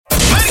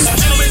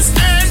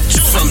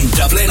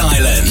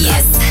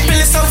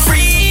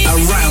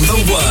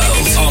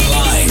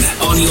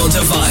your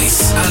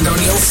device and on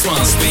your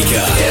smart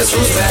speaker. Guess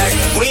who's back?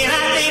 When I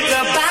think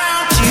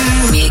about you.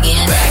 Me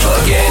again. Back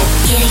again.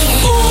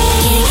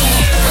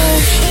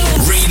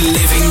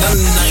 Reliving the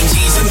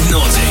 90s and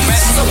noughties.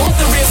 I want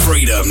the real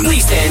Freedom.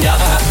 Please stand up.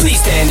 Please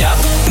stand up.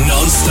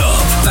 Non-stop.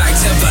 Back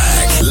to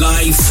back.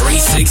 Live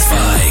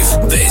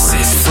 365. This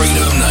is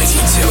Freedom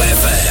 92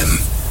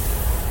 FM.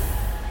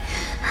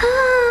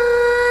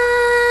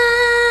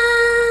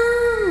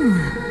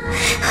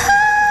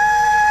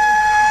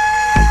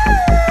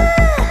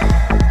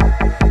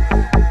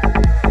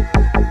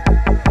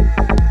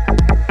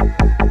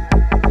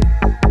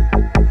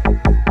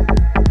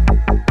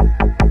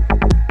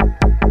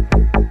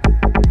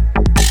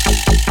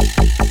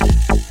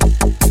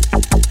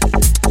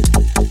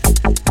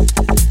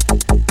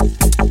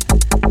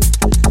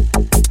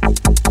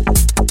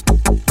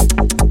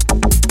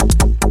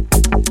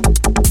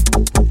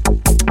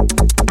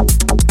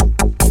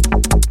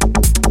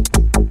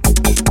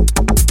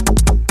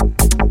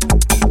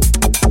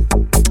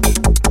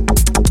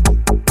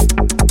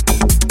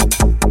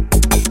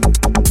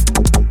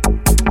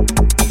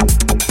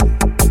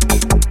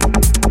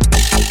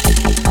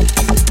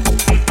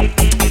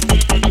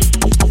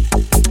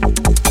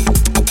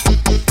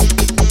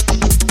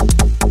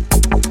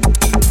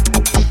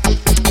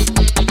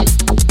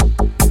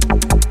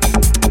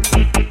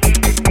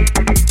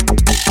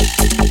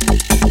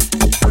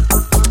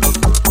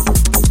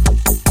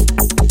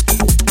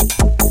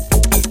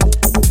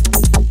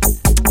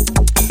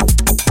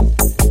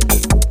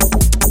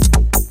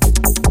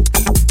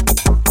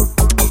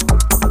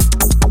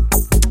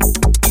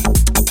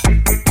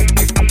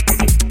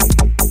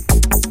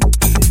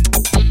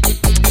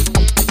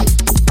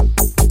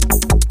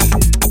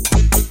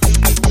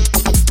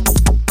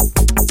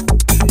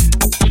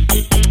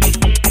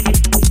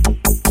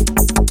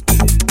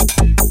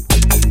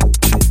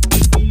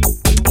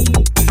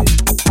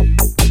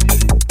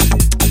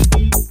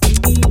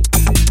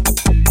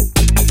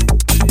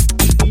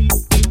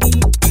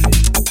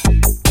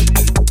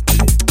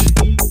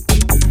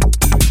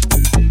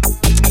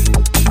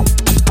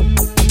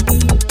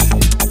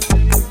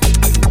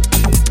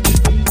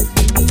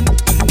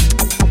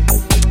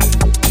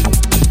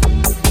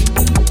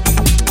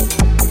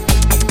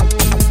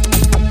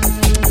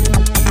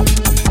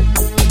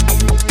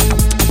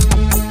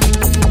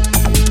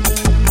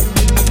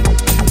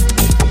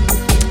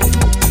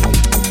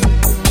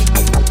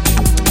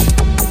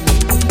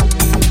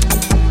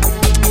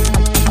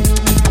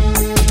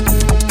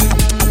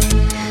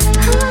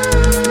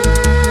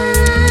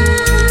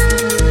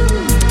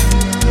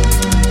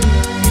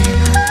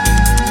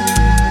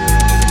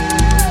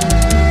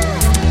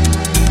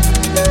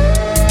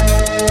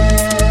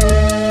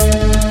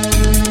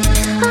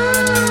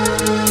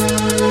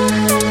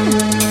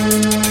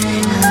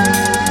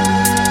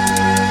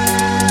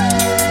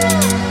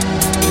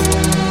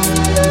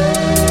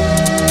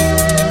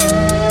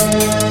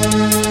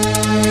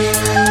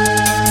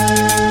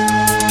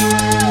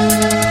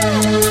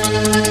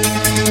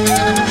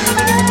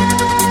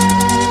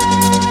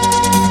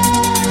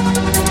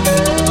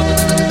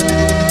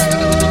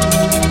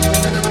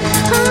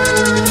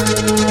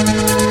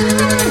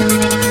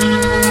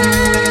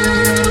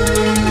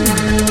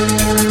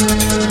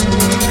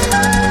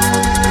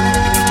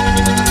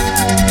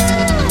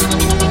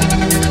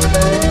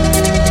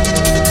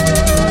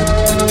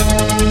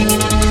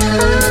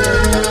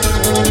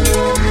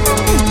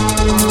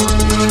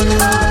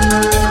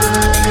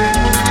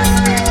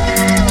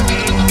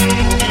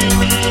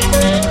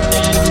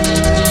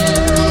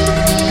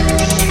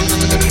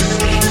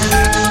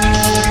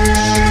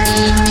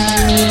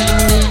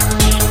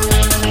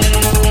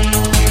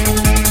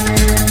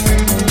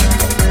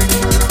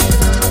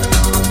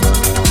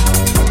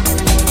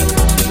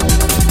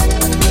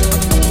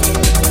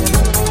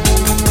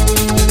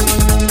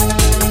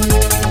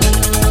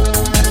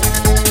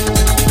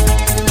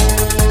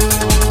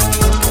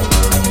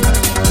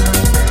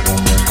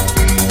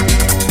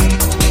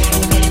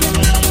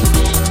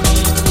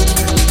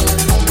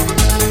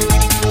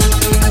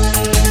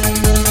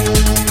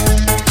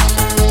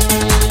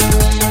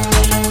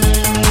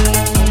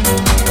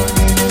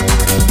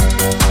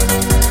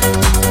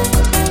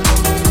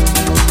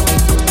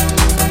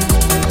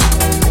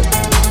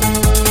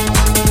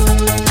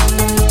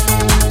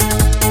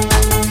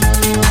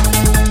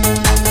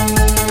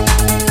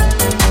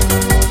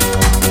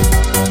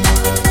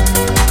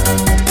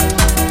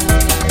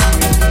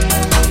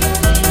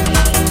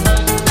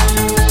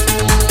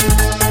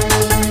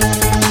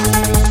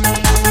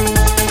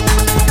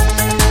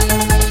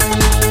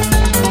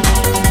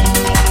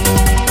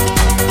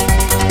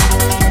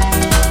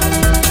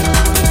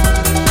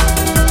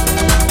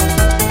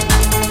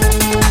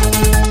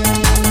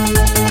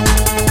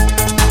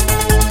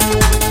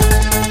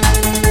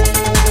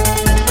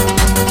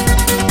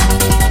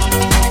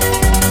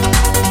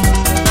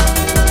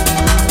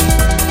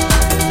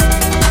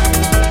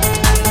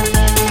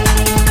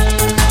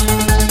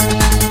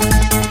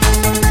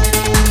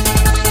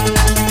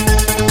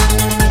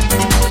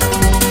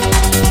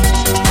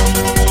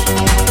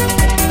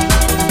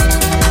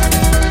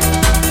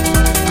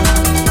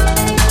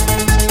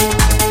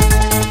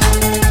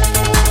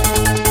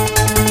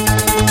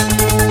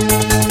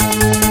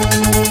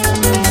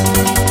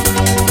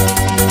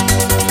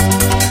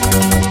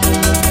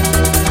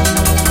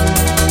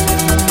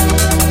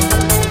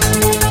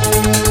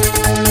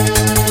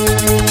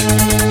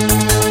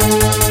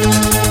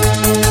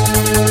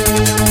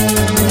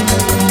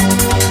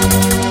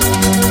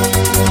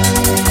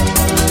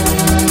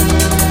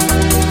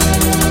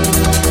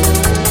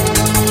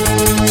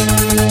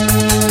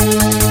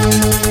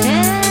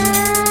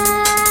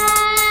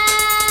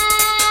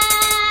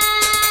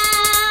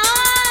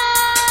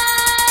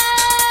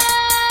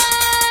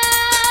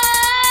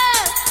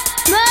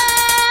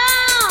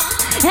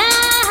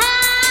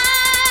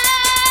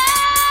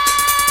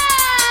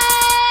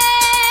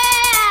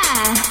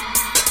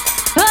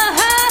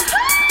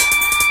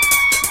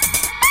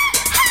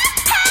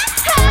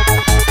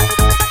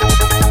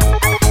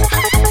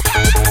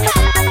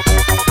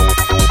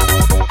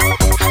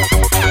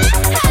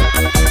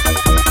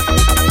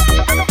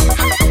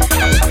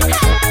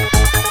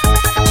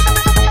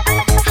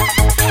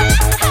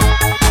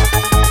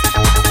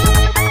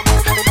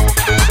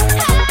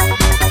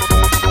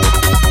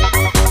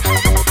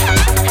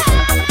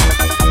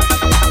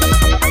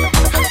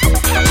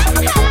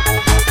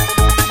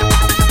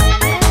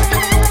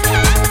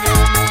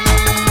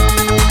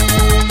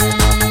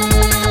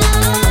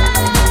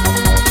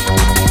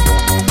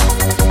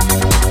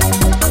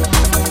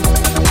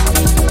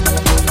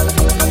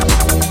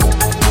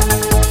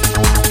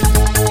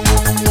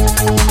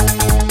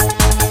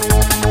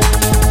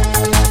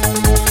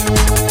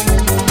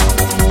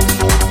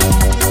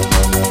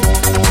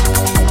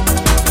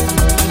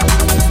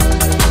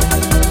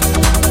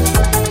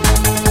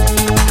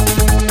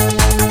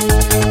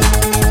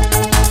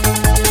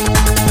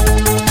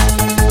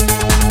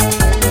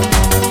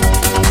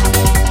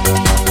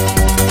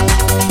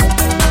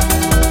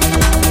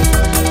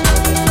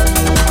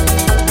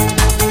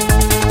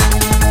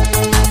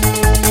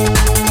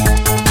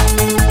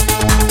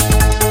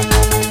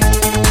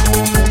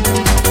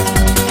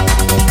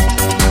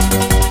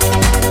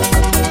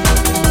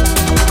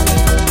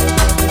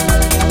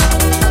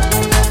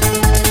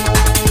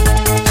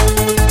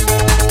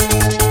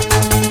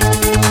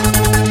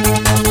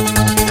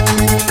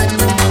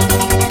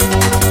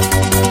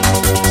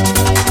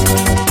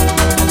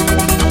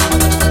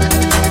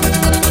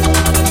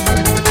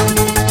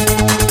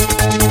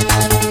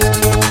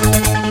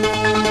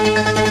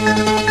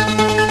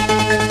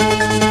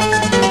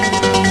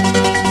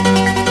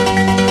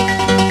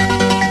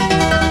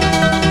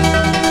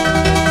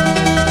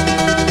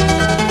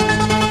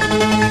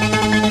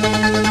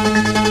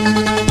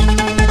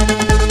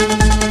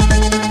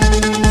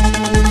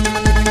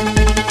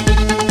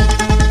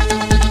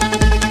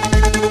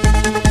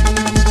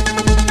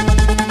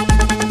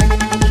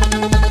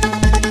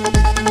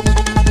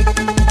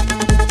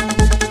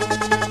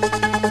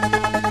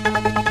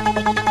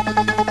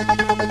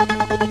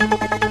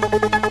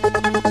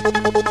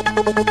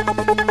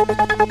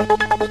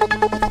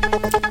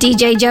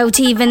 DJ Joe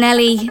T.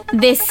 Vanelli.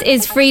 This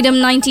is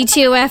Freedom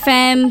 92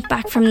 FM,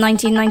 back from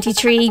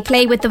 1993.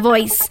 Play with the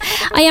voice.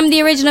 I am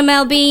the original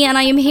Mel B, and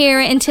I am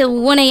here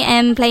until 1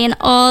 a.m. playing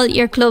all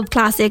your club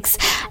classics.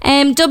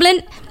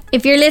 Dublin,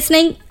 if you're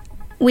listening,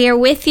 we are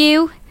with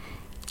you,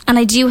 and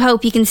I do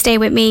hope you can stay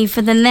with me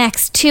for the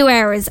next 2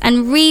 hours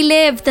and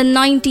relive the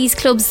 90s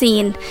club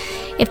scene.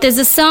 If there's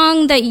a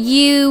song that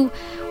you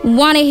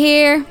want to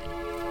hear,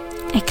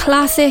 a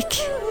classic,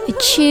 a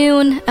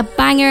tune, a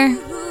banger,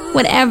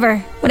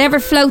 whatever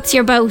floats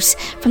your boat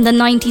from the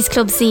 90s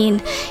club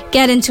scene,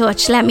 get in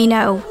touch, let me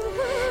know.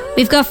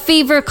 We've got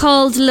Fever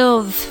Called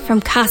Love from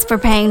Casper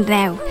Pound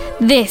now.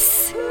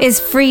 This is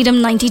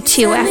Freedom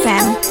 92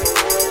 FM. Up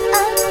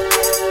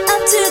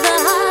to the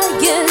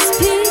highest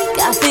peak,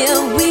 I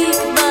feel weak,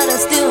 but I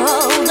still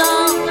hold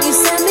on. You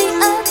send me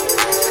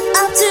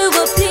up to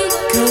a peak,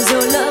 'cause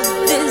your love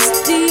is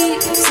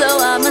deep, so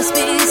I must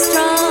be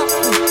strong.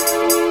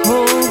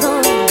 Hold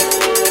on.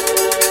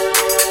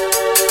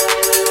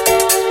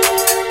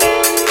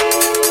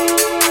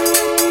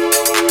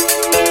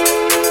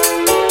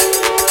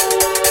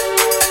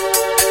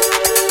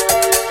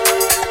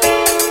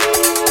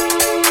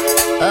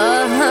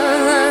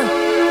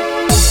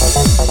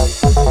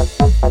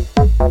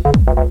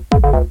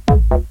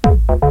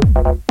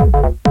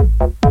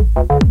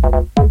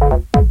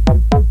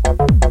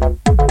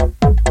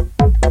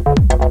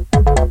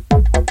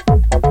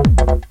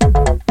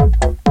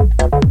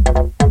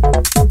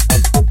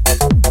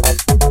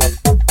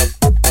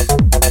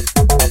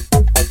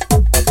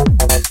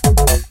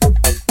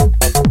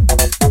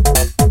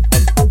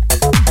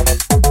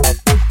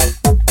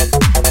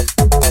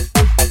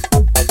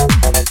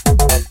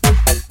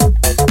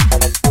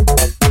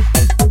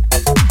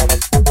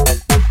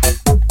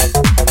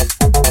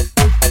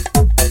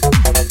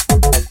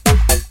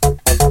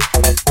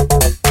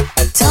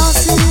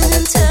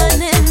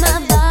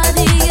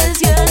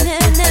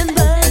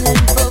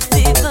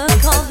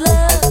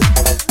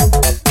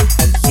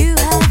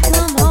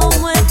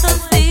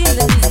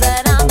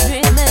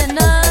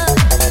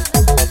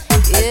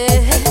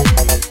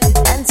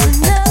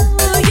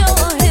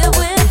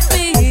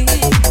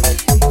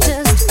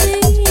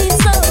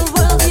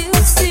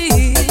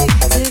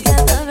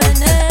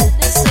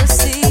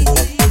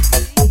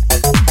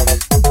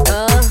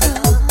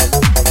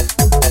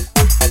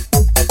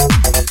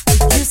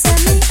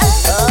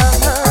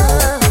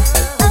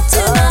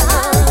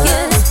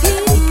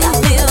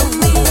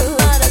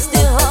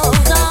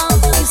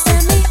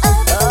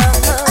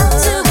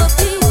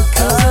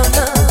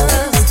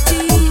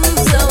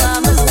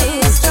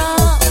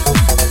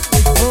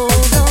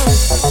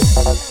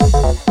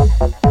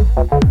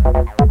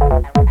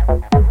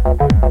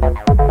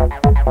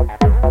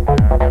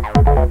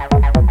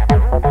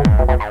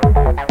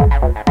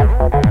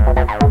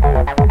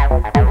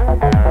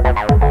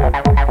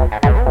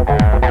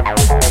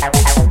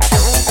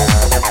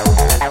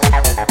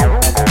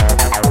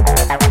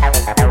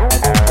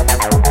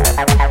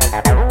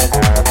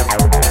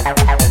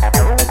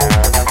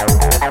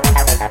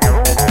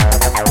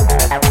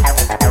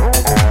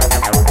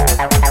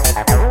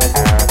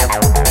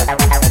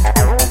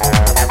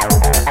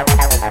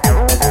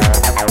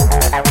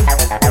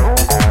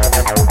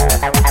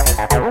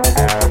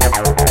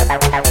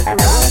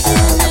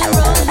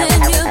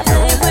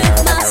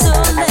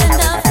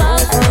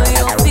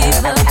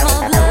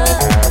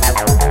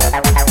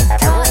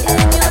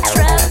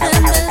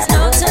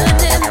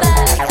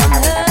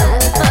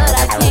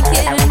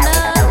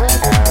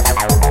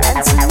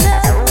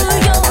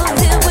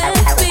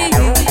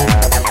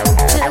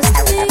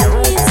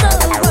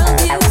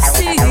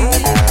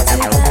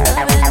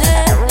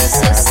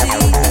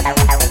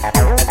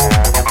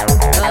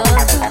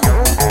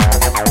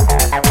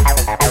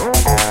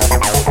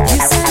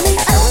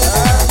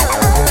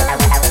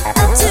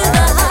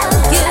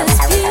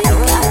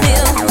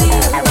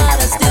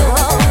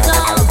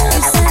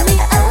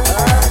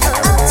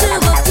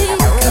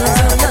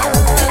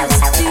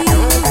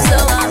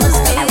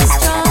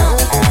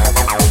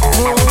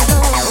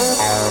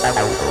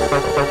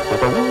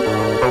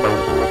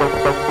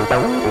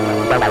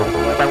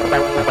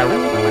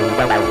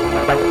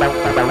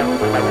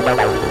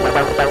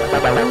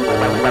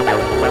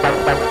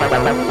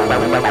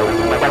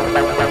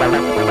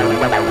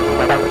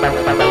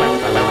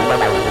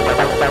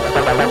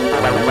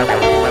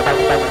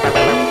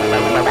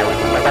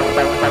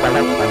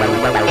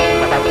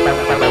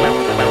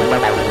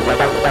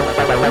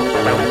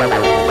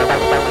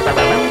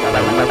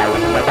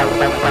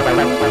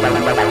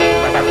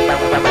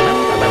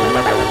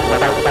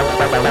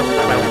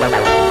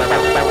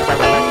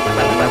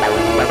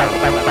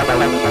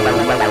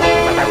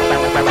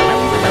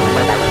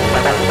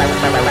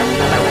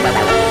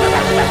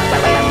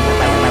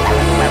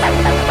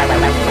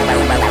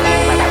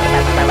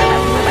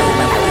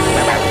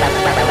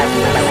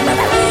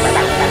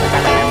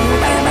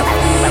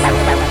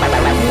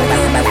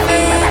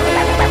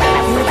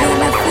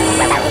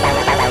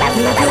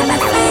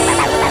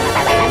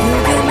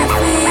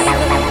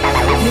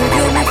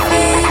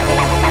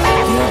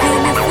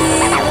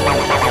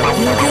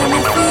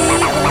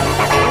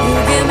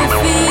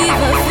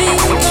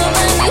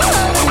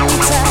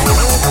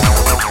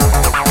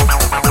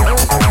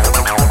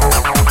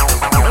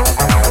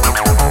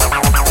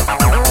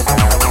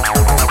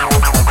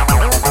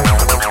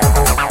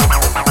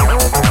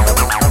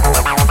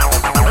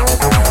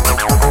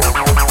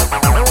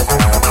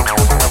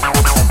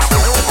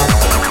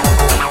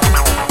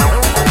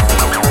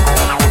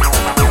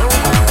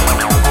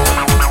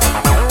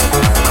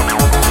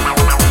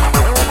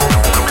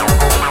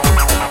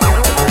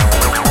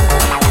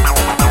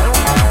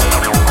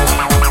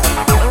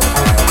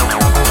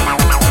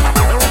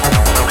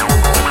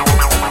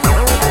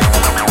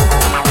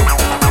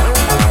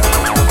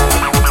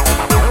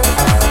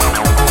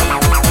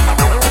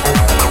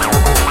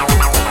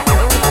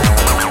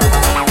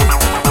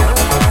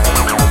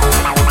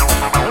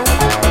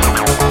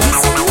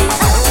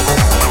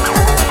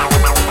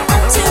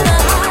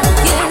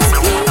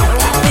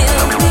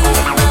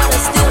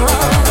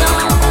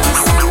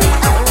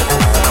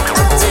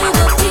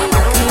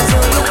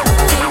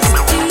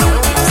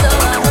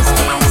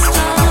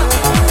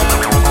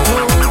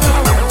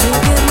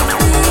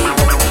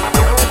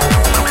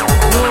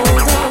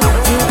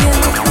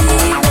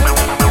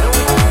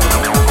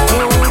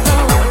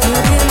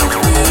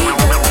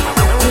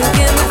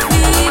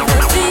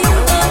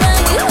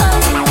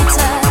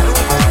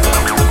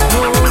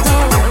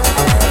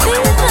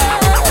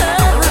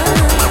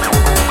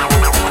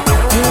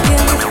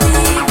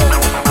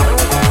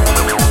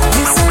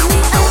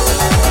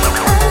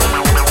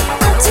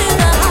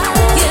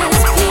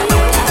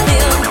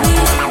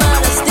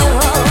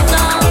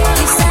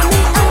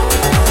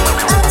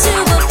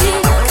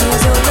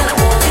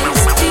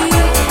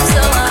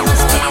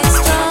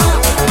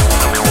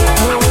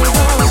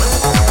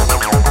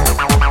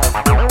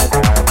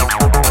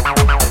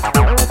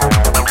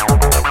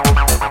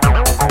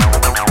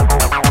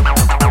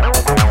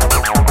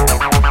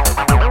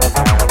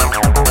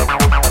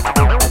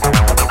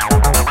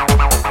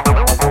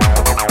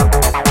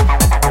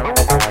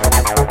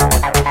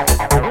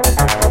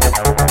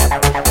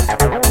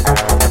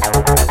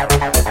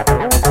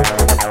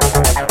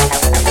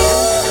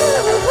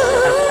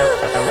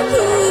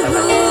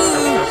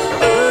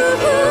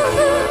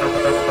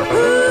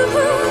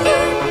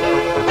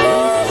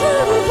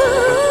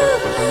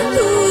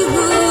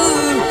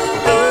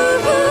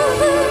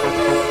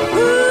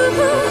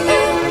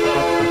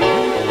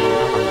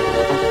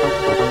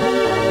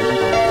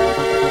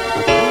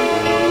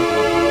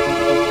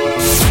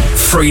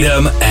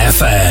 Freedom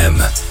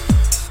FM.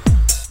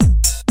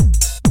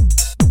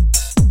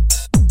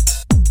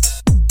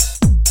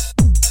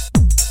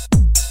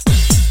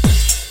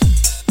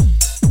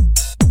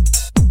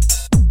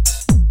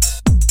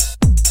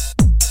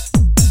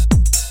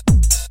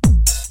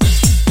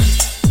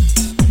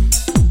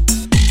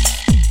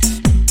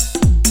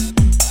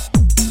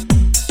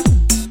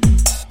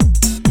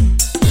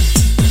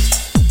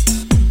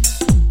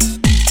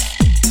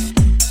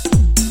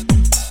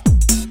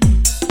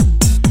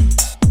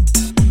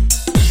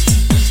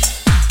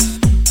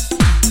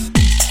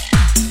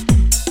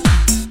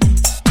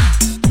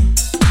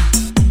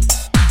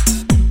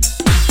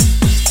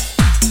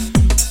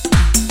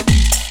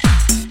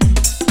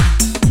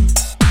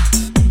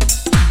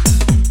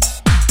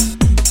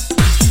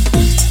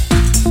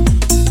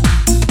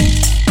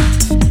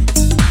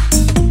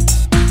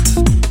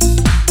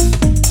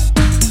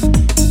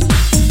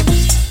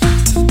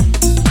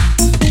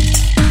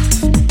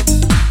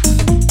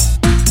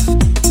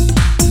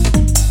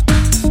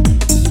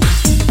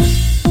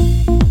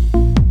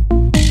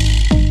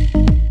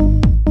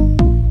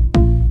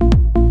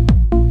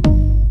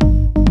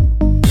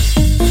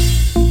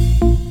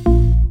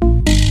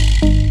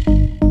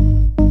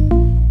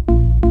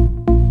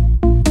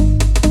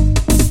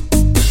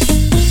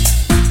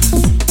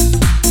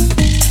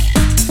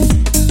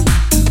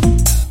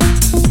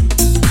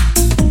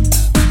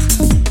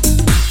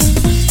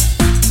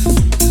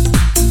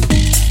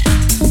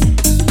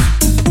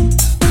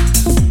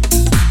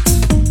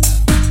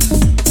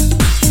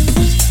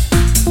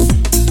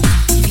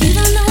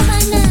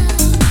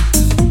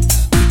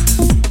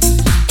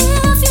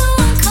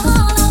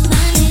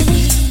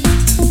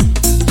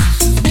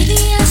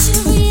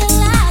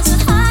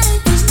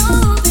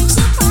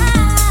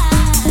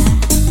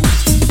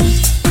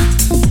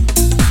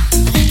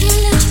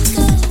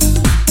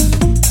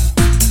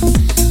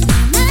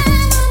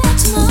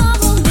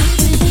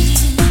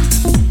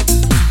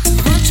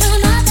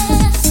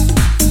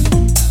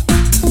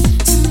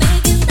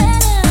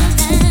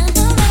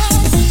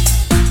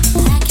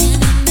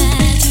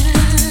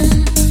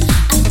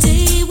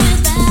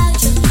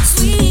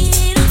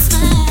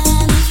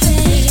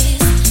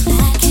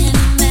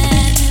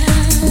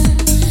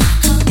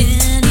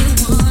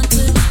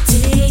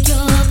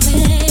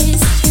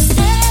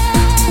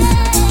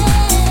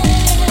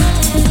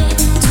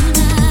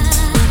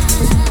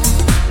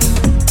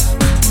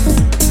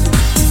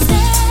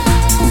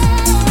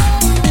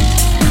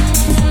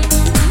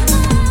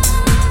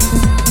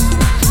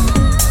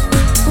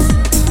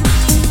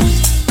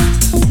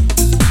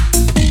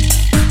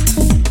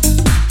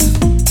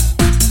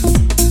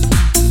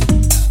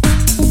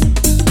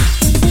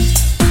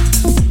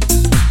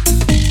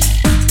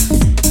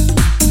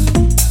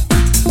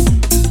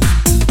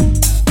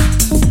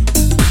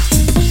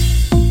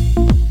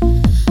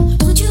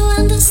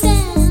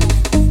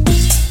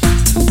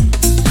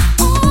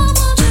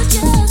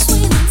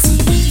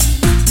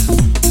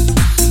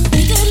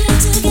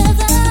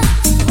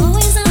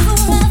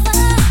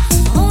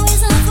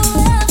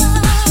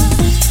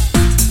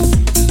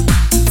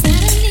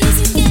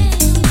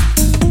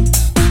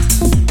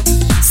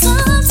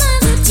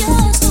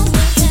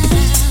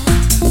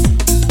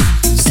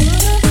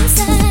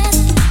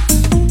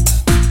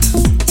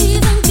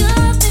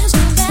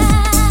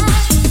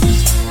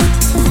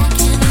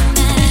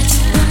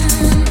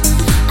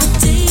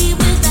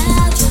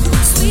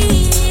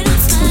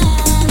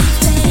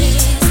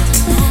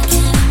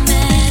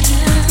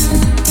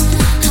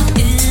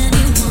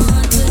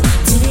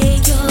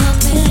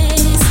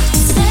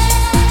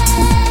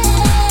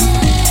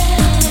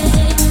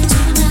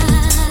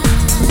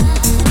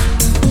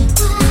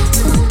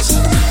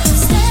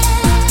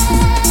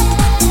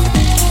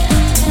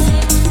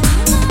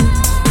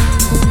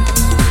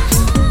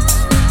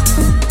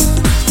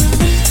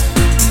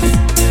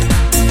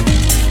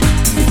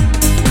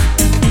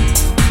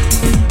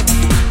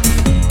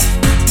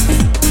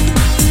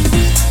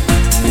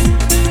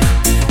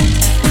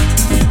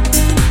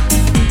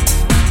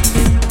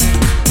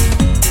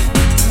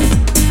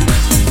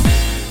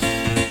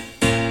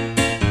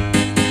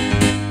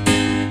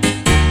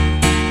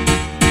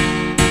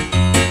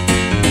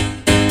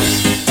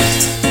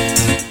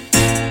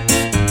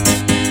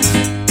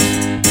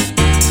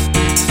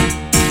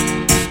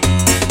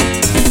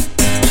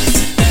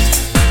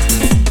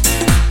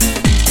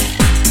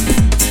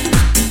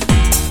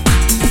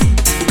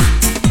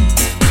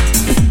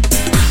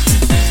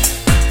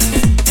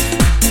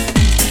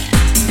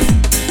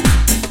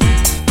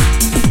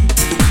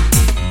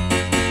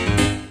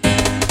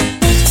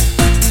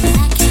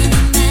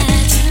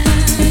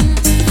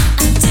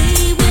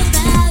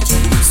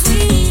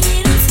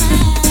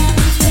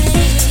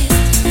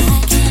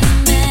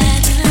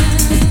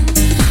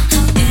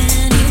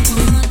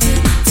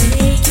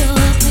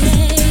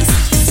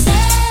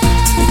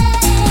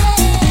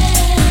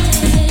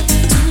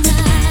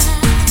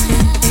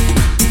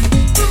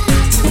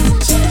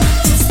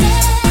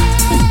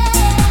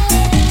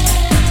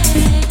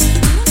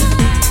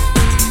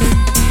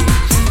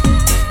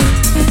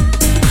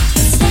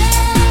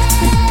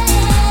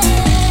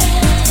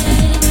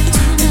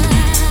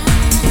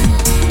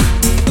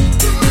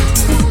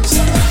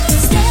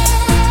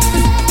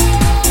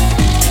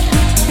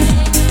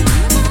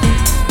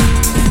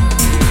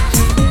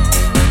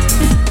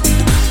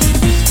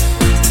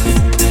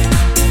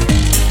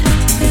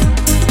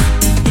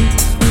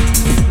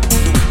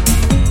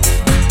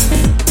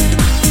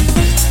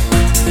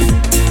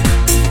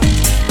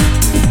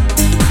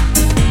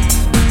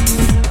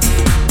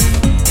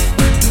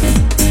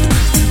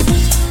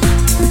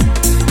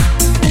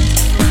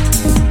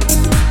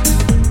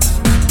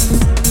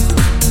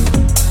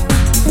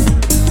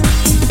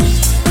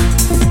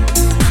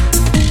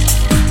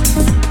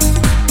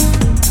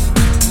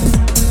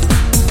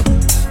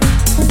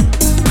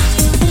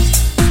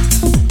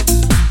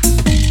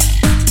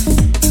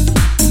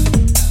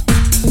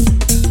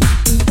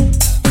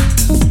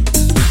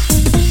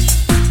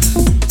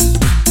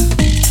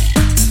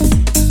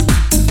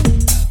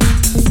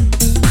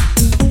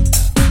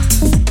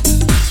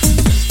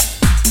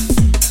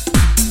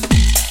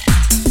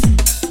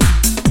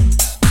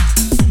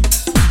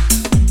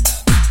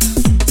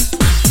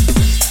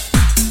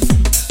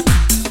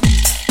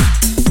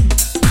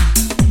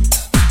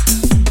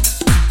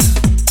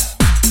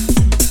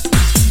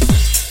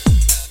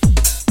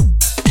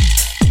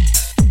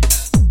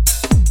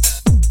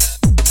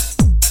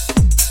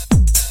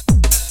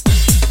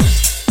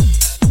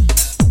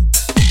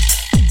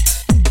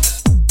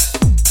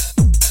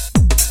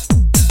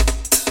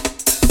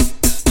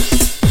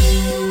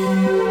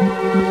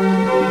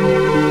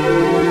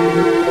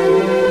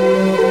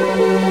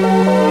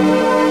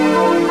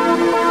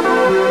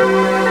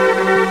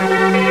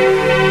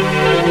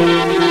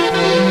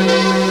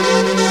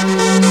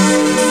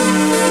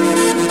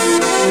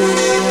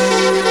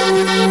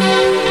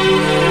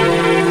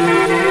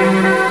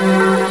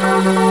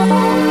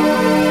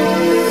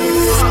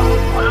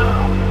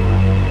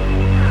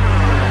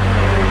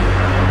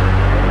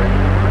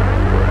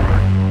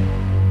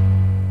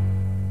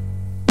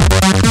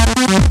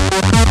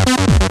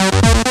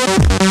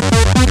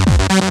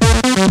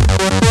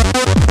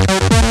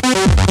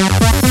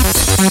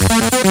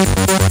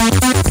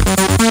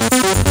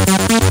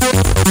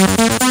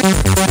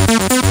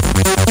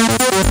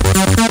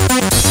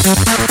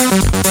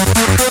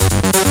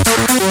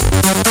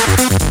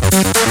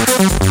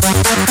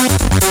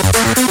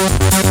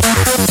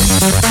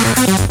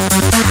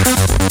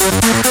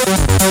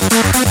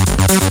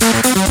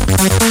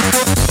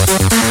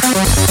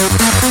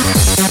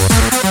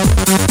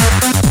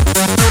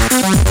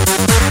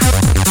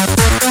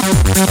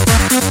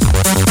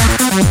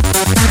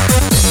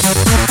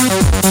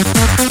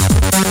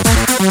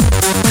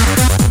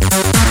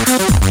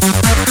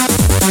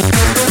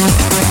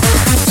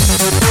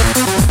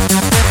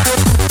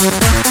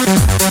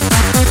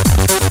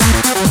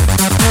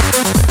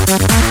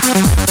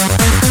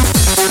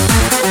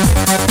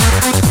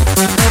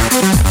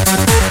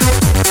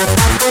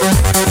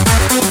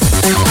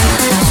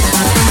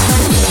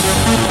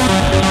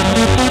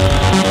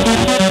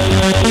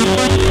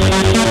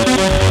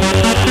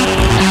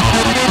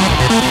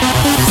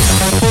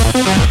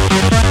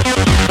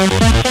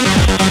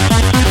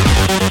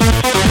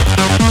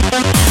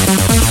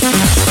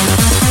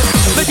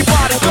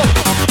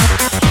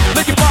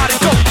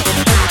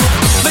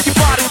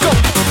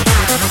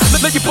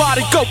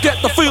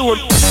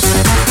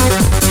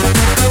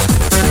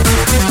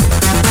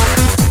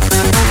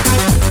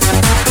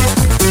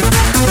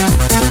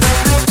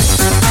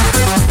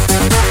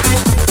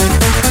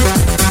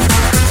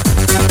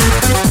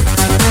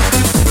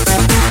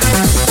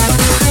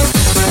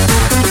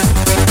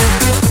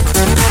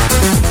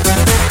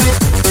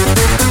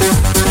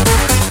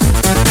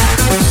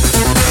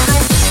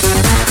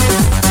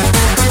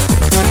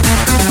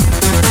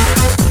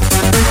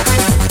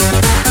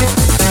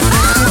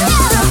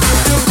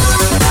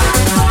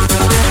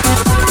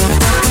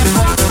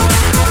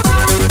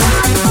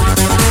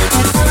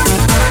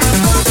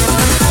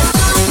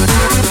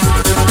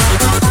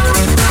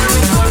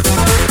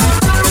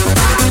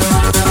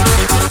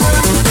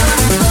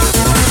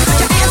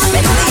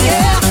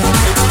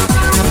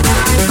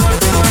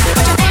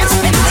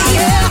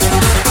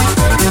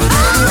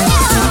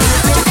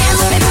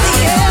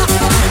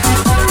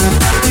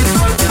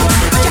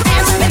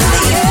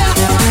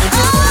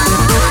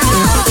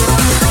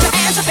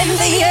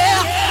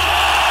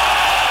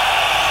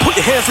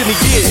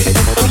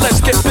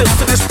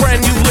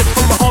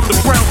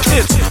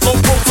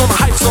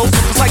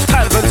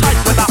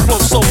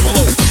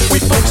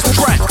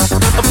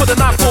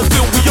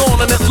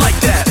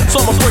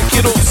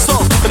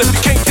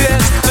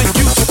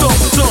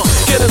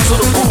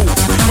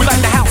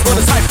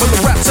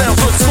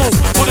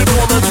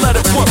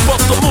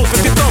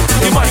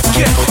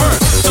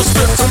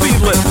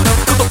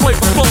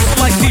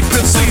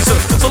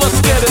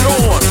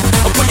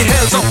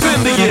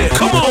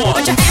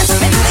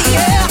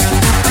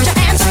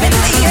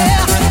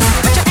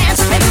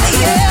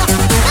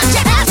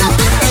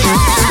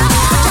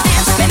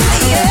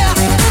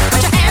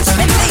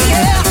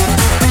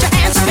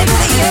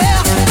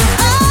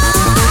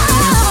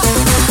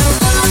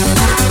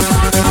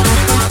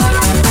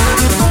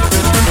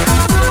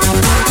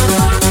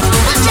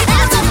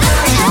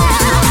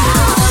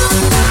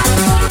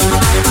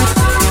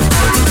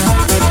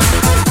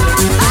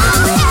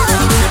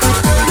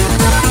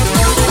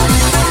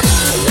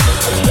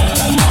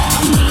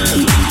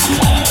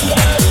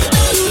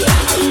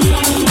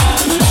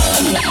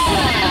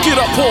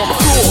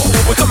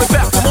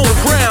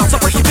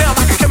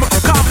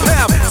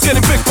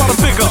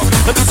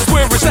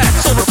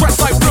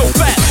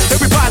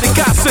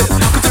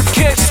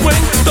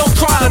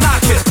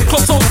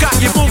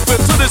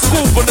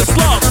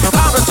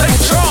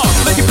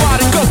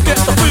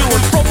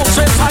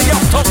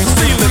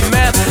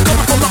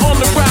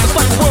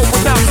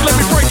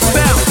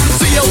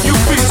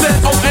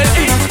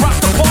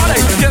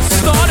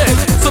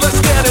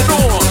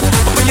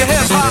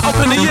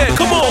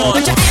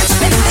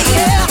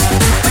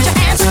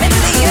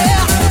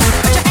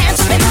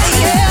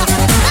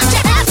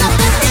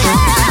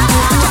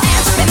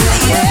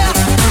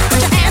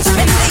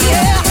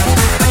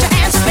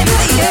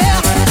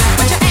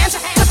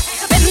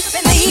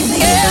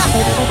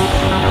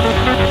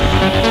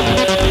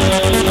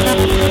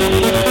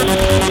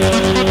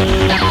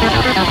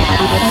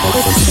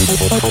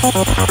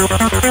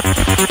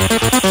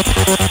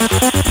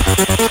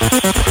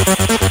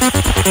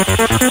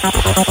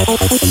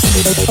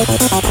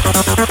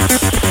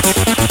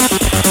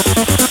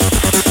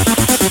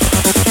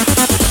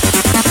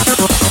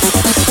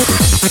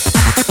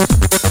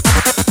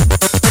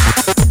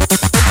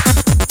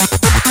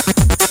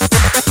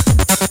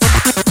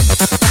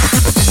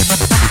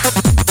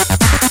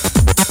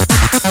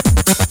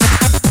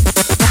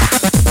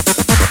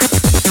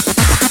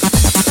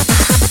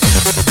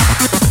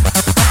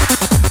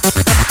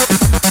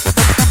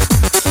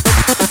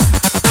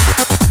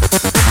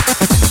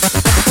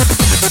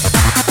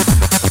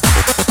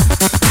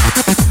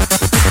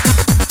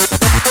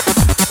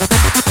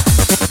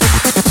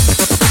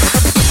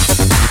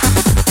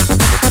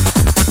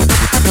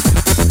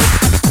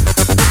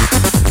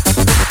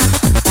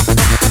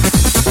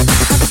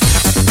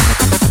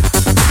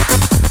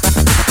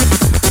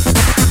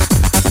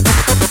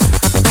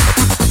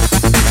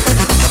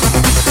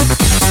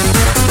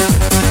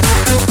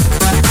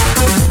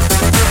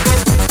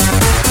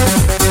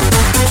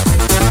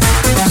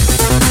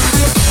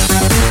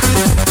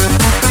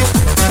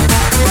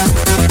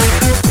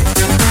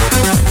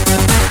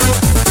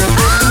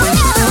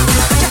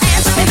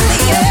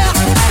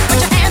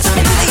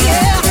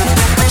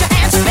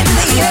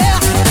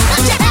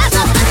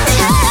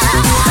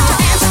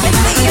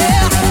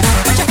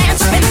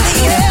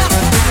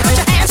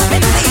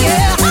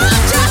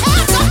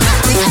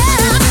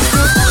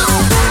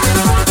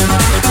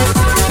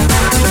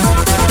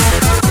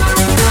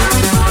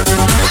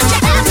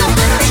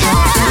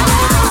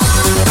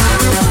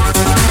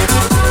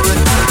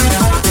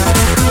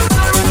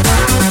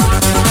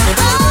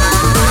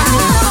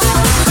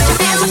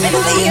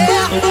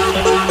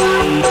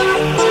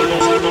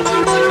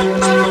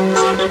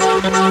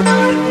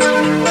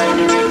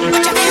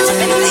 Put your hands up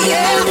in the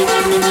air.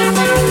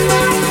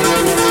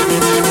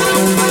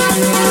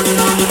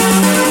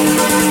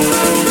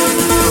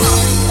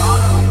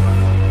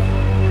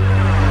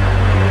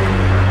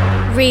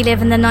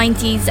 Reliving the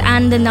 90s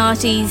and the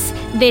noughties.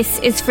 This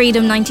is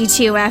Freedom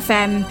 92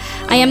 FM.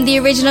 I am the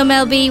original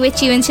Mel B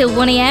with you until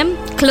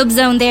 1am. Club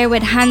Zone there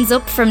with Hands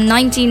Up from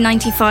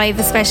 1995,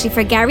 especially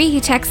for Gary who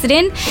texted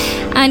in.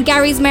 And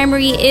Gary's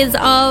memory is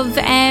of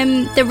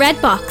the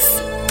Red Box.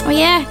 Oh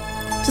yeah,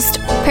 just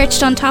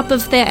perched on top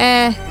of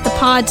the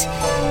pod.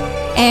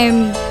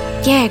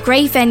 Yeah,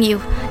 great venue.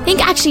 I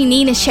think actually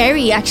Nina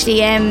Sherry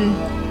actually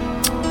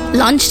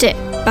launched it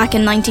back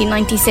in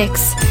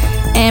 1996.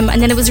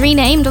 And then it was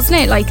renamed,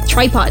 wasn't it? Like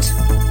Tripod.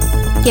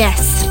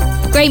 Yes.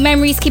 Great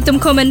memories, keep them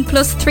coming.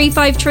 Plus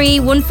 353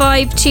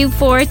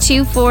 1524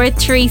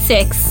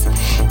 2436.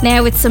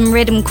 Now with some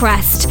Rhythm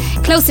Crest.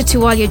 Closer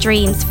to all your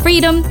dreams.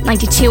 Freedom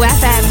 92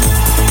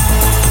 FM.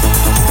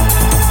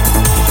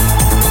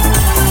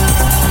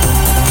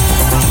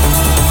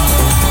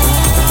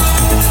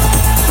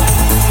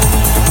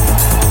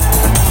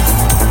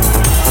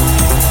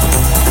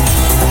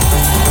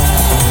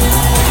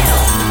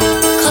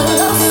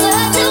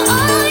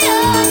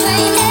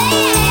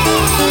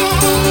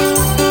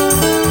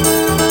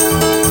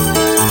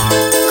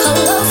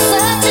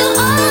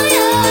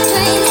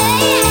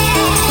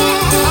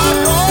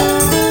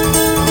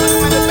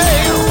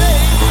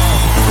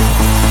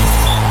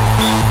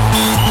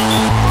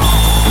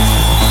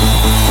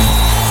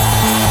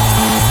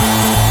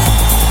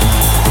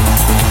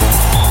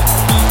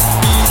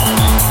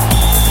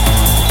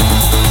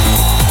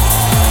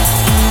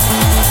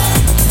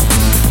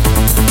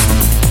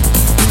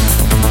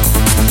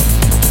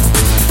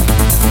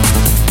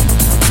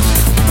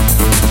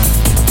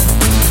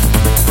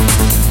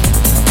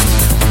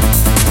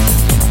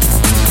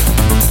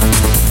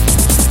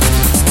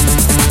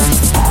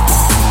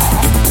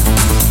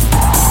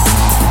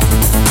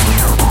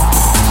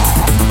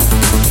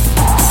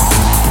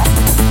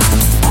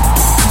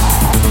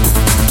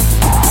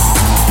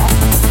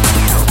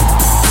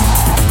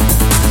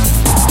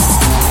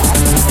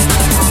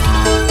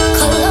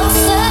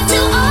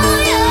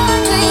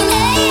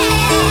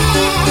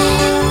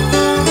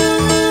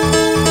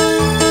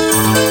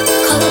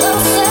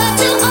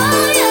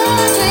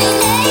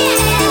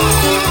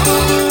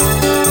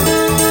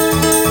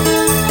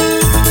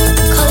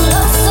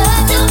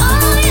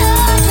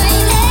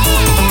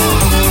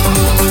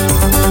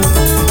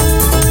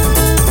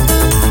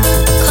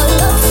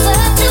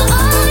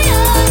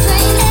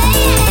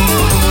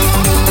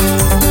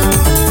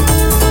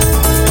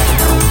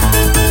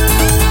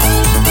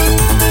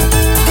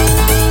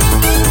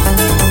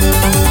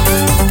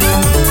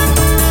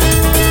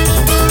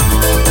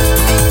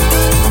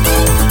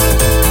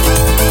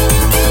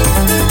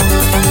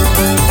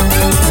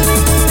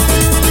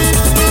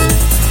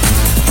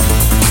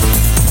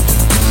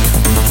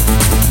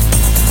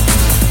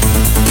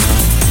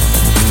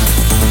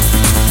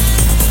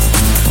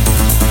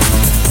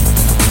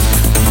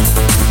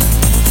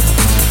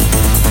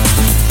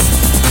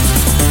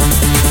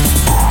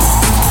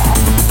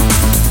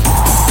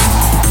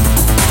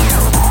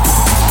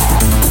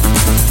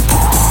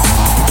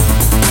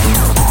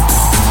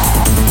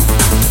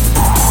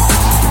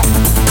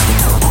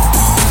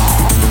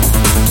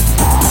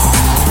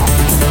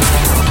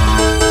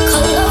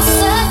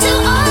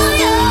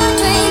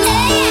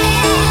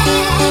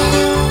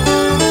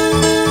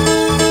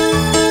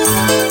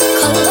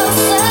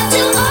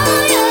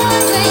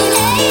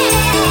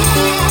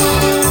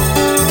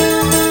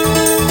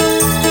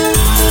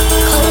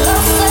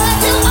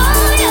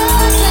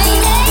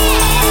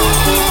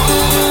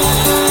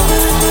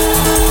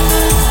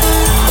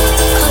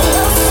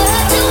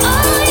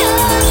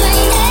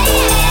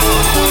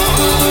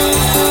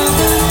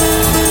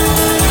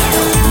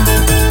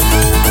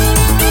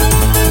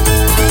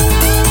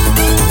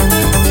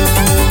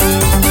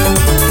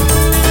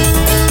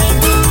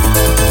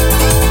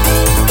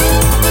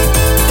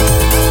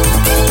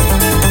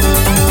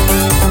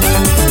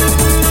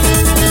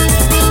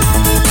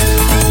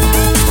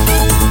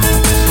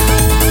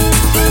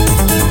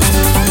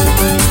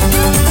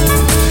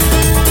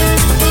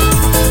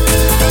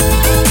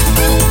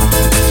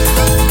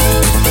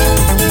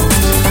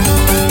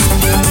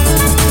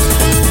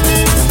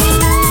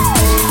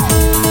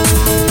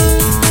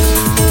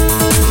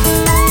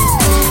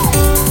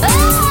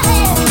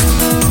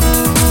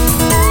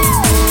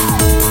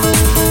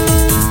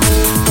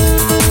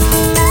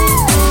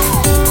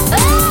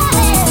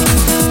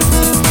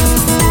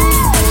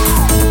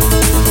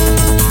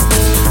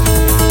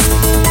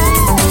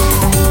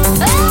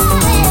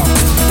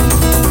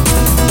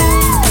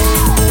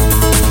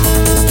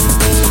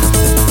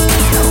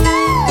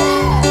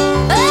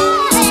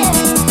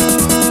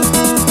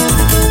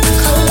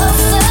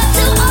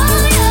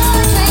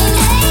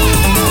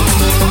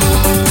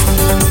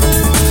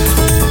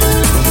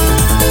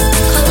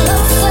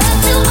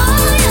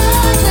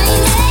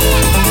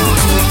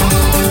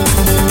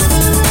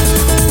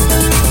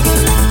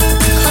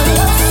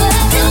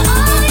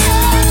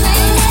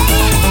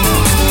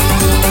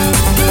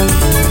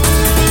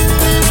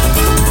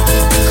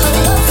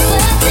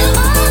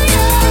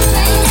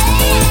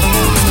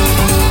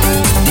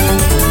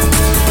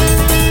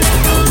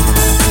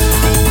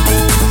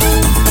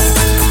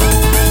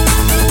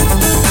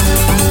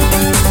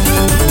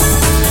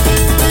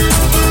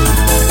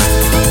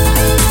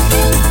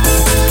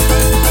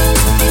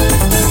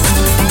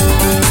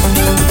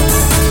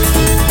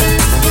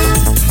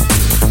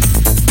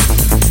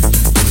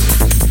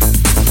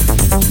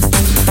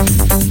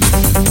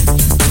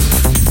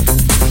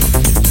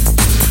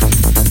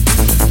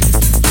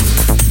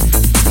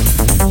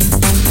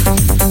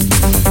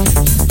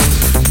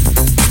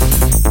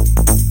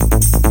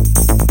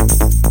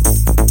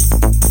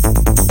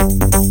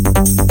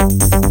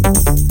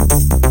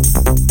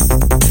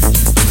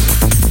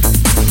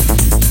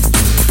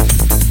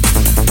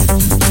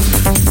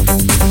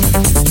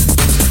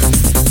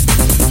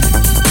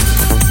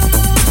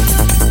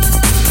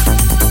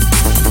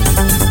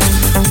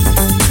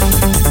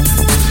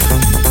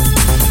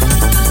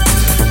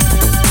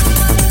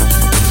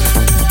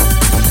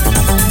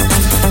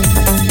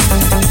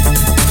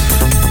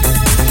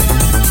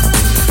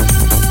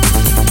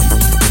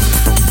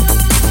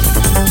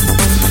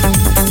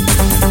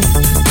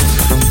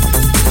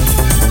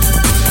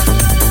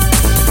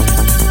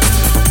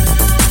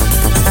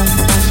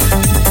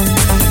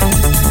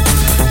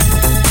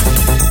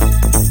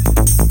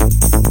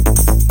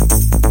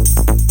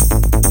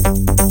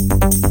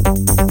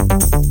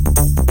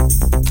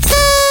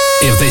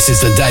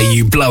 the day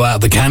you blow out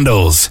the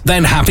candles.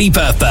 Then happy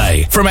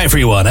birthday from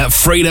everyone at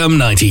Freedom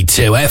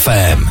 92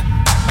 FM.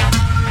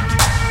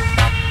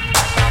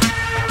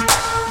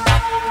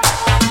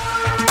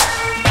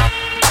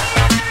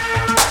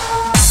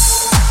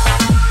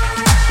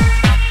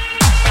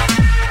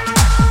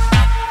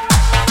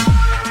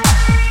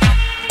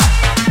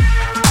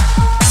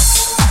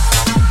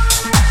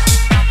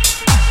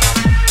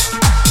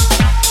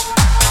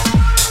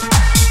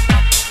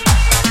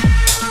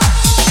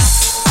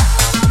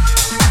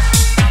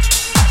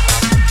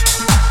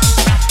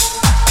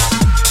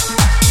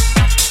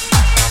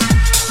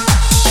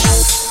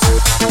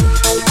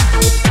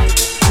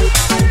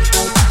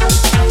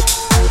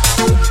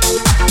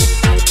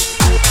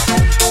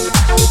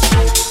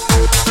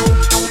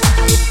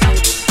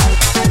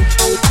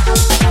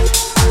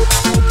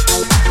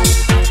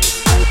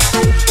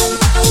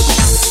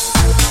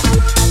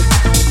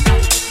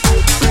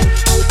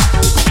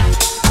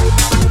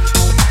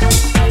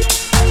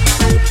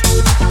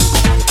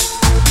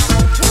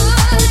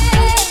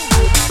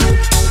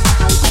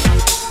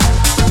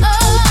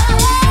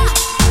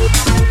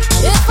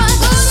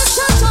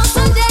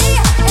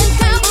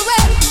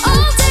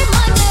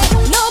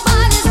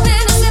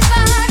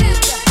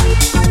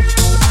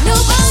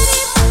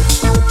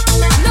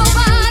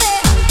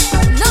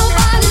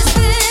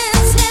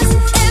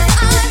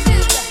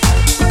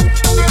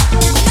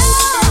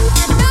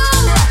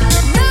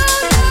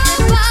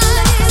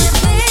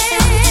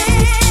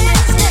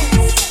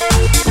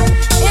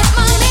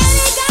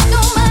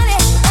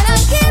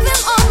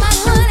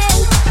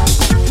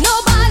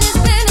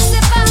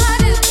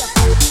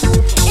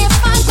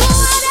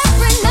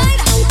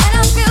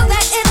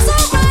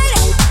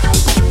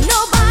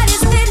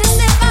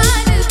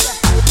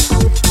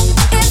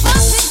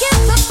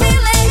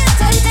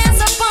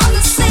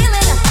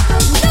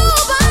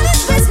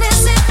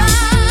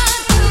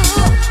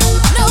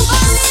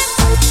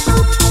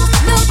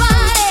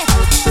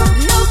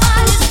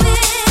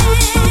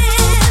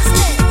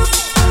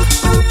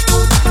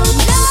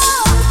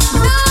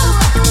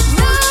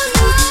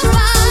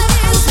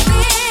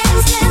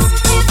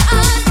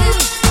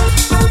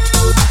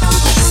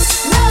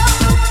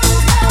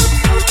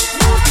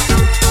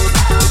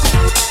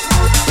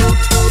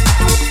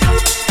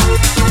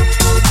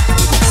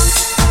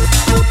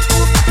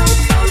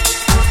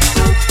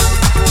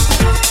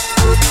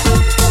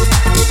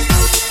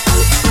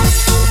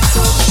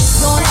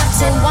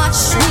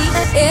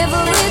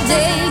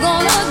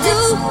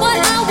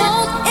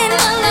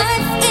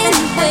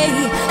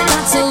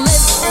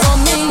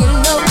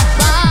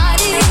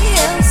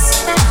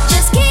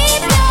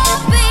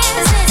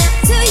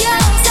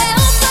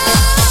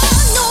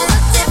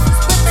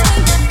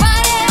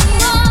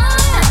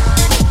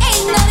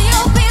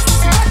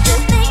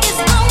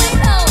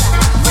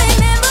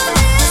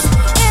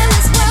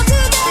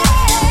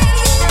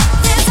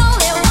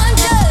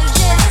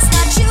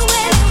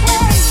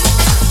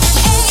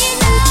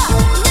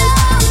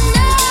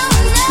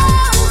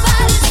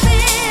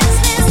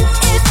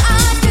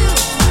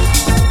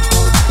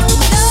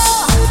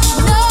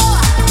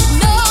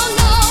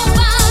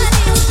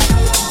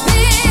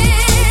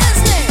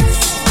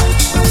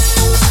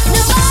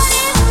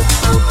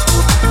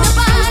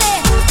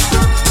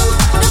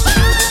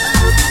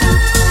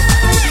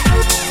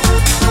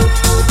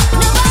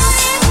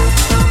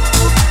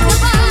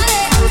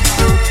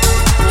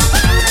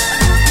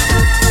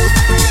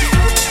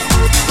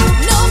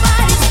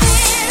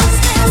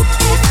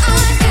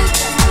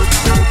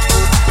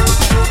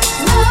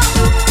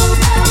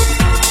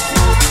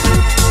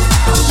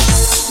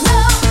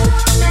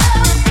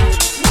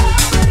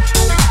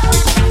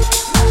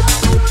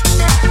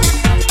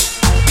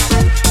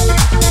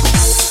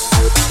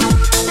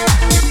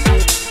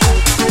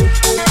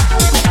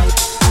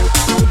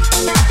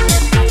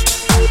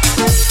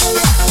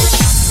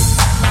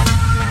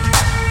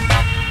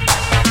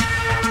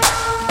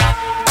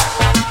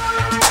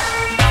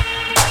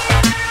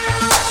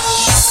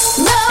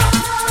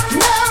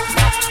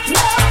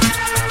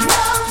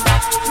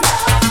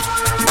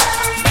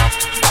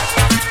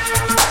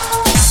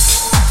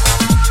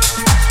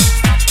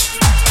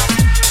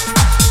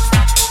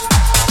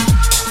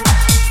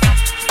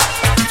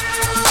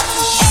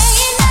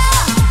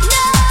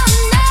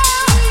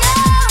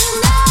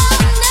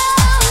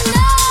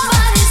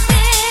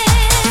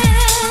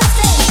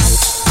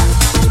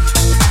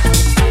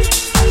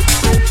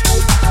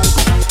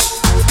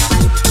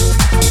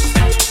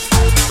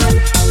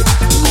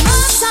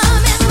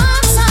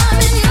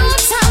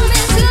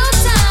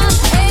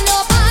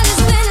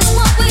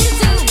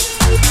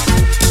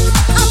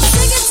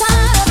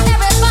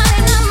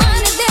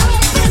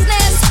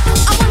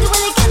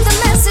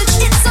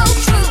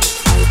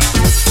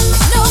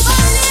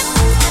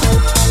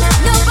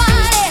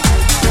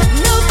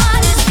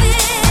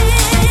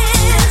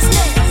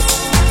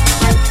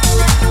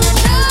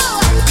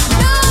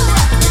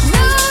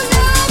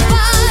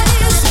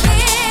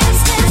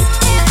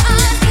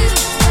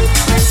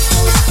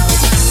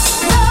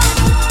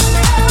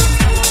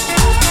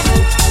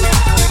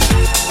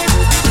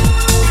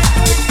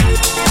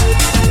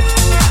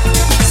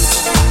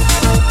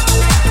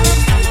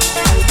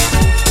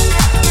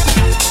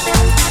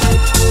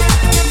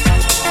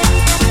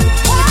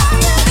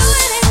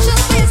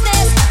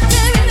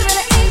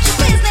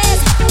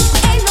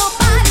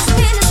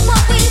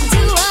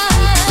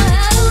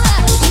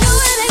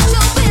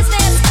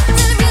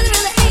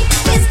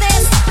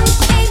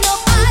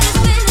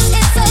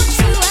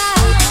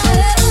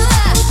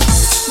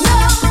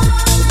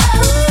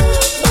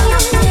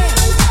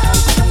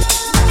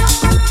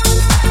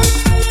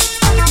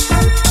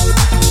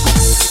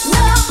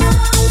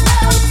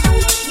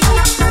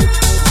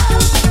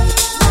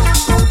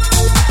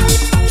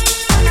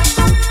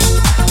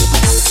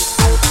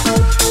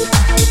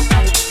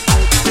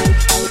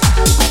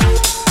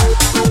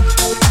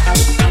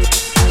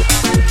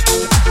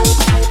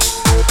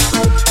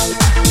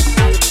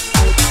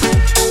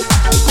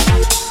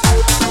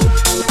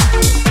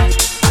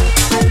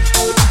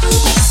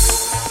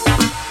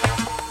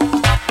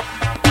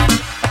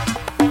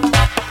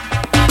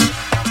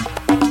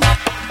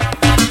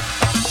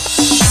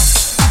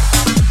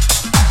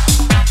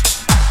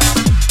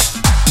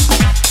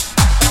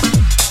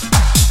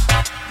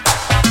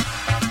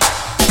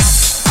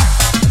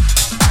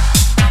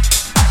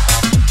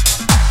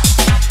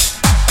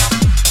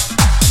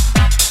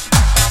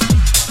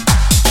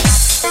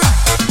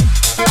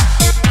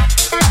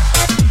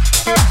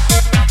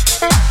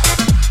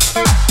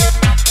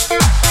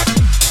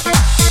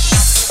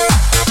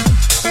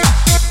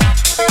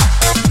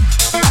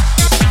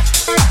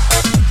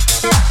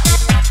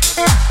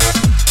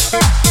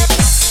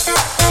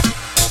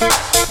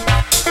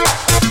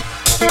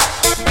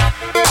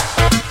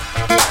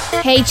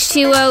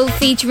 H2O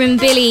featuring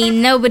Billy,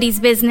 Nobody's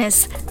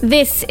Business.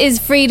 This is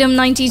Freedom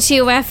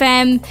 92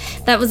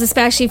 FM. That was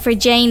especially for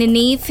Jane and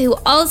Neve, who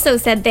also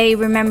said they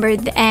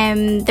remembered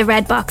the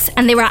Red Box,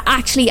 and they were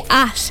actually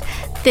at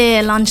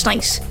the launch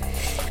night.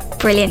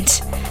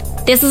 Brilliant.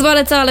 This is what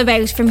it's all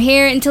about. From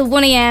here until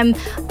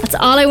 1am, that's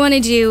all I want to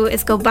do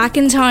is go back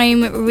in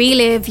time,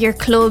 relive your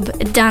club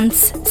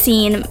dance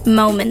scene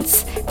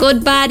moments.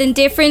 Good, bad and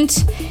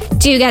different,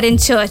 do get in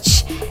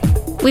touch.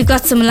 We've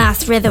got some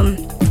Last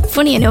Rhythm.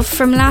 Funny enough,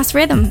 from Last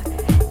Rhythm.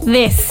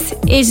 This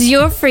is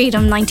your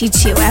Freedom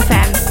 92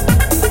 FM.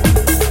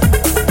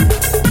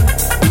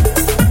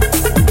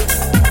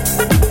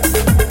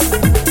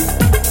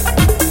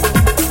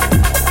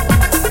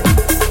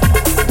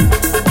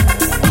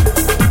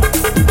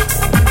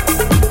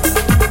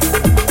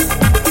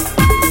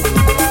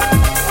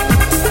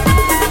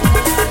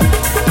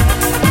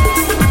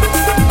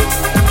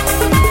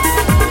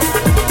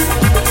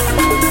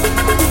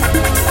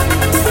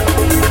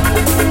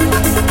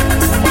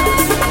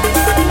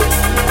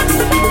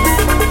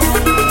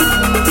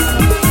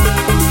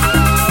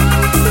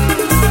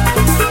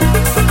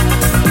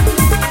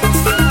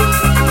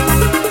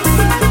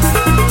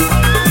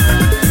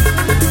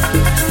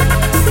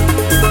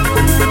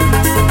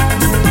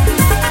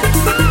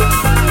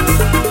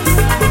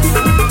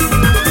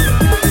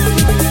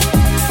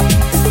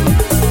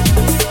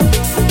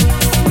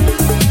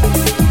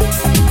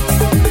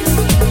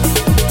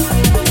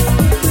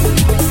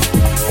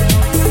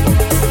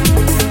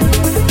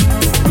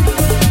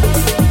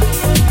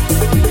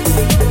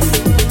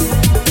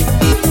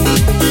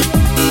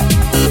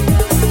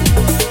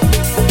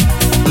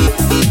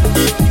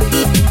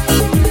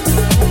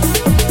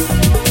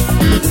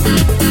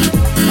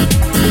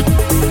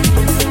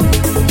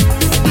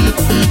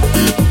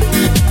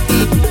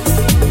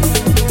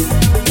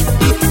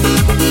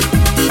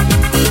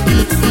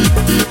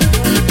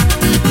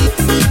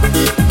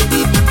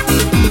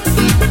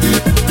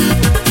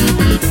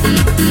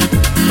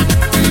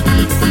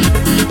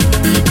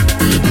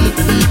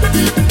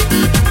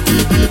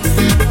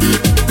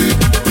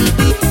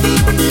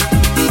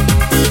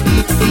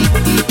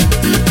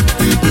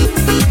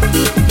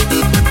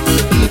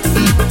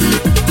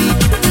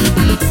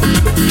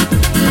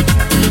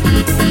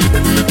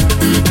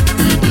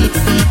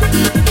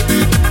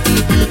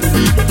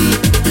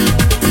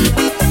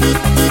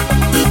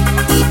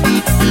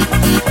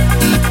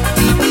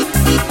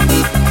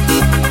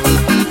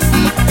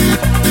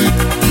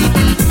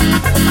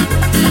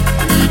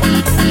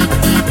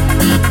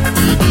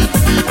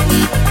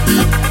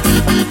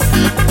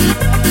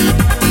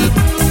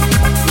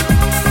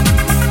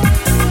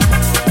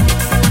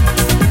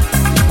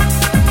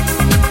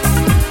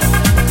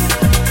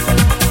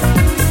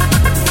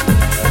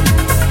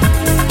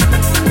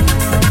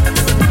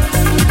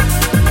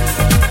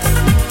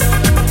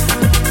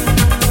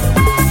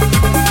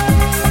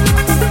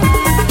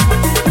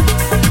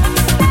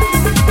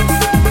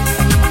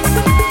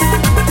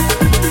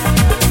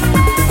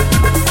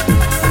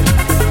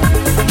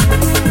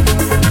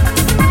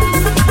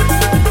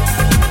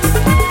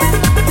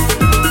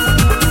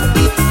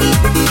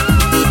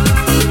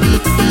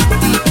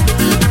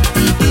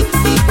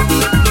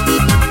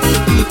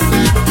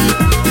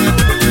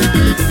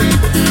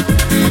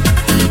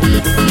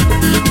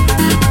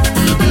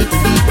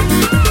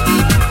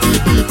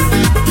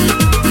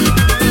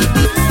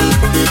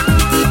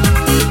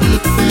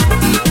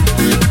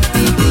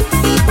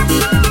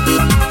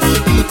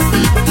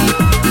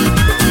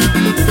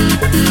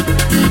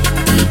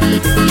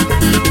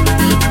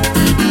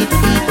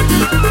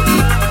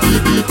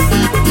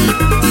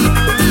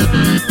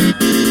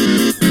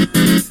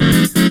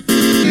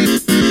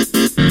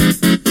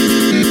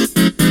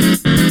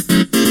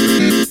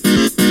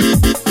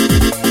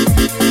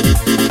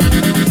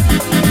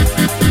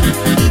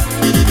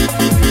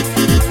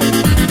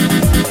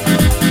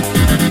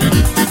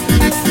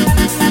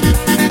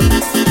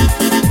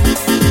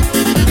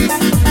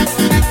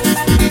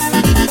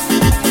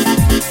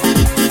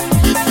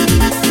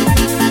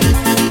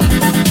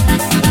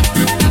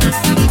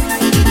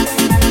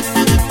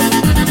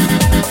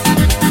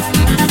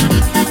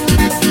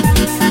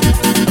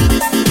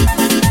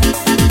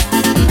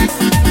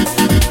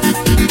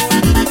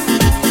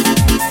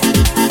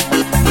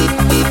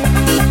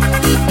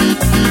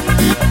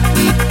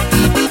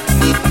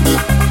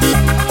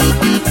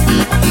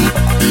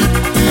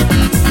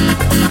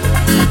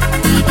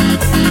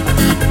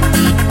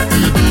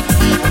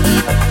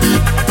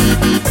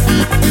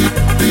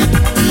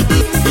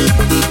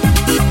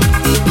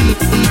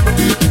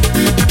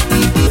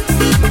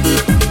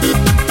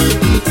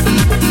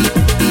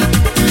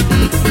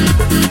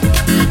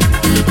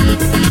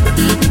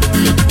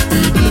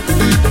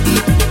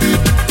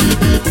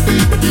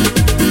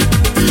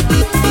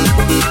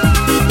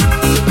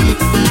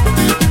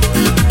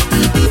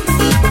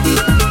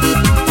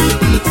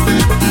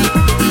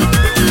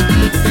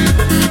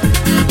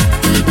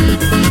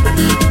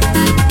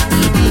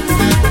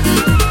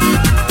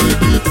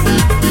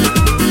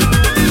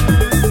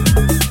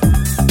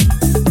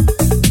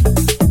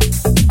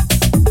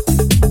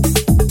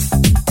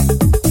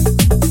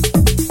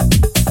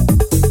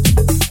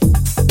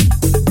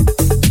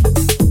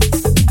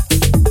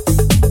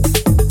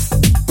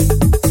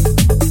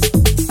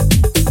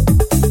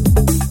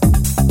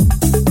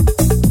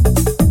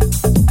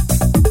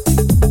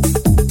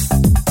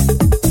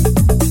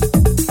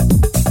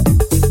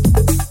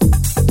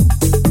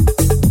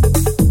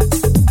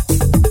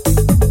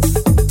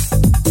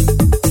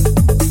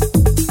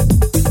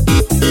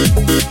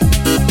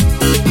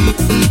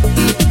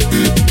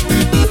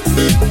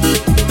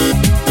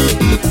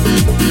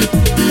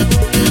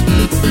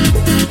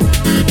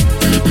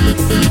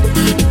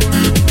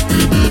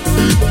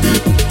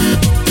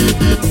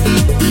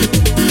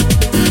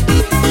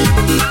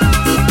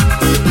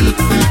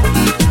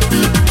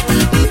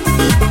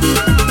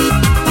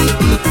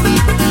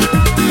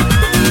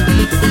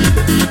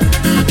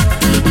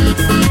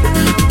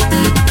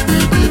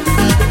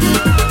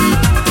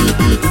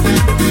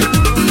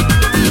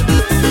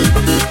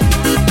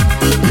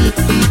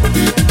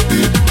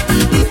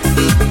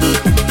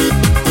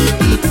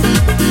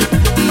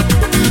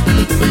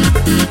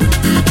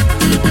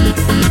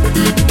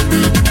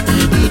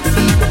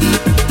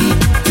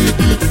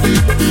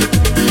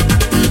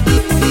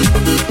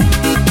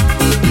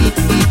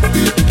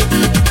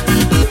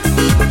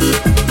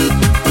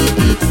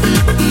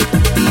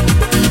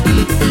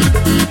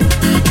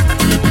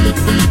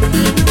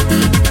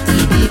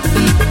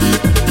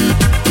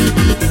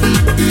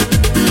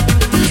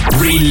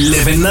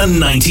 Reliving the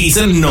 90s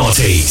and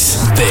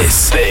noughties.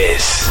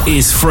 This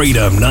is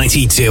Freedom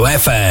 92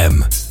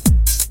 FM.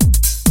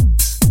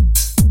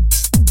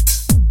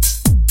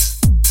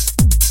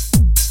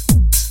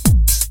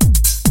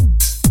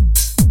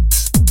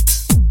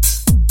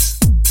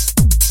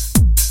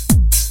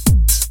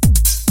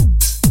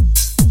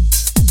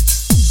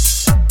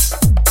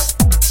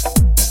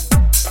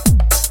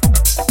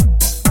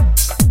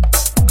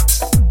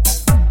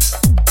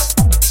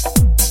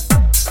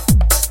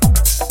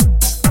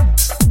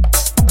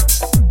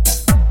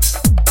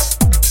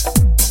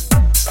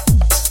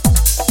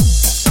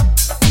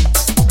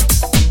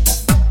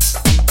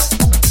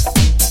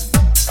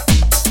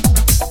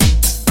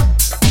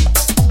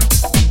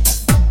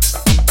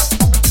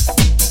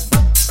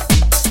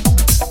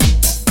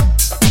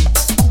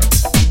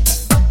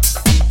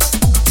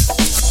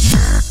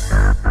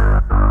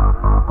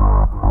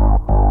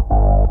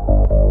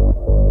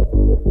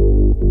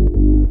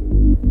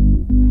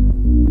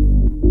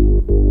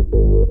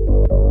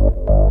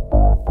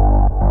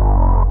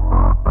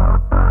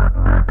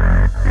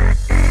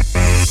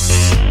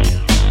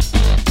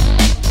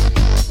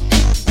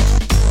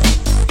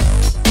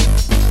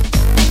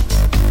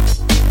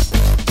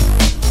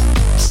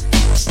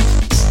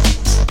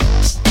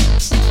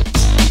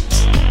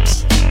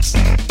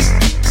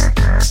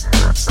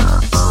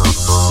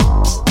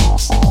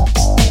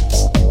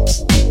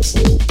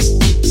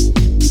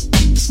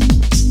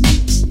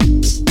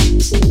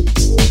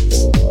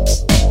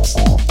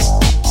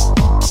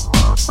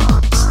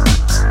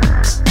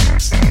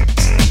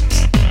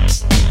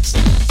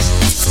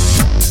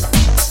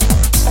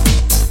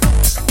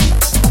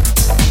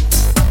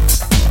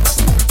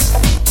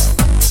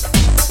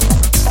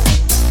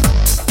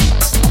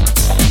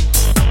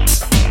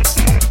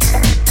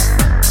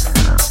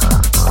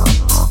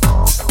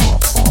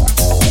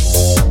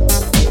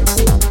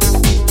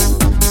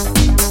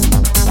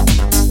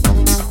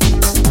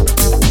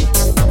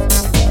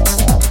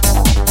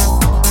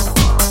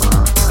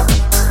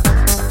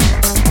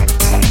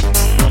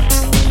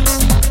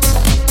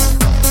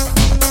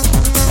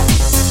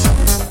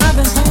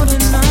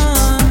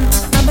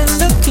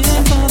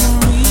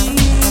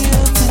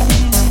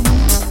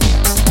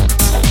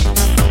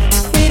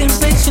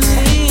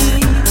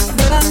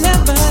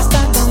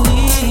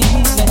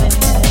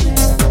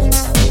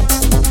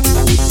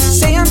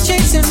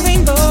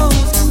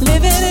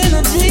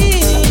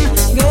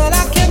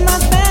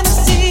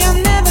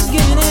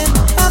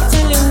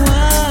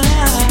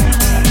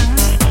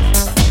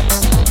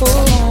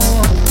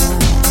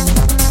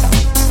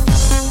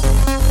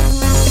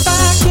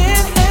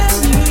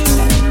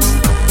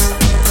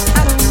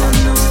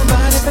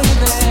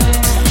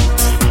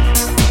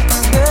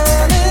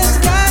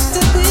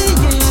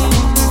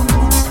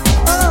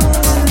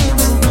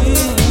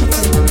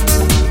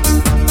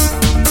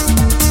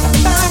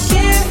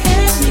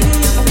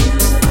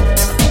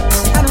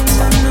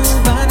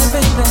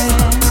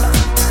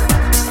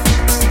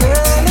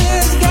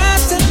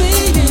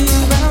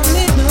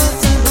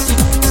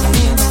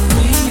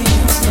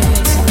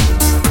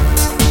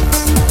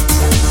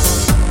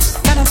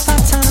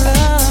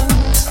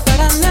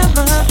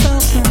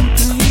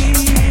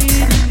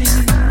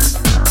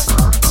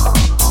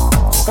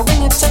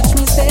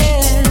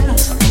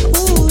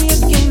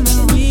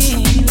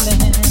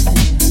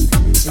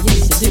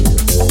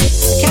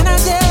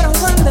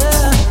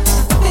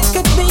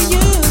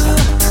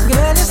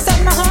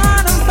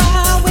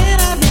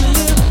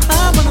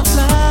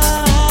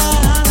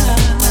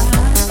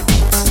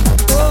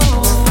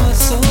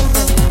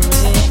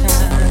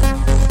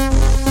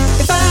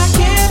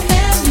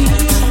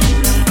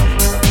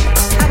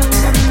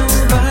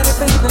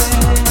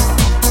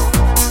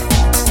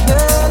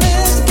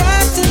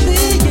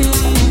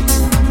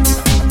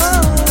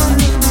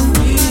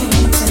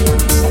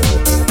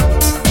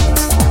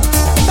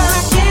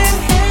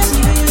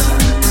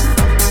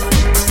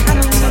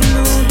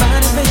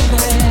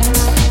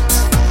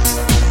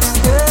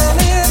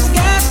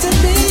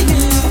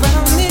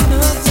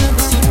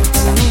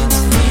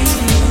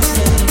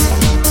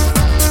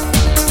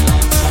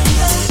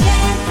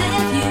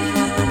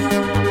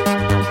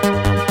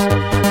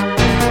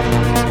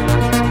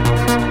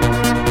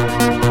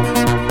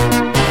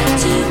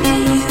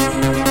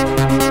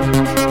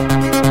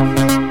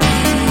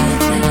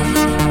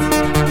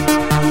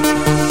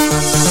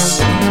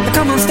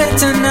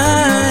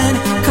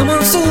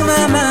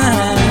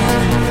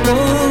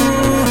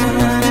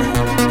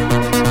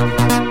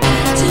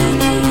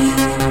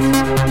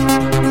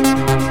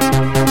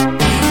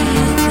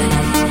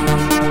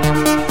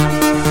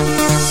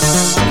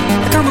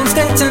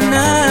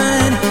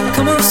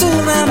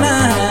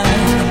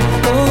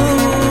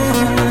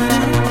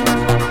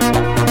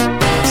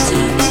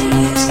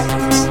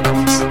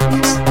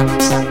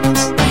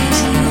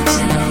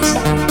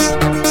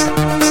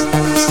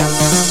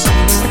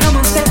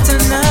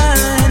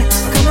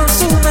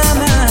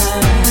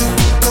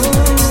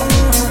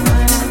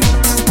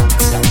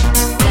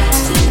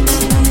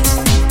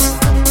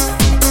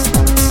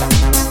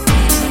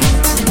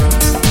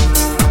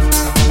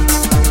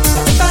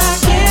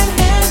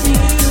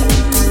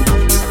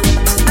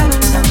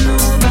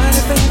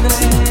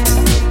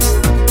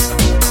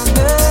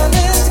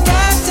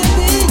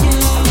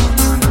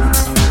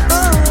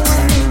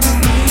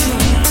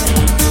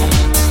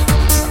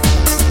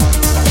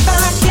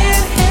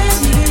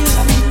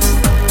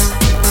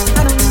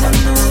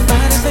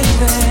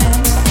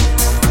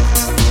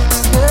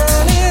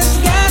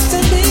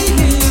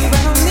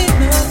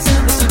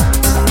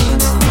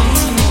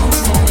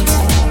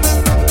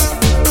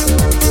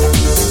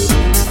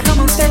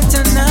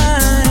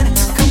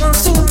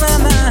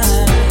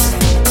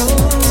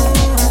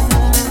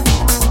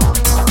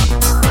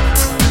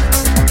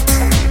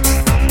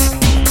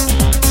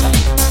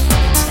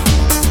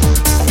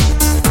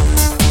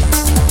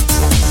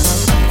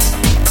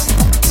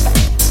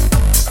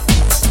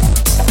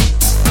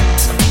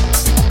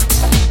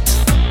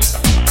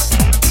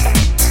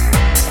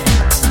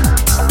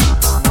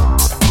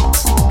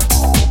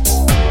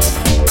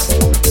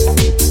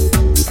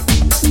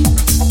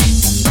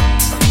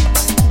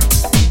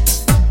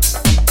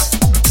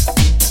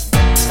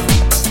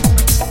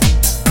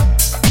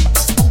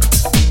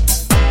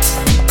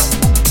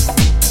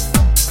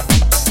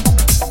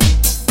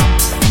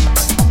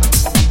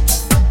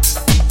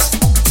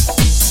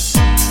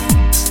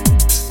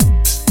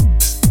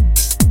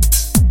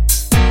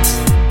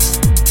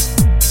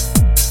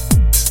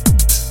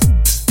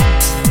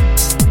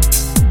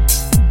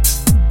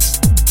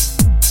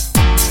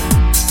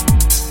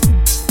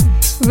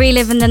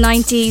 reliving the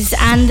 90s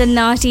and the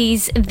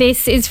noughties.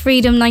 This is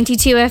Freedom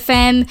 92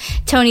 FM.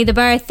 Tony the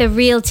Birth, The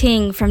Real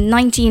Thing from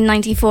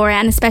 1994,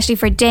 and especially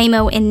for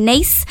Damo in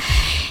Nace.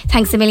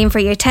 Thanks a million for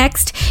your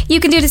text. You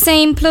can do the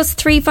same, plus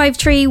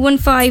 353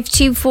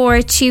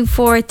 1524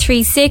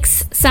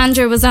 2436.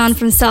 Sandra was on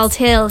from Salt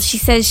Hill. She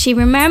says she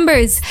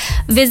remembers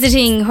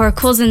visiting her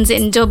cousins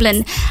in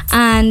Dublin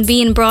and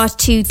being brought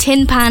to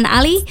Tin Pan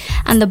Alley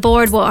and the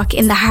boardwalk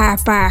in the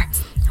Harp Bar.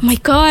 Oh my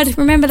God,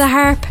 remember the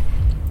Harp?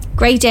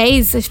 Great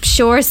days, I'm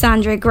sure,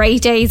 Sandra.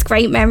 Great days,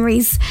 great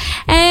memories.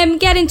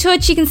 Get in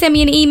touch. You can send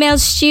me an email,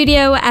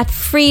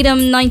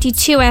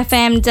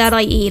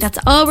 studio@freedom92fm.ie. That's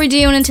all we're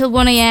doing until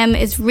 1am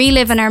is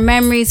reliving our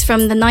memories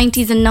from the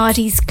 90s and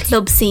noughties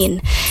club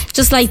scene.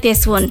 Just like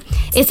this one.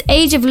 It's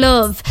Age of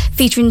Love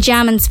featuring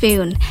Jam and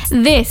Spoon.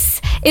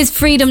 This is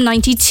Freedom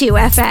 92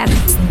 FM.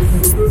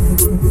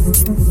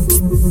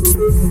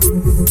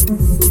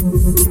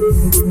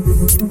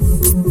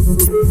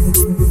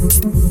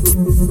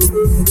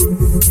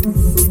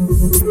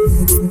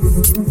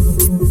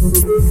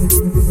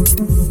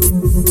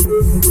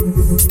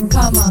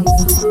 Come on.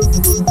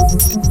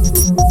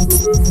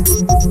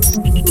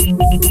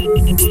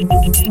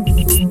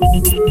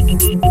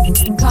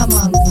 Come on. Come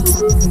on.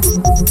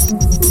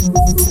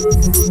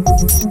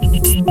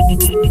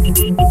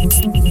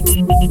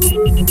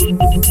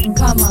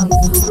 Come on. Come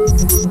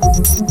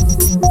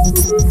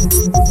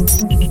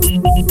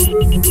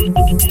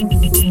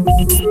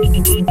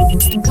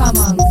on. Come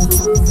on.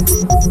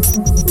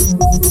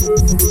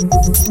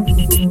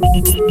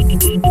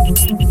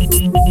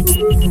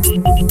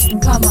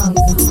 Come on.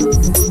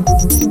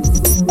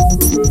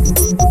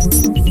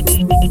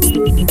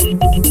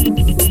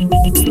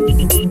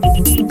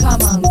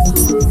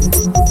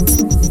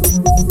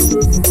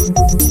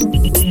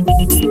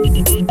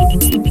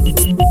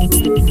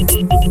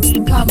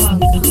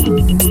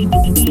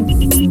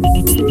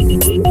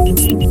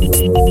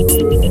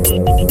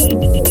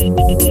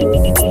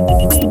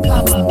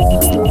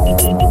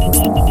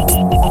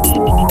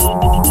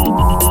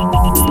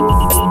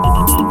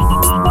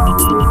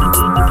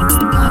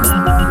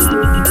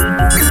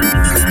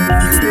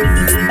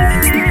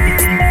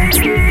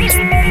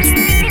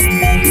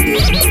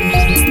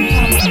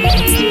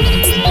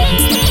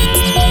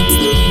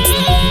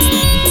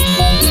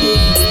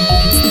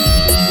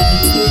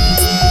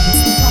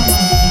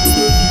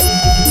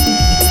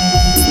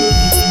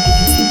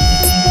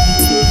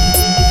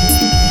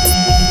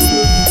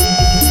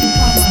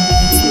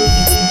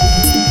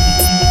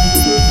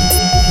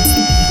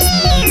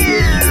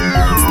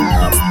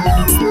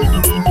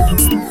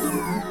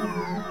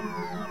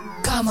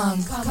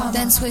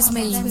 Dance with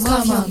me,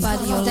 move your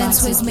body,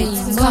 dance with me,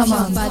 move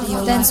your body,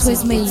 dance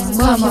with me,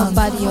 move your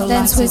body,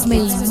 dance with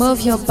me,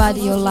 move your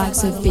body, your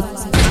legs a bit.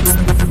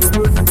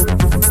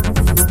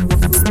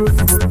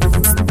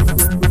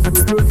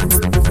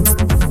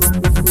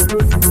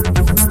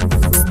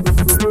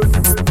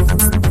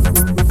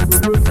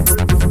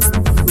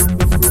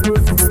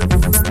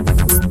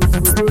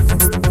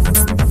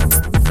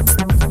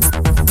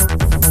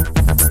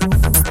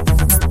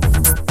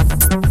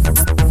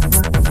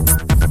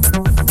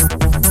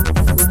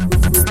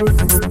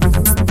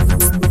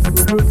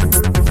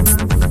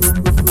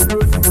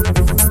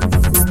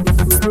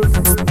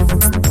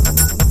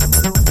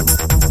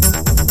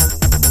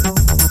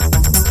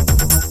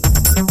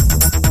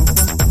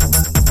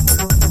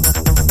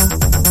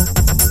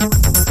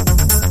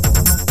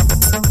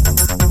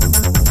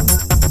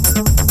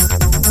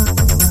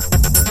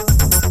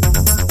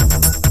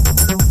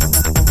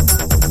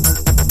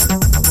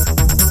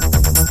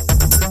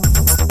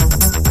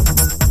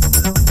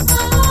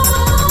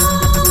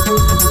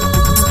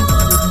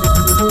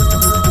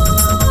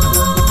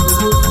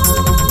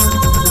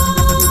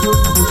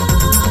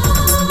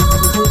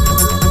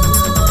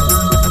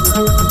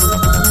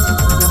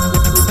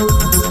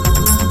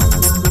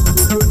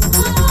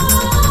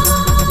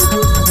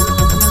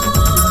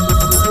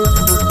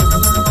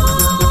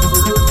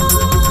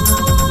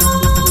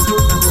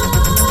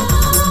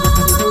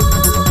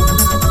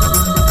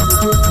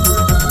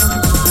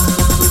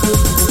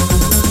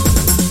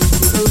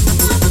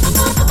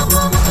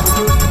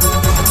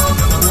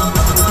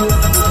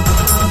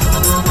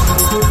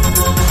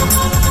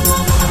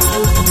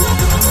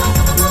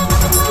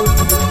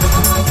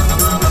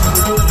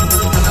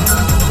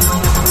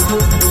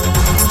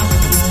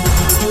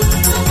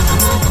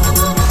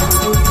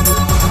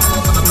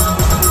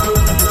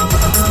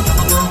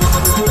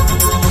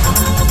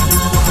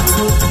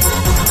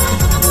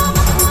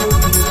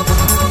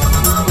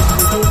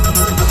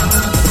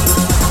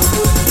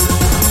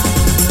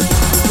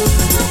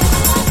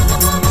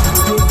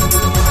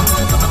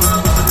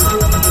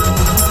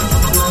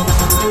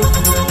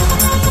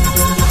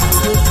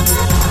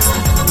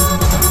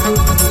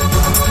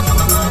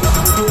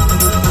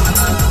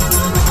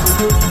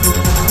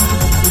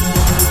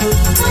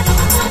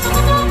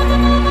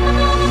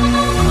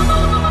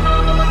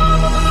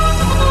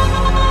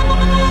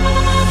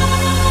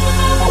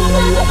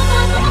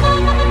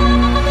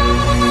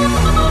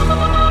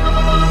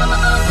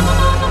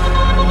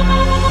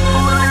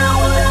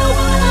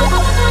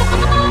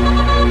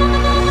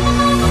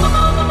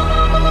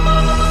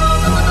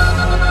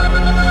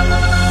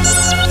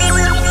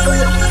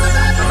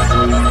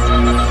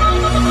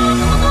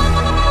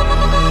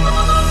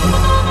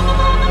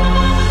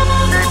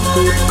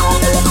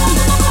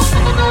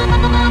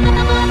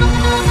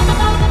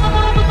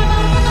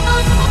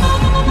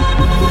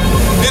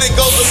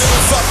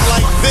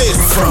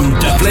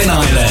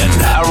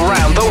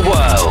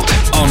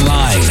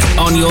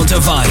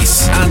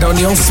 device and on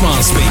your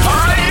smart speaker.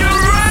 Are you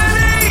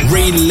ready?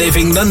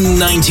 Reliving the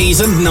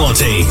 90s and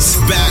noughties.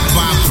 Backed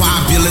by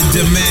popular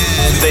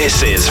demand.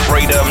 This is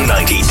Freedom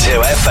 92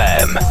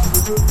 FM.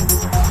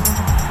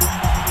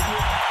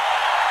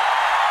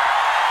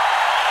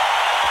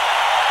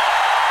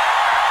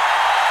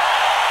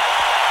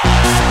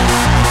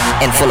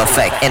 In full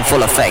effect, in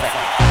full effect.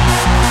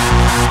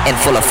 In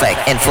full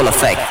effect, in full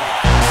effect.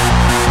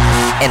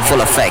 In full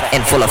effect,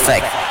 in full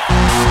effect.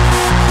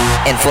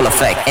 In full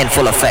effect, in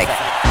full effect.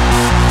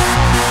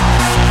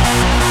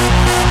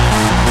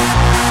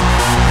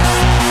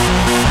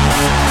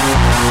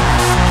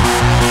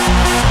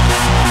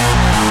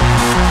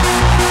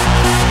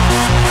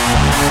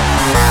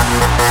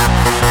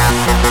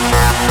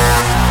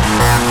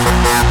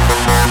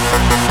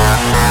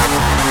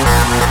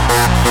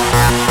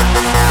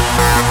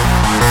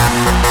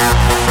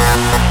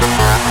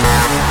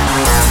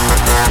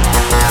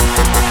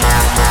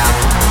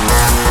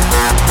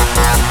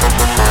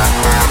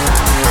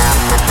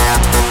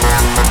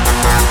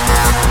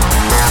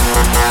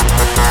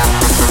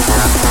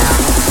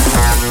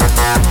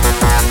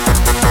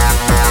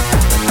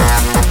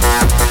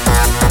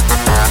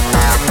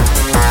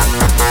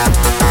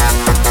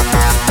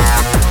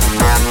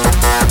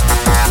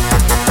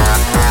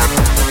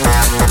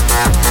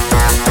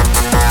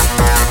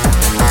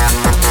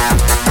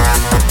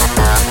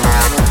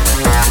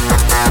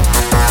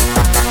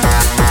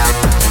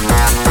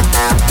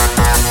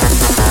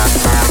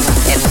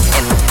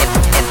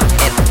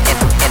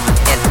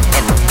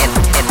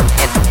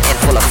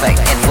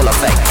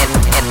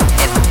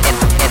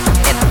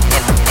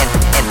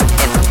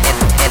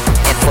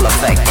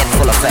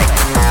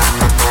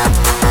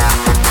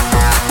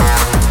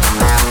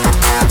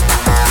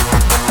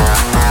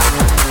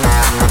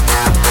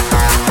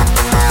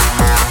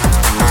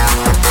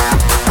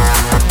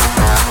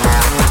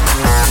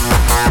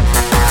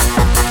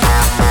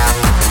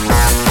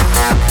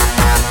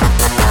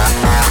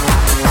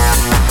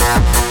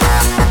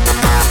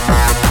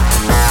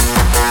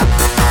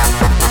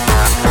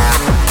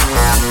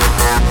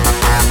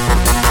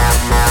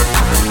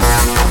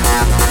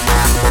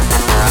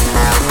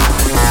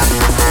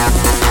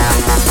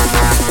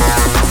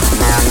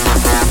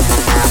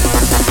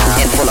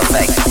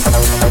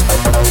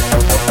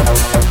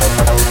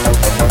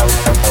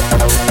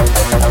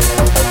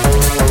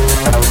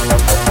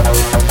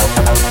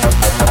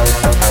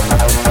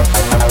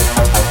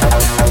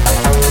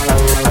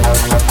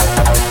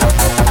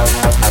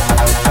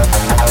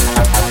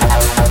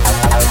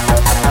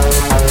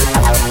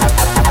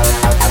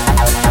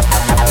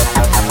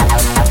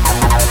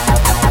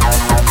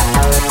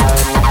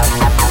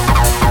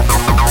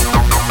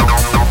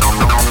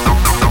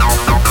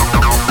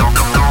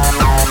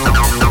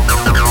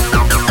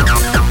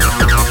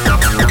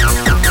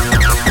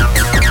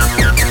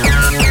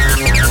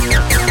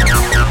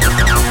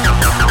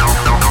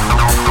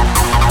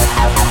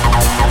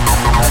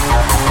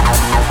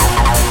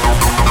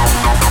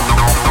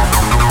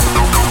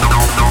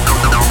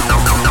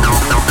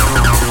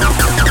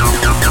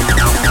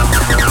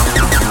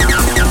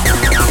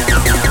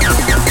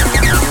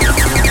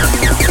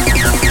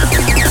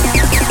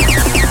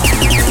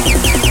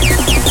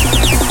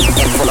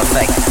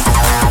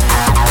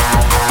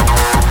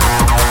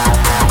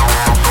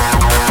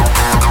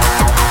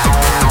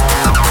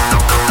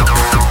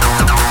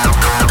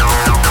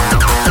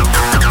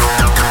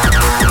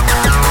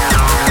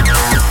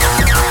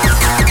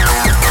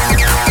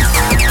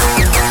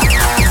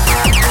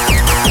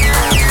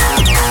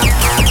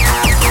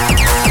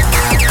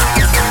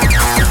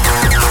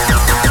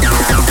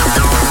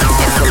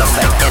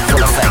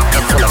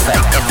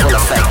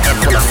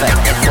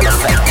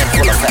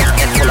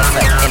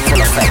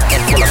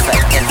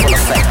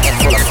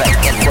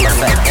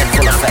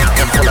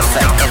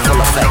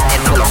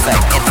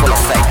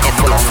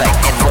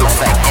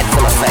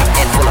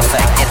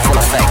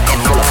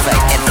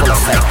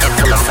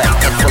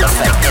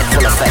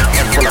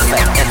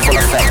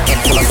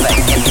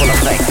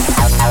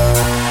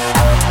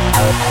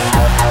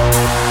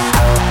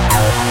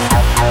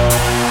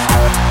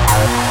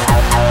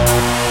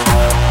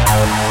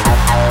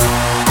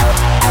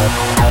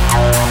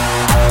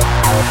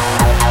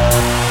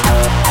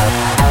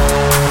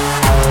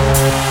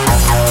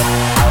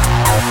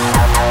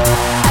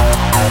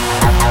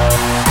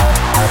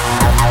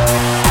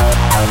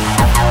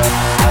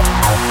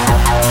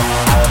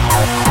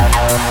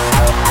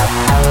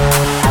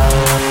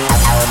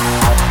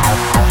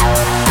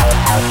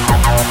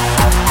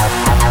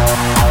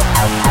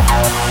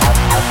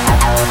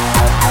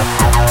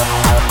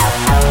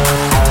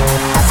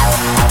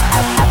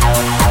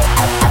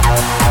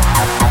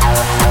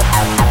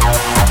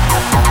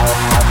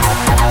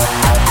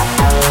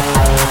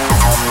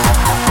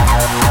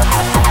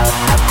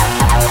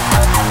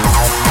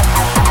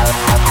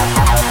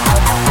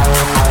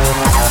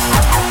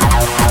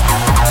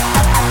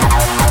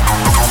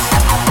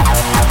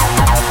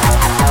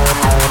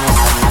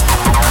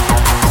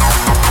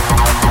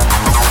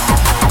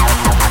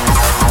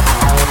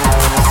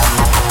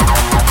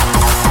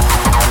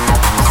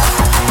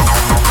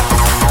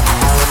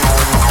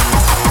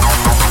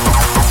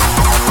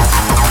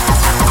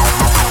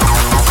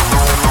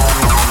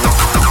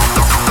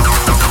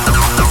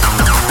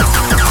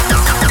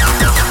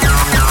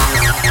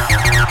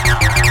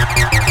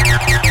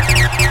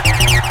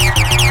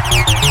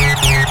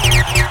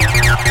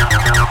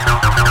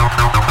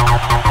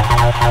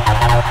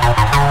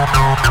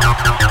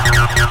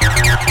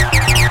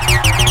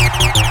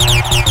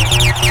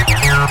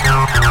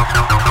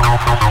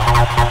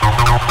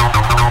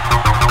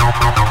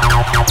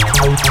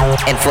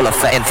 full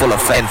effect, in full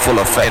effect, in full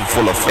effect, in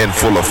full effect, in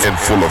full effect, in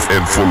full effect,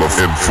 in full effect, in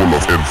full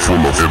effect, in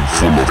full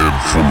effect, in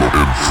full effect,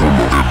 in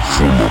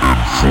full effect,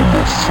 in full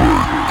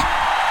effect.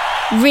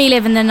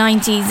 Reliving the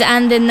 90s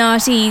and the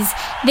noughties.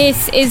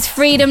 This is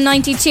Freedom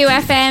 92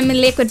 FM,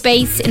 Liquid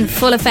Bass in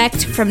full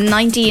effect from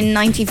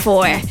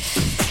 1994.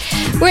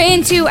 We're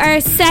into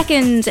our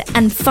second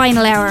and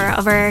final hour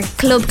of our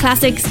Club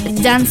Classics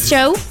dance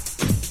show.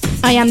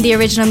 I am the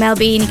original Mel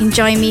B, and you can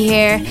join me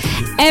here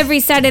every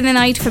Saturday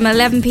night from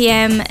 11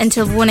 p.m.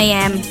 until 1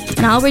 a.m.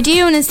 And all we're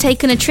doing is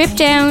taking a trip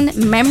down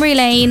memory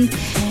lane.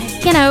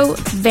 You know,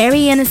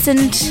 very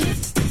innocent.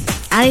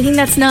 Anything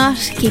that's not,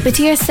 keep it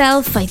to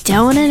yourself. I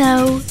don't want to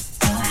know.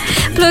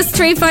 Plus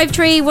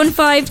 353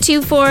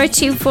 1524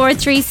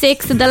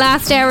 2436. In the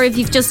last hour, if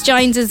you've just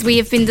joined us, we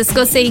have been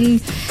discussing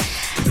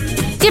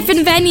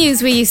different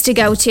venues we used to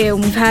go to.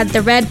 We've had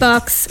the Red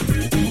Box,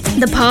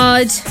 the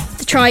Pod,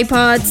 the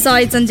Tripod,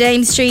 Sides on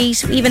Dame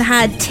Street. We even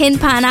had Tin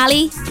Pan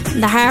Alley,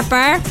 the Harp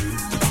Bar.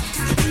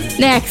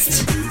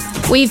 Next,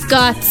 we've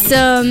got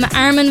some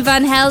Armand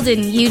Van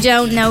Helden, You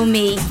Don't Know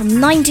Me, from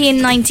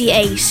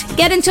 1998.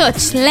 Get in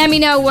touch, let me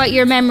know what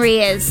your memory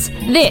is.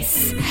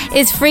 This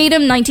is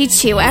Freedom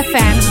 92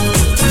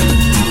 FM.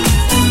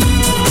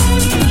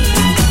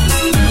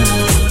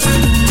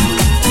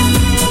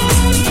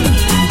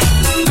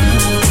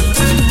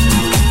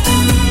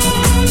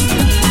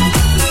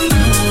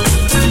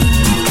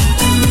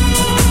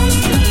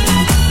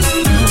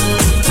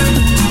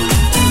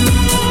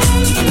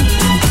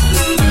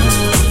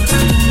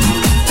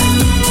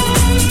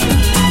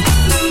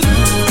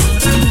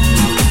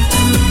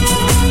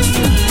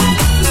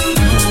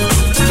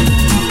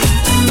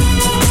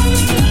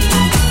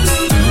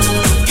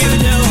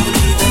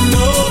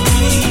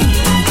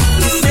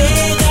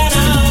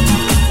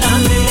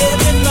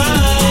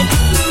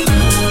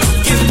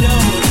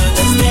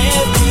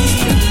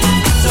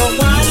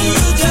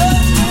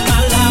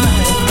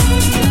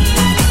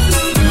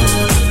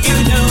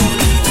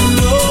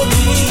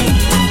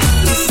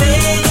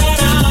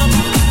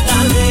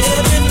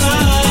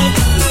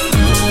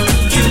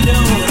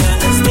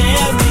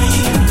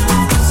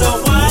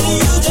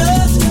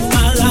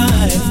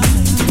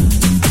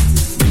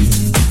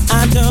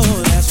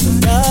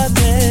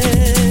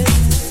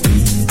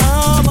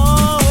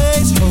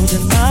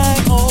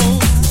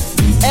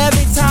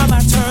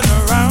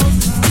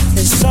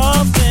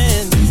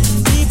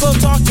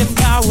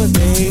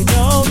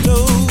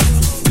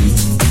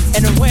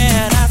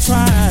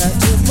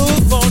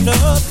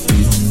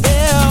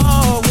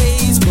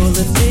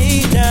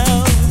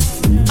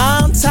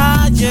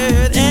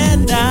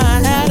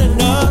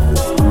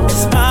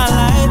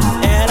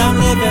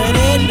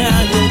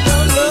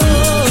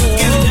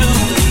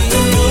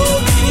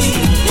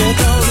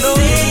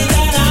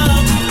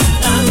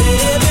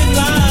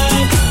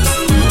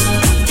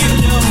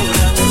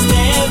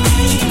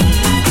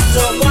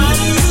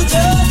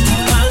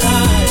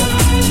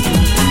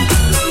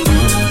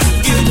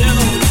 You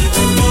don't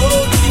even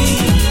know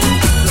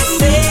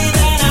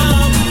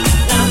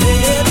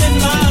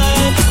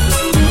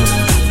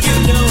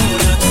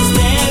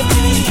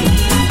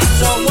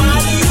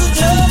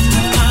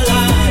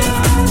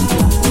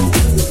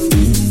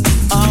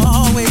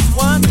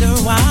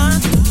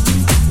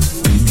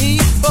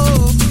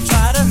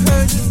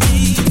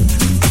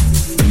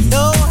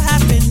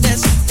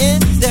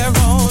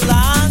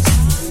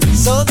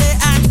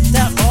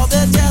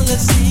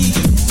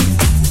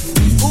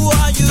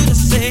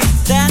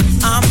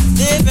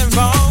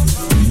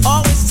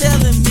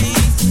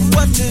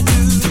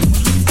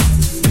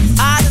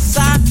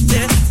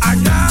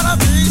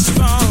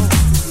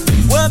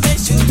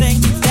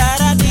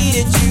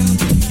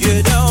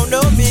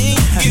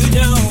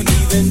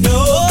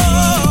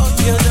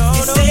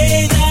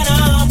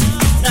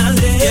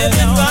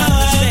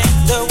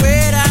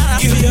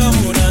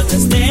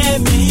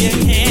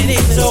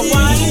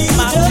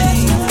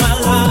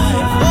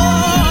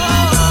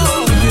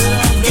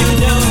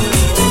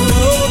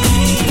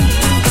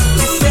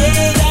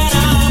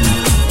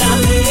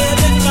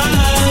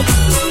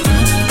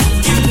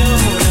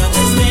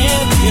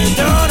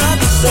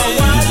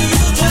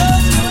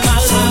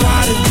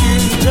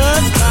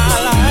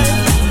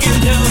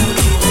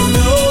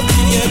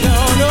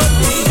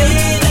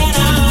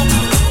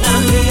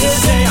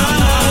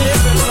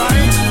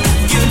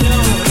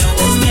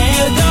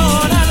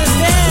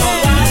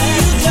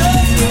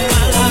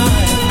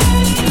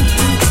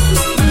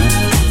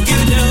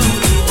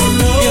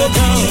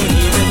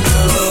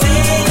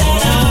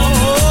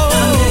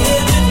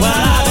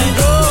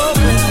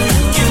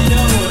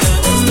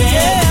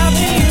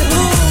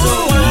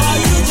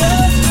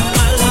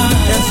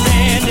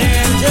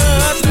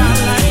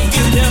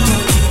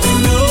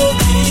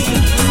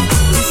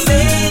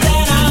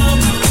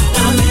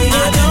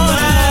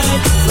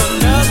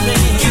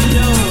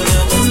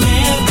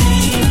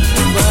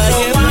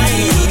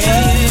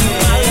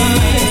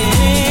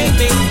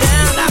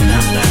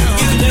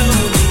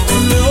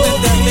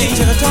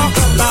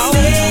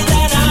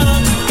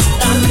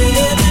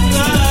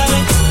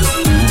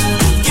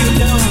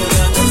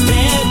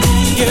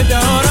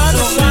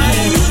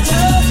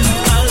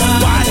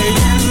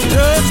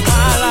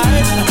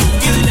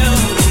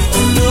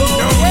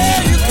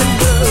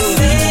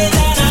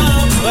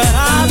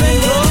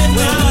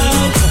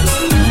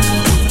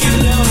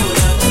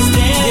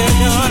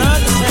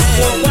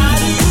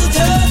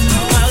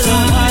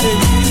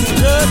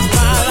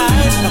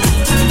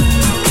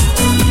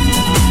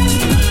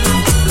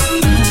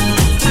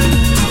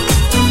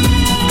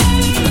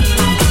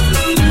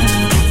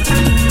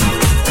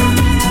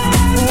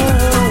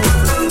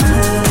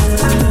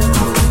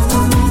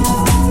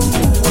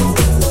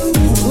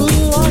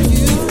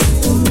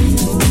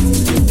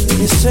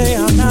say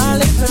I'm not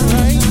living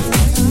right.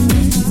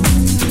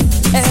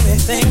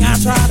 Everything I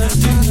try to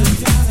do,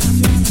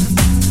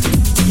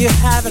 you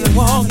haven't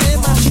walked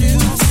in my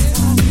shoes.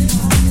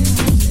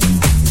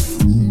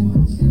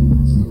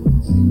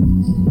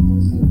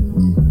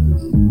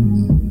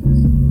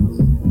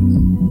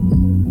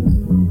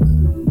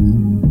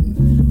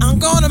 I'm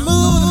gonna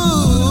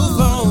move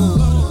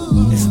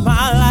on. It's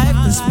my life,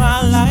 it's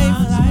my life.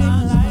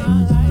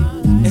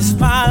 It's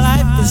my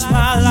life, it's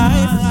my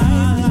life.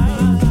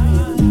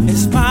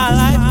 It's my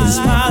life, it's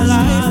my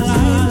life.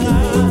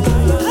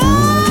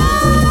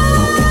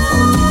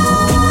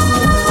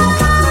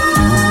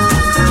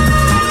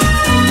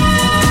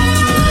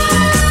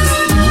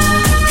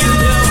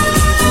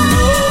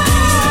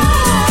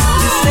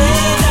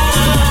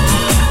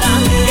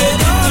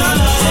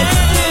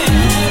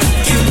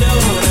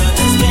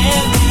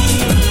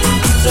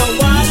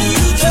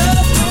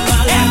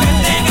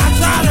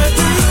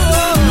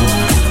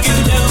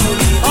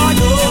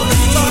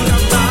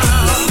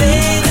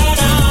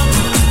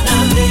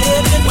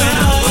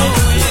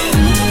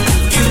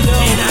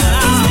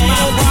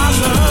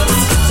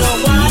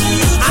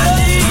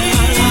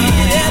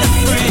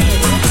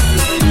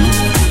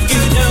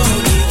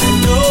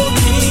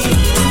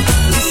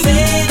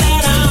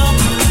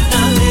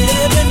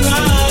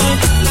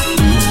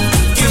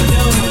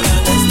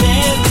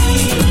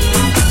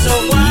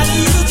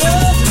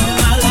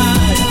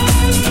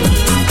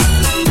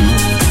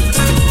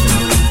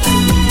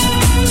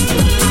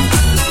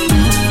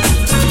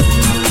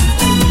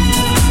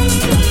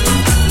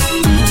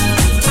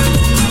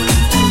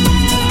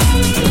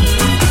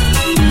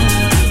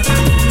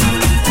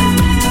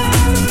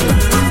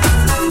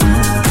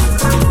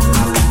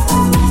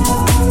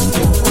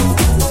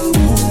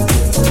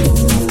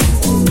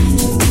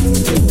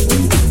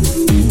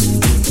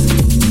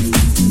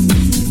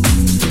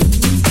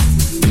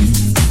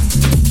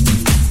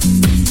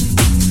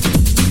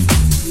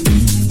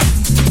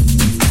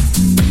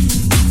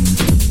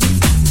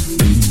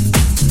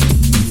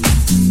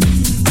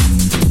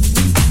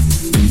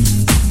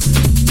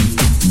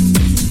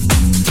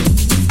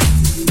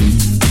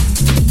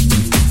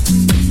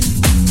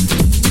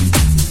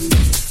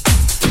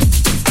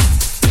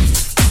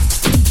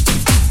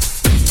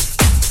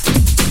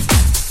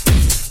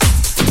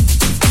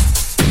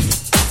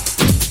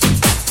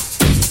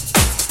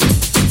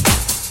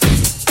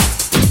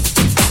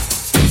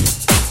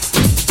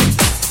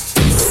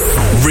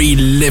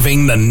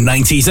 Reliving the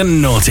 90s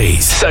and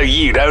noughties, so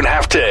you don't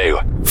have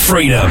to.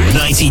 Freedom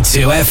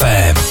 92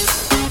 FM.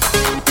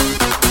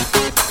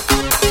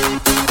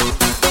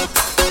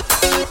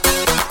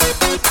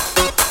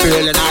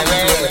 Feeling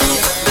irate.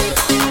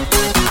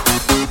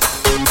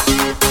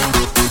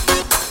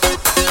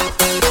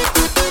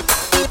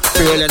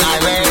 Feeling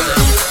irate.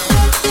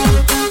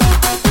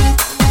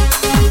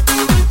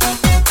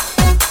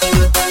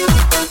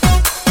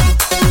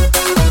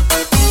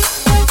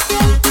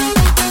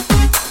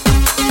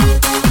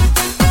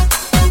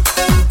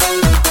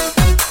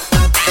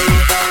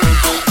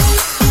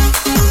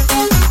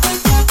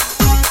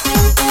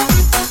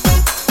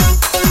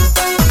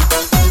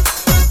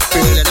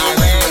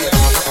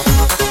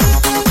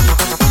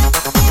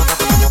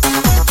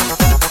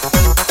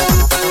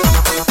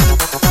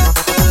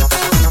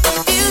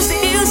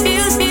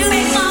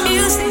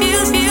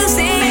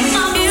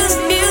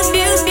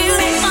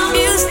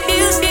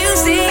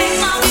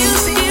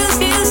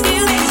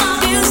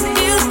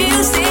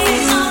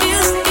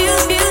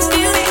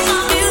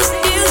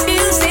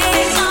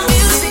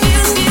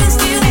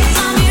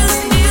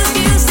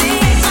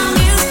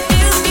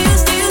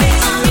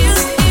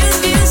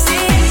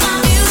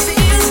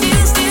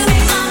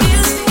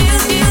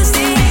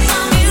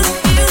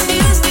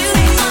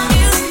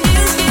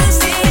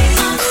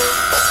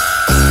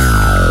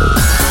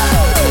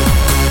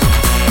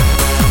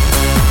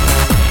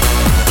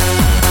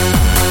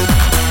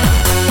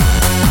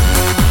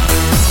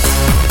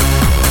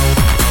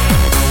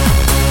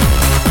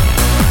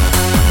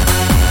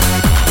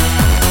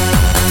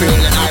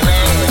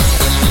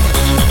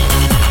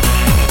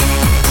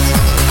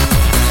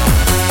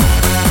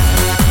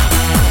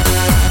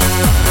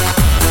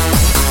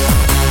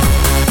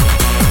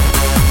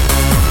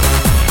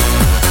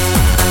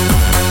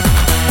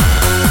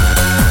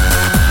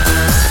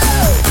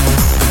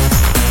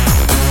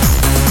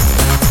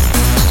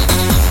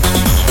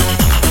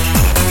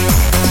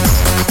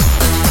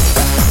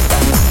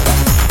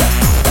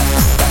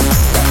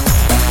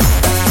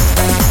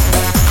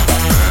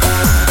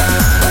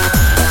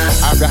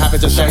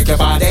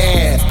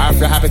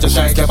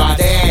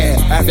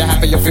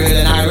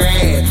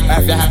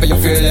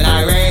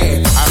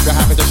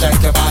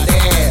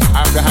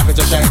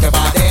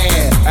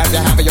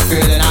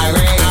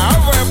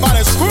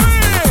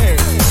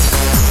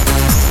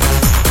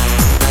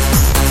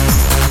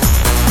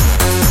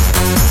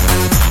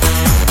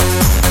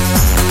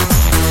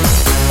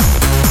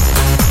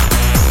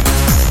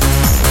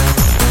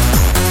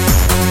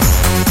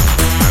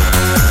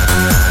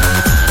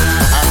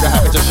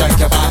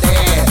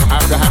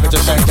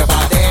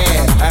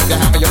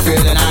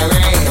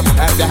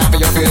 After happy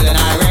you're feeling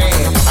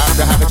irate.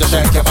 After happy to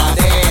shake your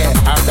body.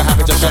 After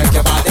happy to shake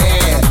your body.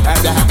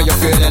 After happy you're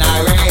feeling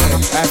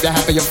irate. After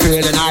happy you're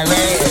feeling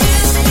irate.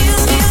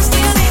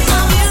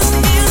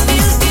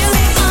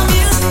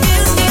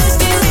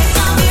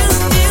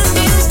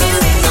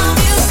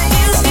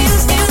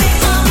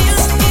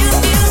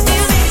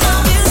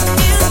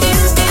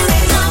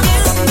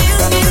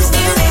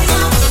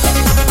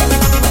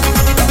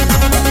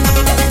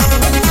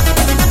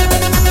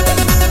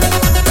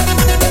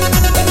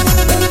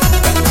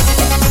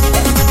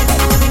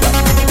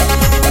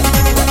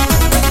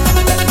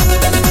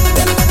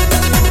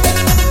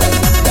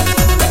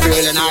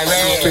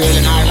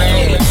 Feeling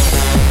irate.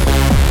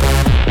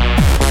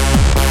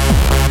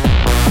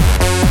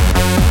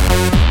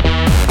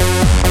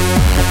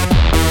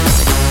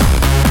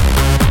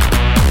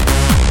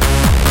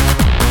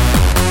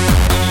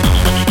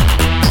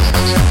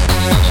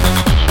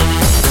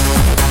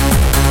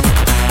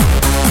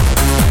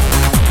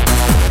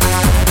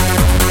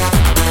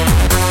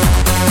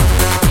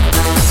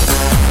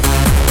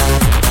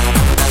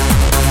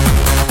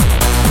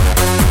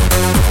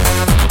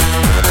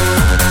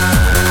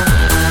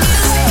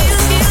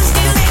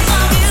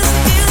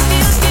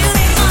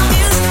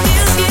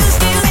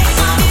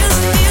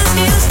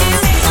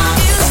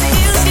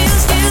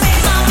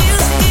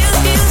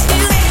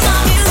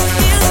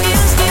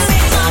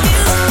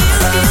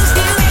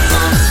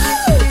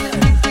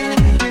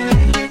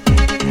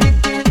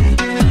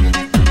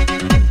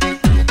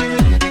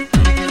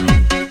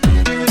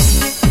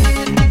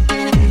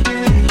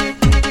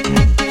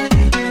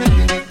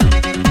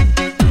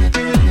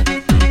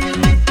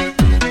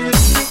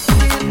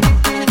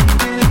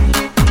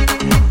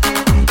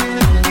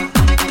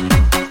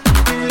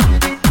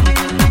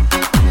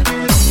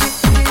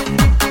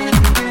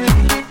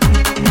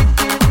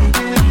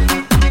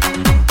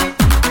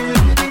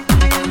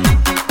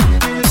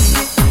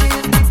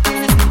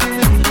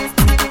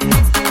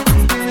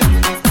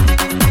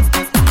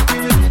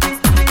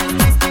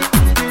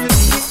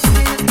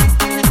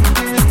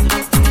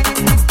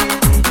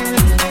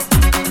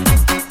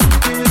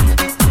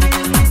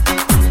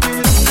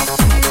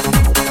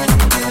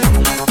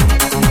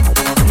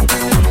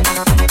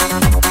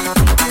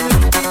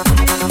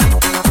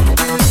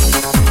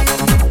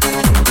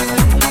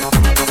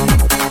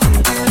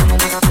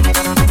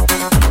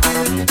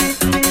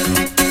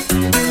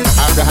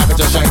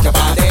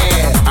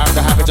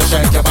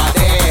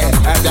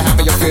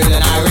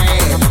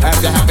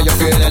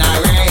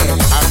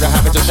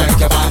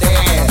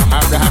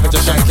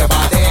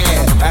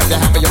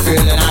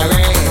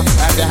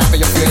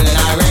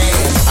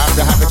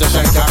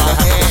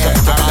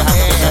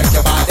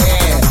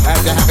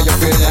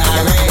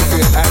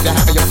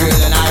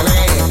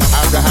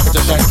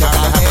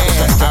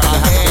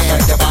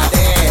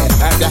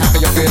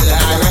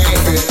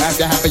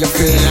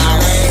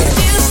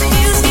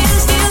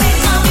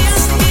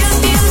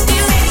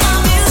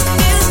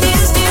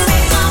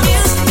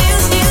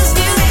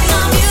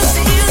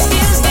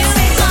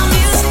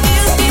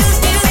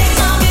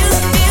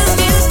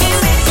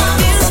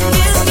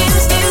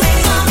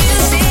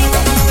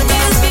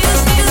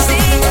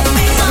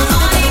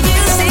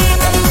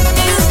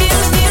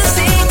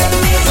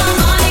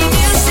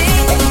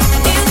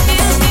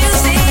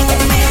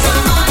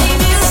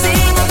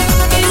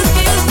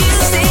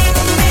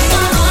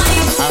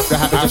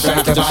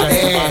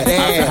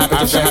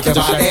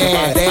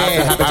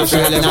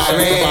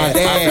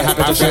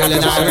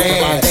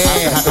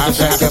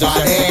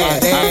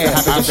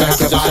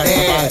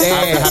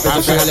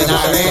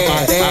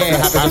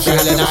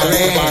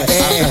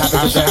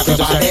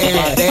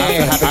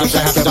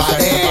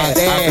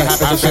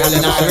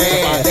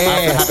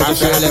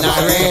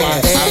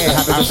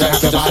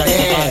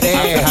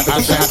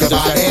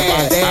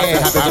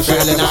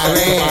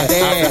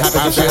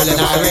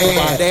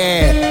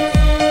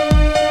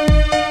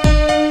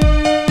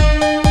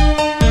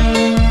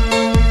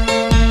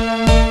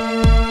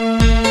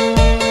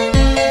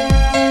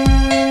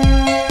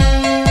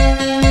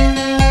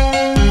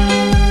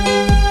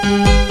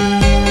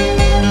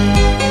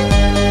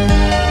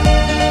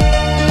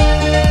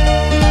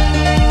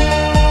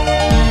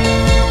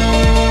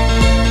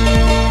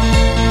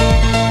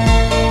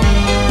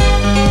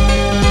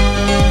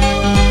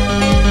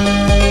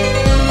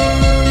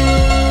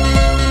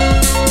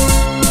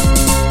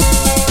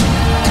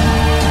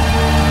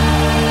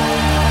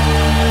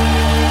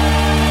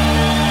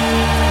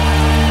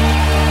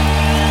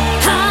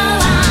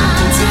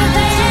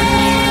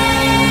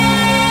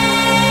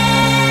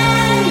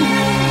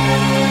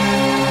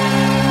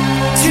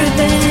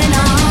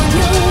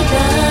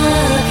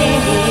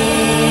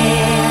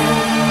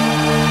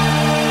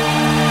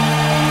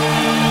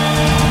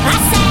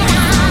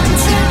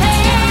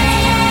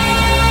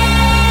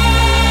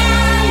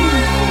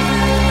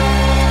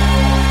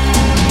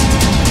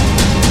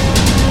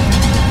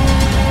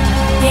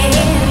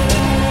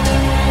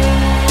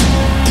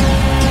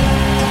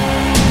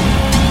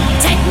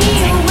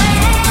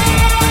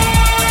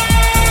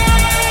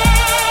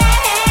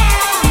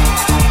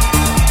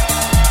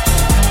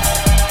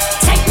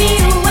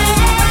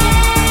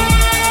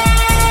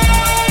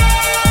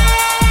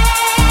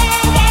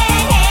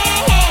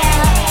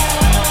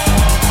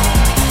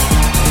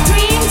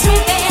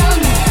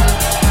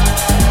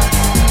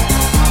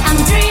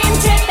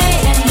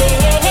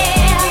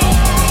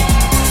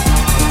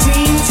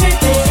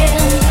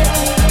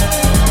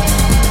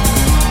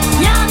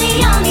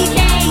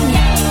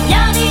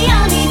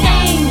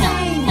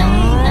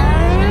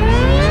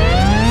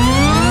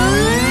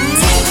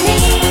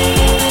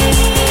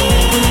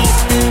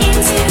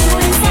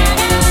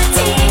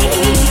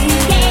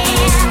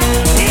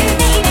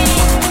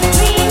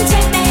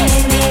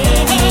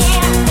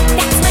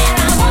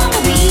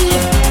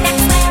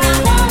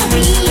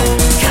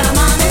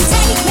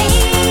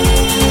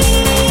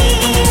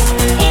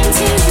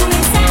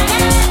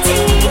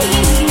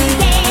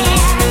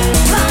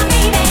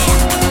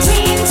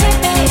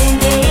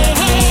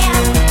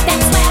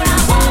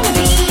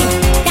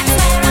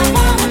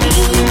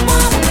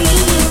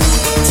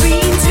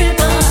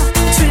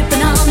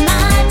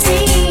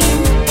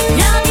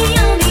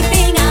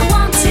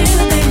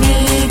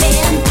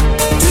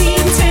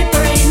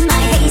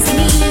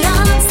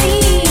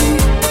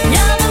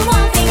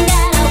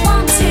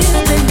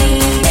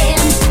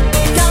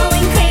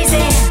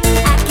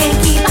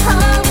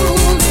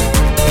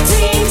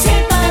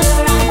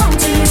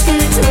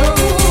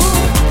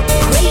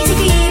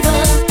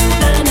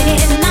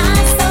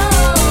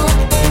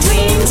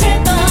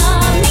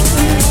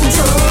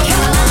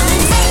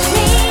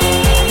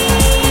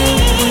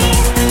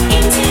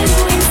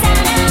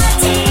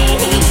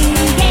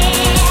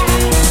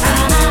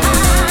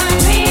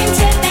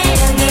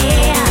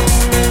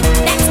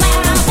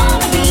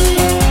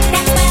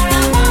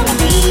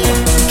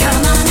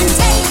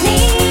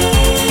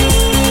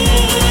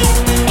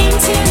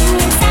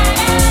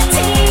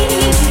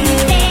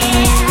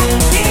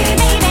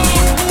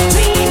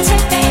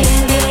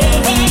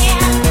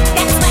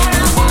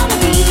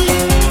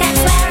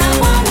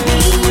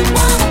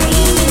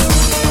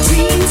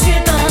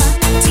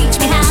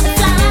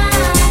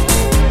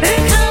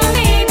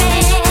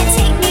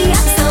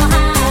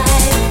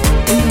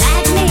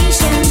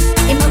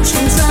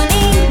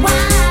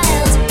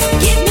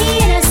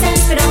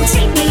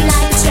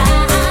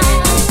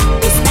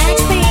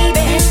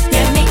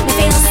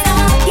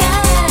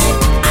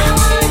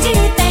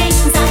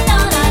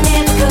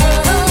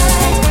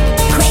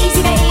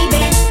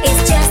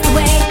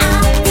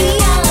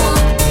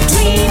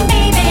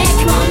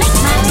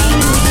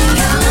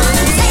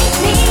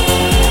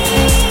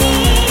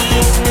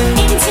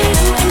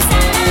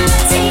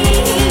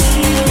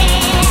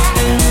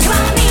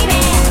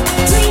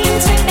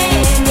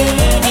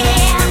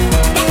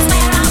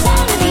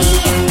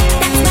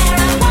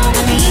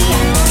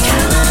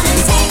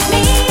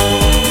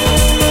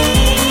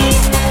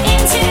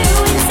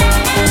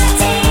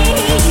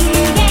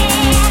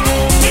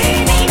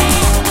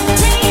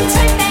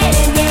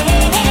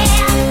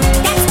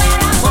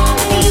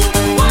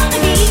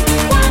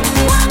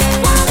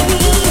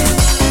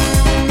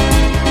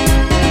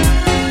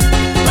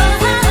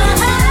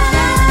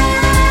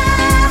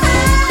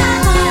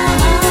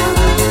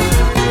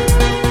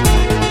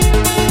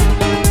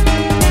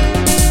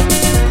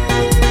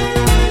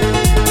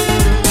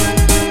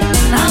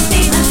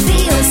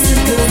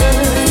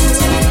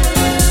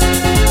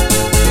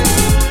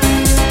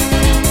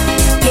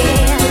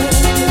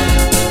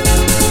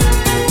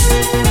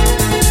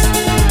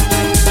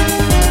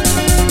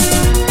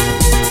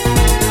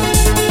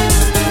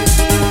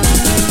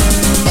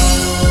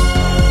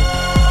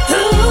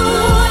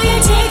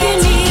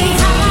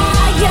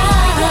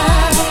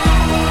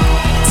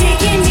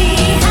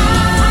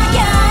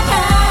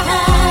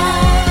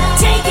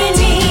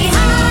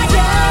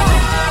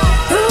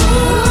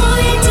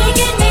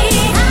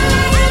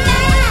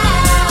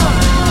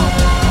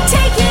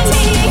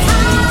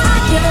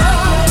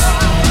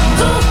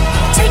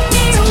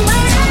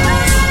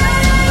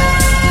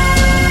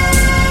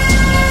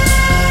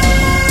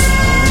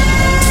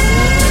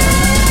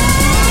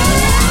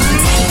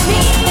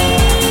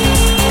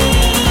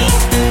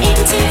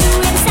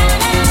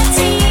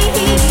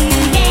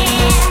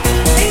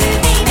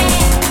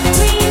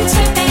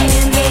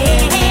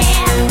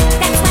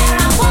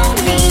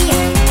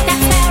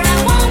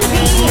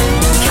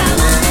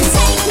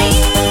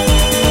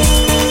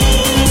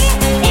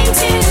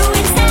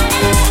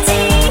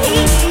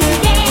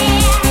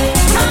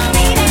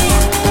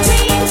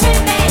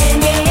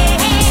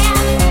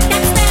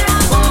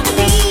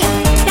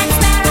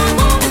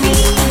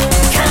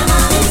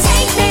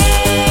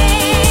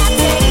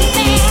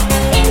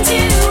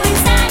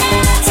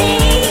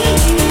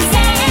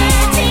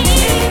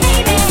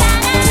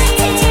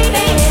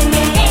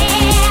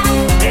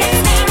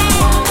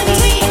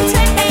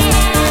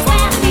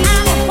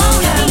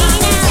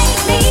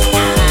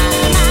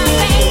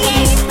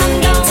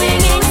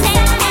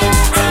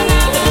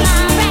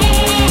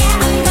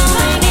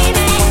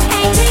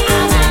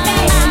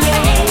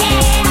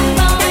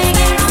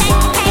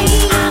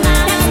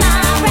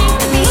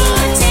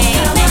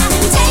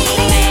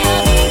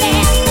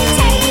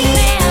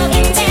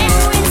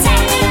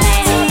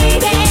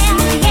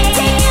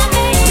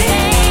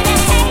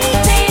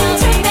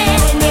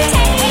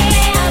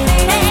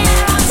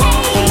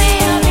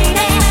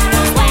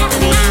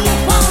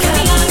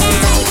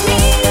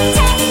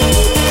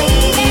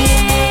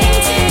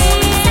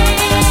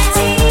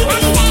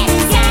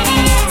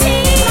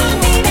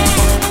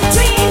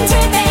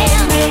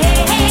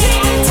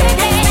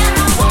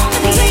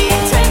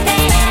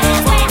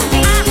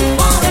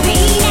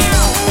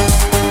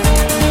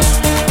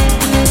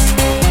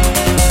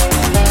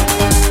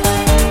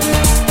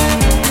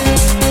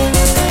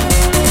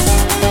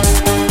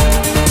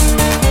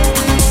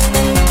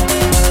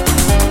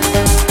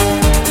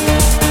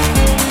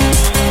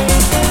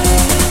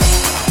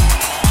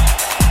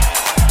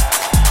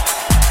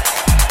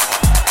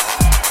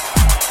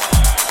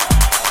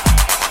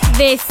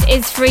 This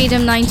is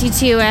Freedom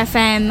 92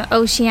 FM,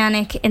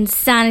 Oceanic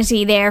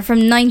Insanity there from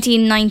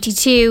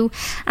 1992,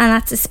 and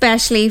that's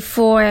especially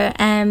for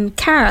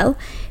Carl,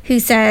 who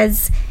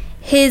says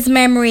his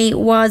memory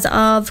was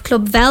of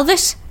Club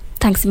Velvet.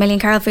 Thanks a million,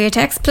 Carl, for your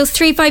text. Plus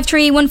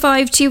 353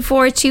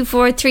 1524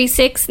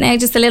 2436. Now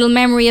just a little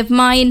memory of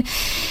mine.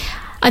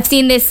 I've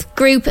seen this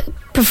group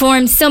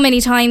perform so many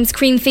times.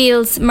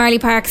 Creamfields, Marley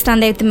Park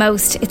stand out the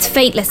most. It's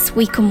Fateless,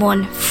 We Come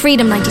One,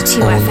 Freedom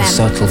 92 All FM. the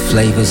subtle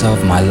flavours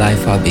of my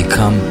life are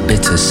become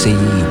bitter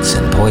seeds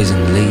and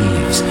poison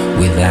leaves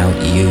without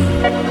you.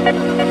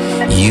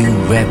 You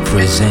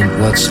represent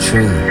what's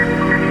true.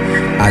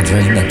 I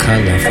drain the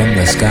colour from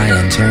the sky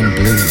and turn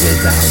blue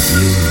without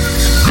you.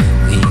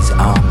 These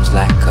arms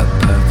lack a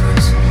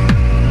purpose,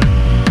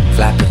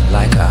 flapping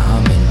like a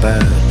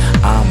hummingbird.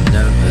 I'm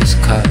nervous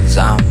cause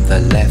I'm the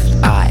left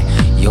eye,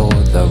 you're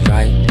the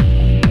right.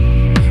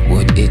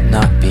 Would it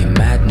not be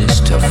madness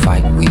to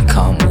fight? We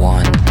come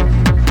one.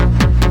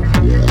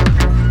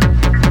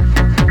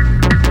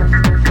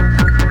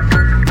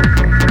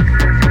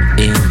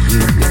 In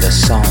you the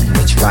song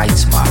which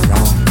rights my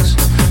wrongs.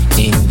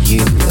 In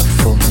you the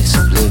fullness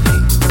of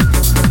living.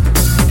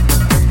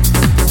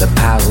 The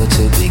power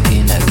to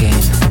begin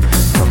again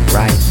from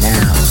right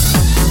now.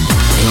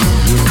 In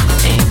you,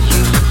 in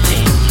you,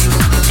 in you,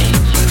 in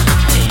you,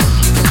 in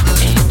you,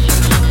 in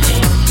you, in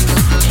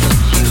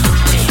you,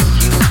 in you,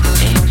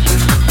 in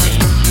you,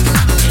 in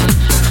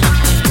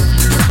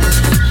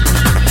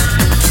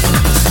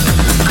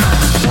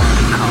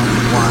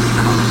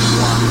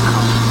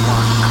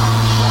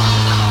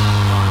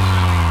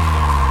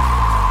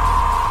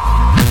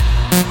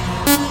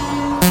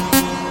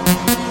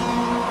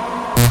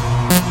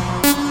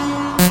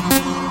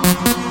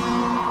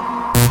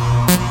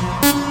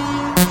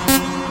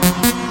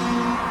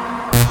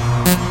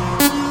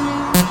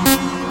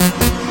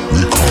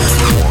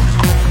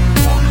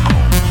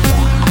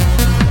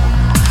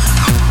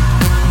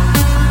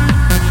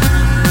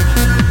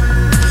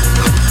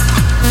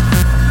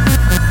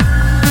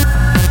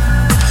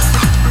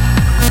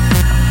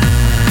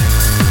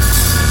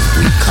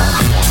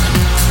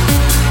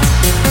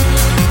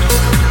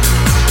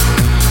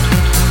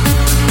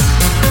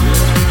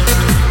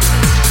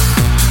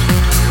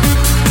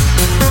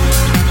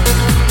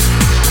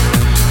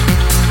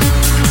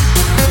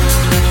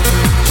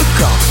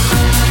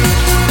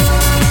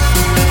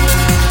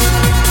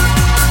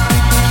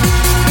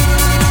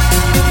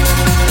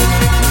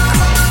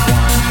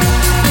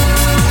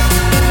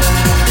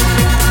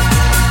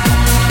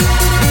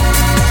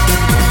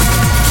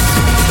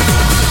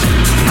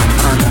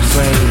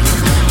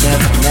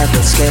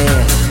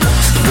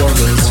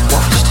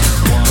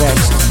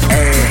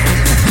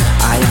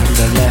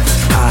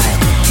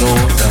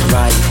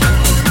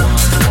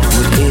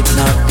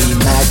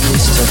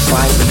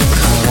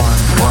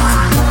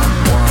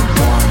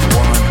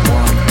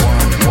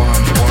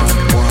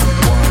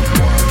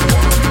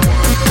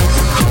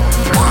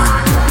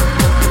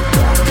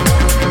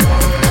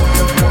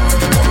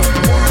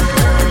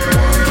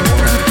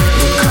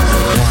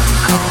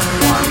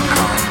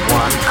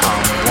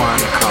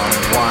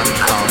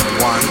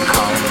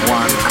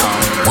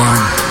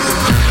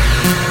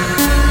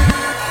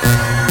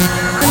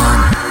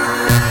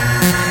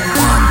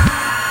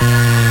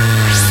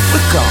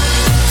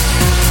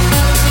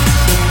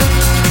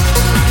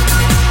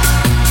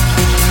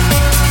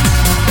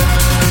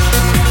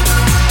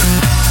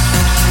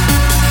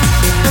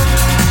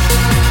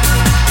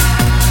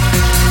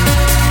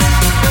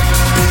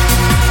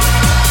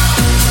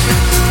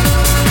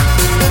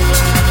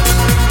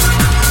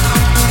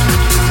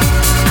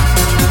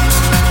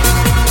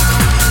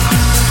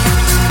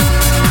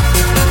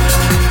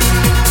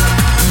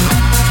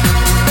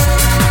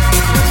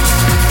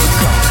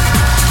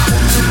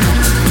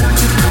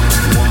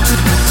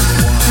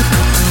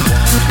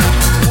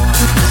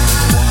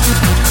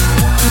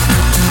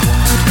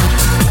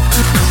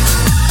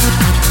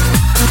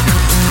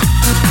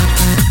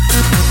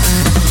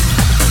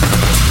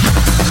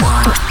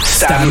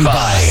Stand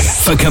by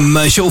for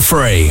commercial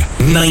free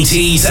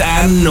 90s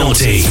and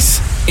noughties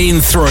in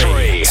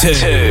 3,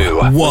 2,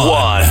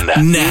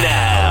 1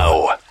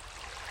 now.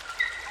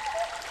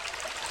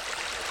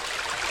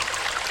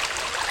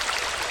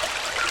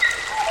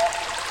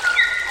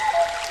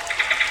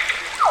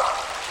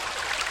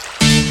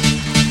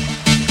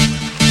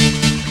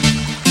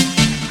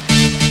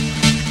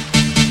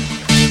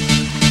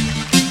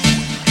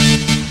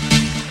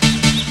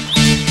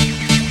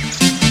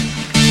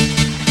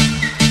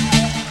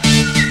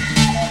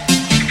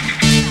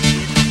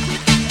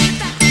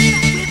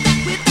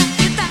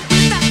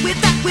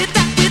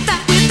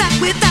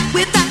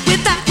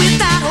 With that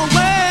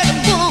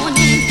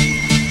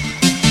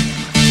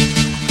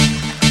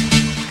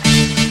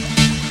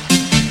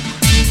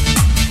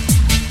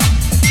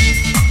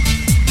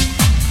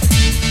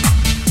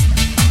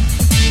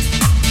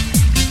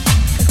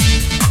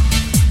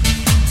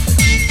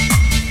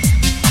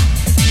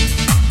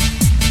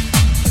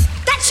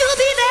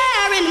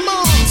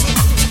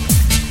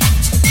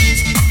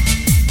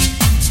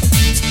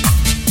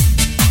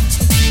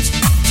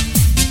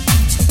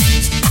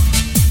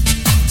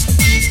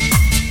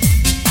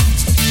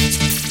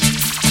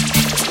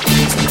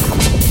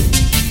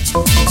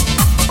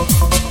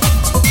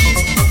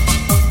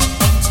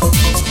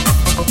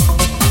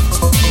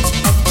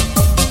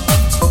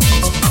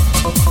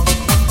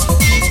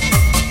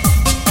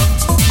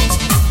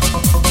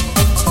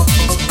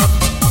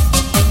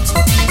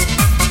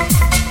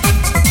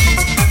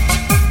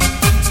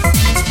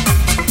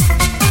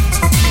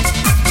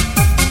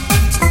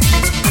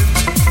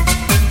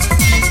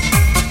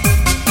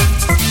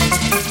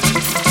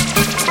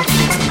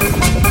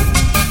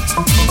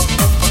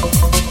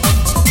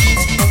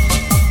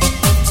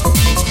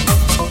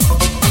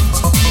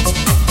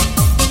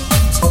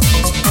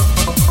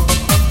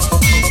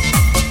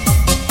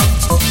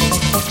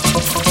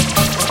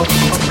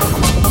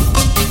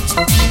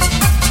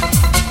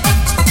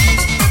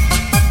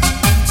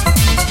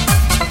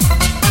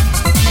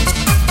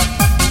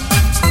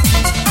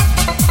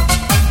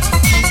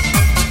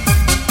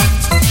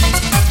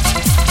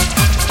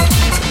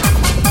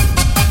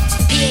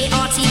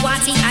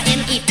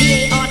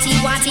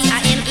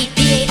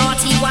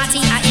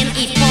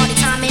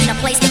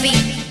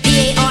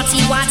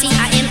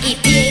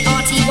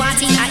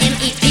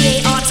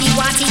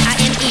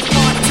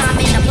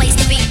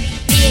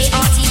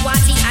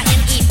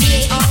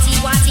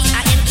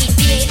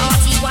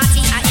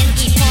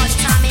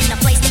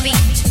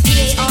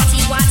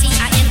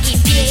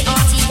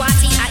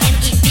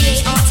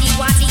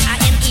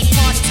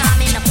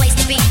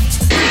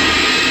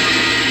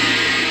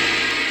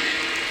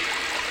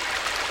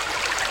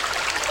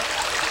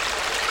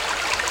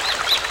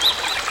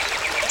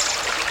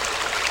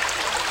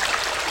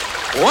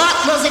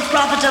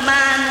profit a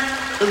man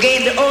who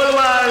gained the whole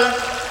world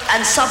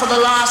and suffered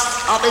the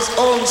loss of his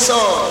own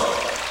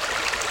soul?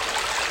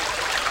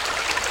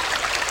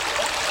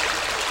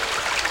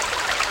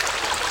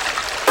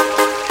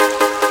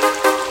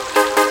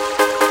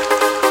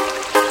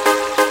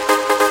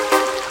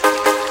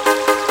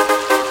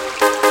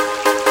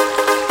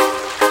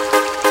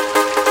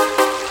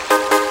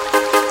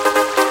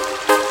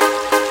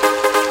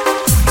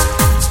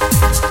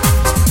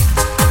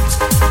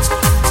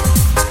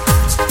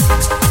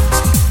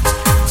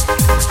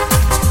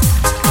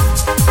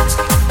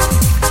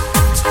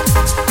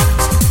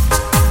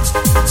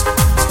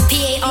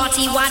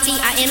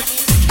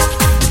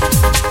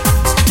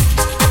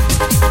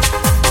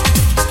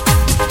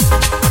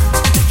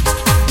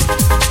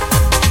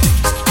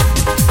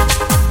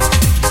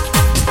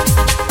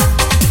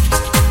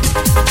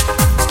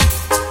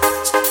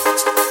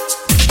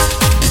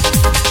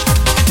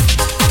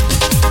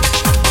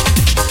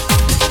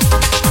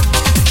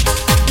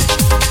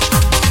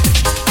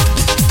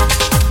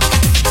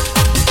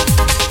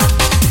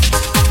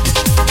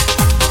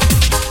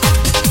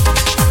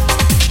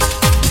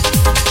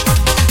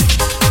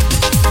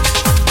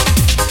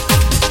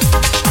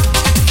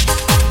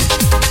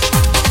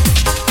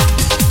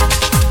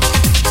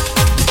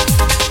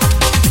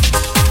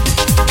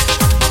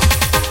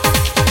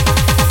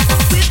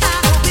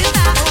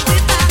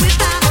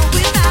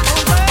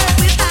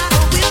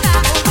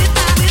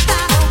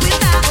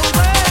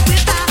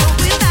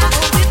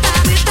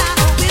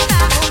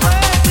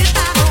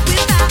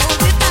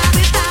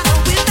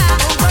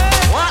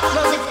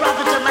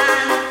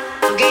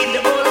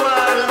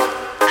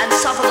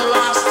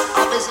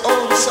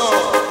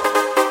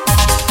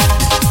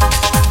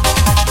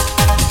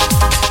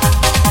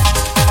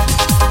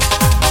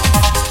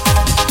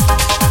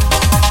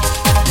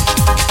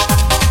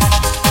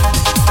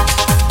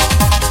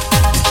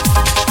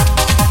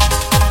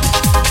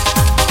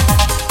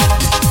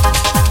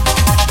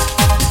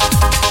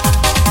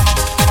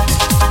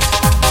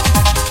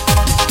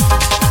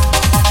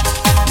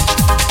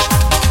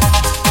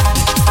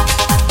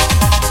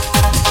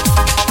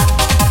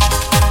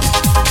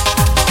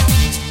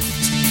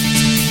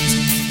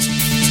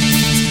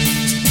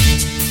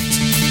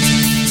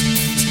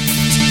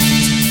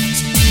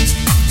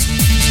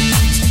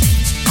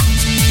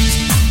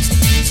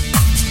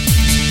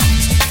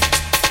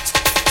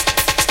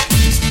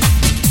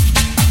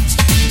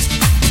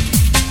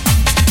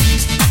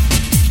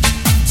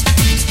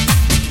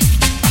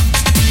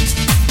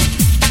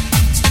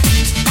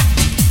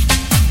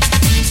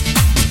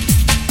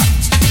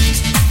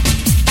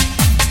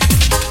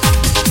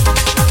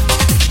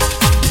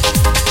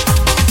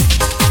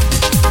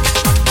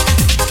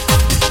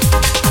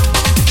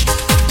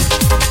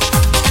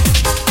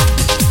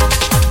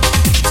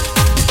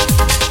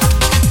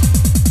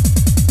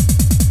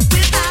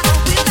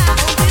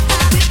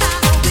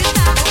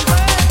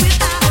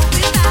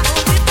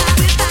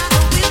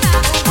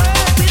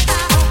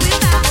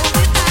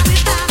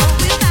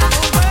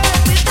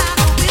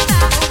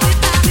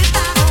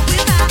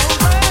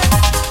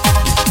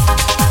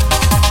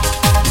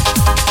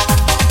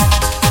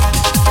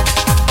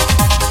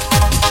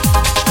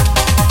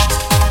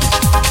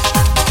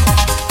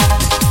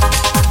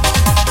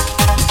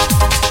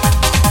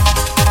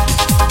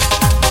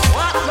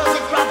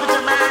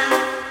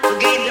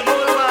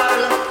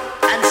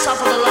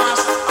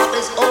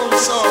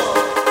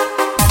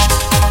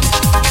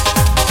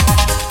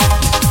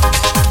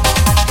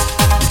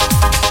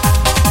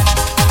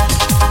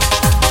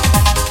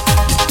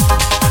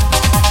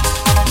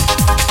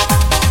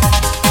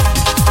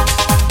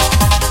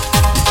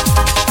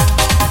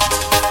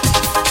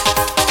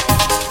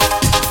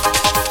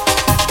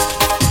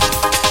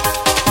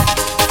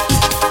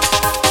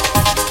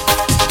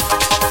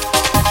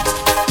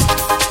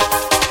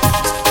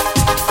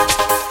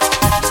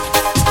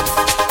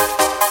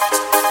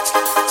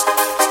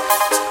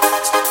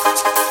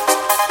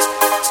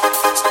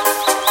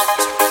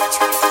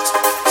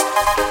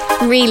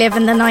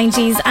 reliving the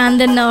 90s and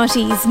the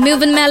noughties.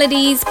 Moving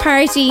Melodies,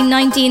 Party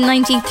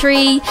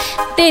 1993.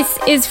 This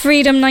is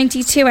Freedom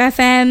 92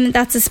 FM.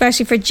 That's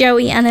especially for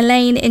Joey and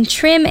Elaine in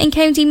Trim in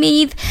County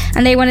Meath.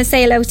 And they want to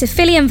say hello to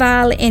Philly and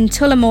Val in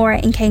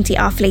Tullamore in County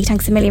Offaly.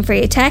 Thanks a million for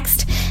your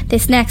text.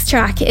 This next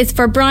track is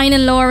for Brian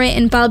and Laura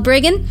in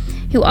Balbriggan,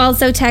 who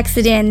also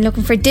texted in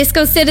looking for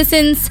Disco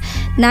Citizens,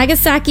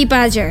 Nagasaki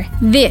Badger.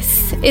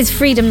 This is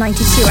Freedom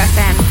 92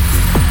 FM.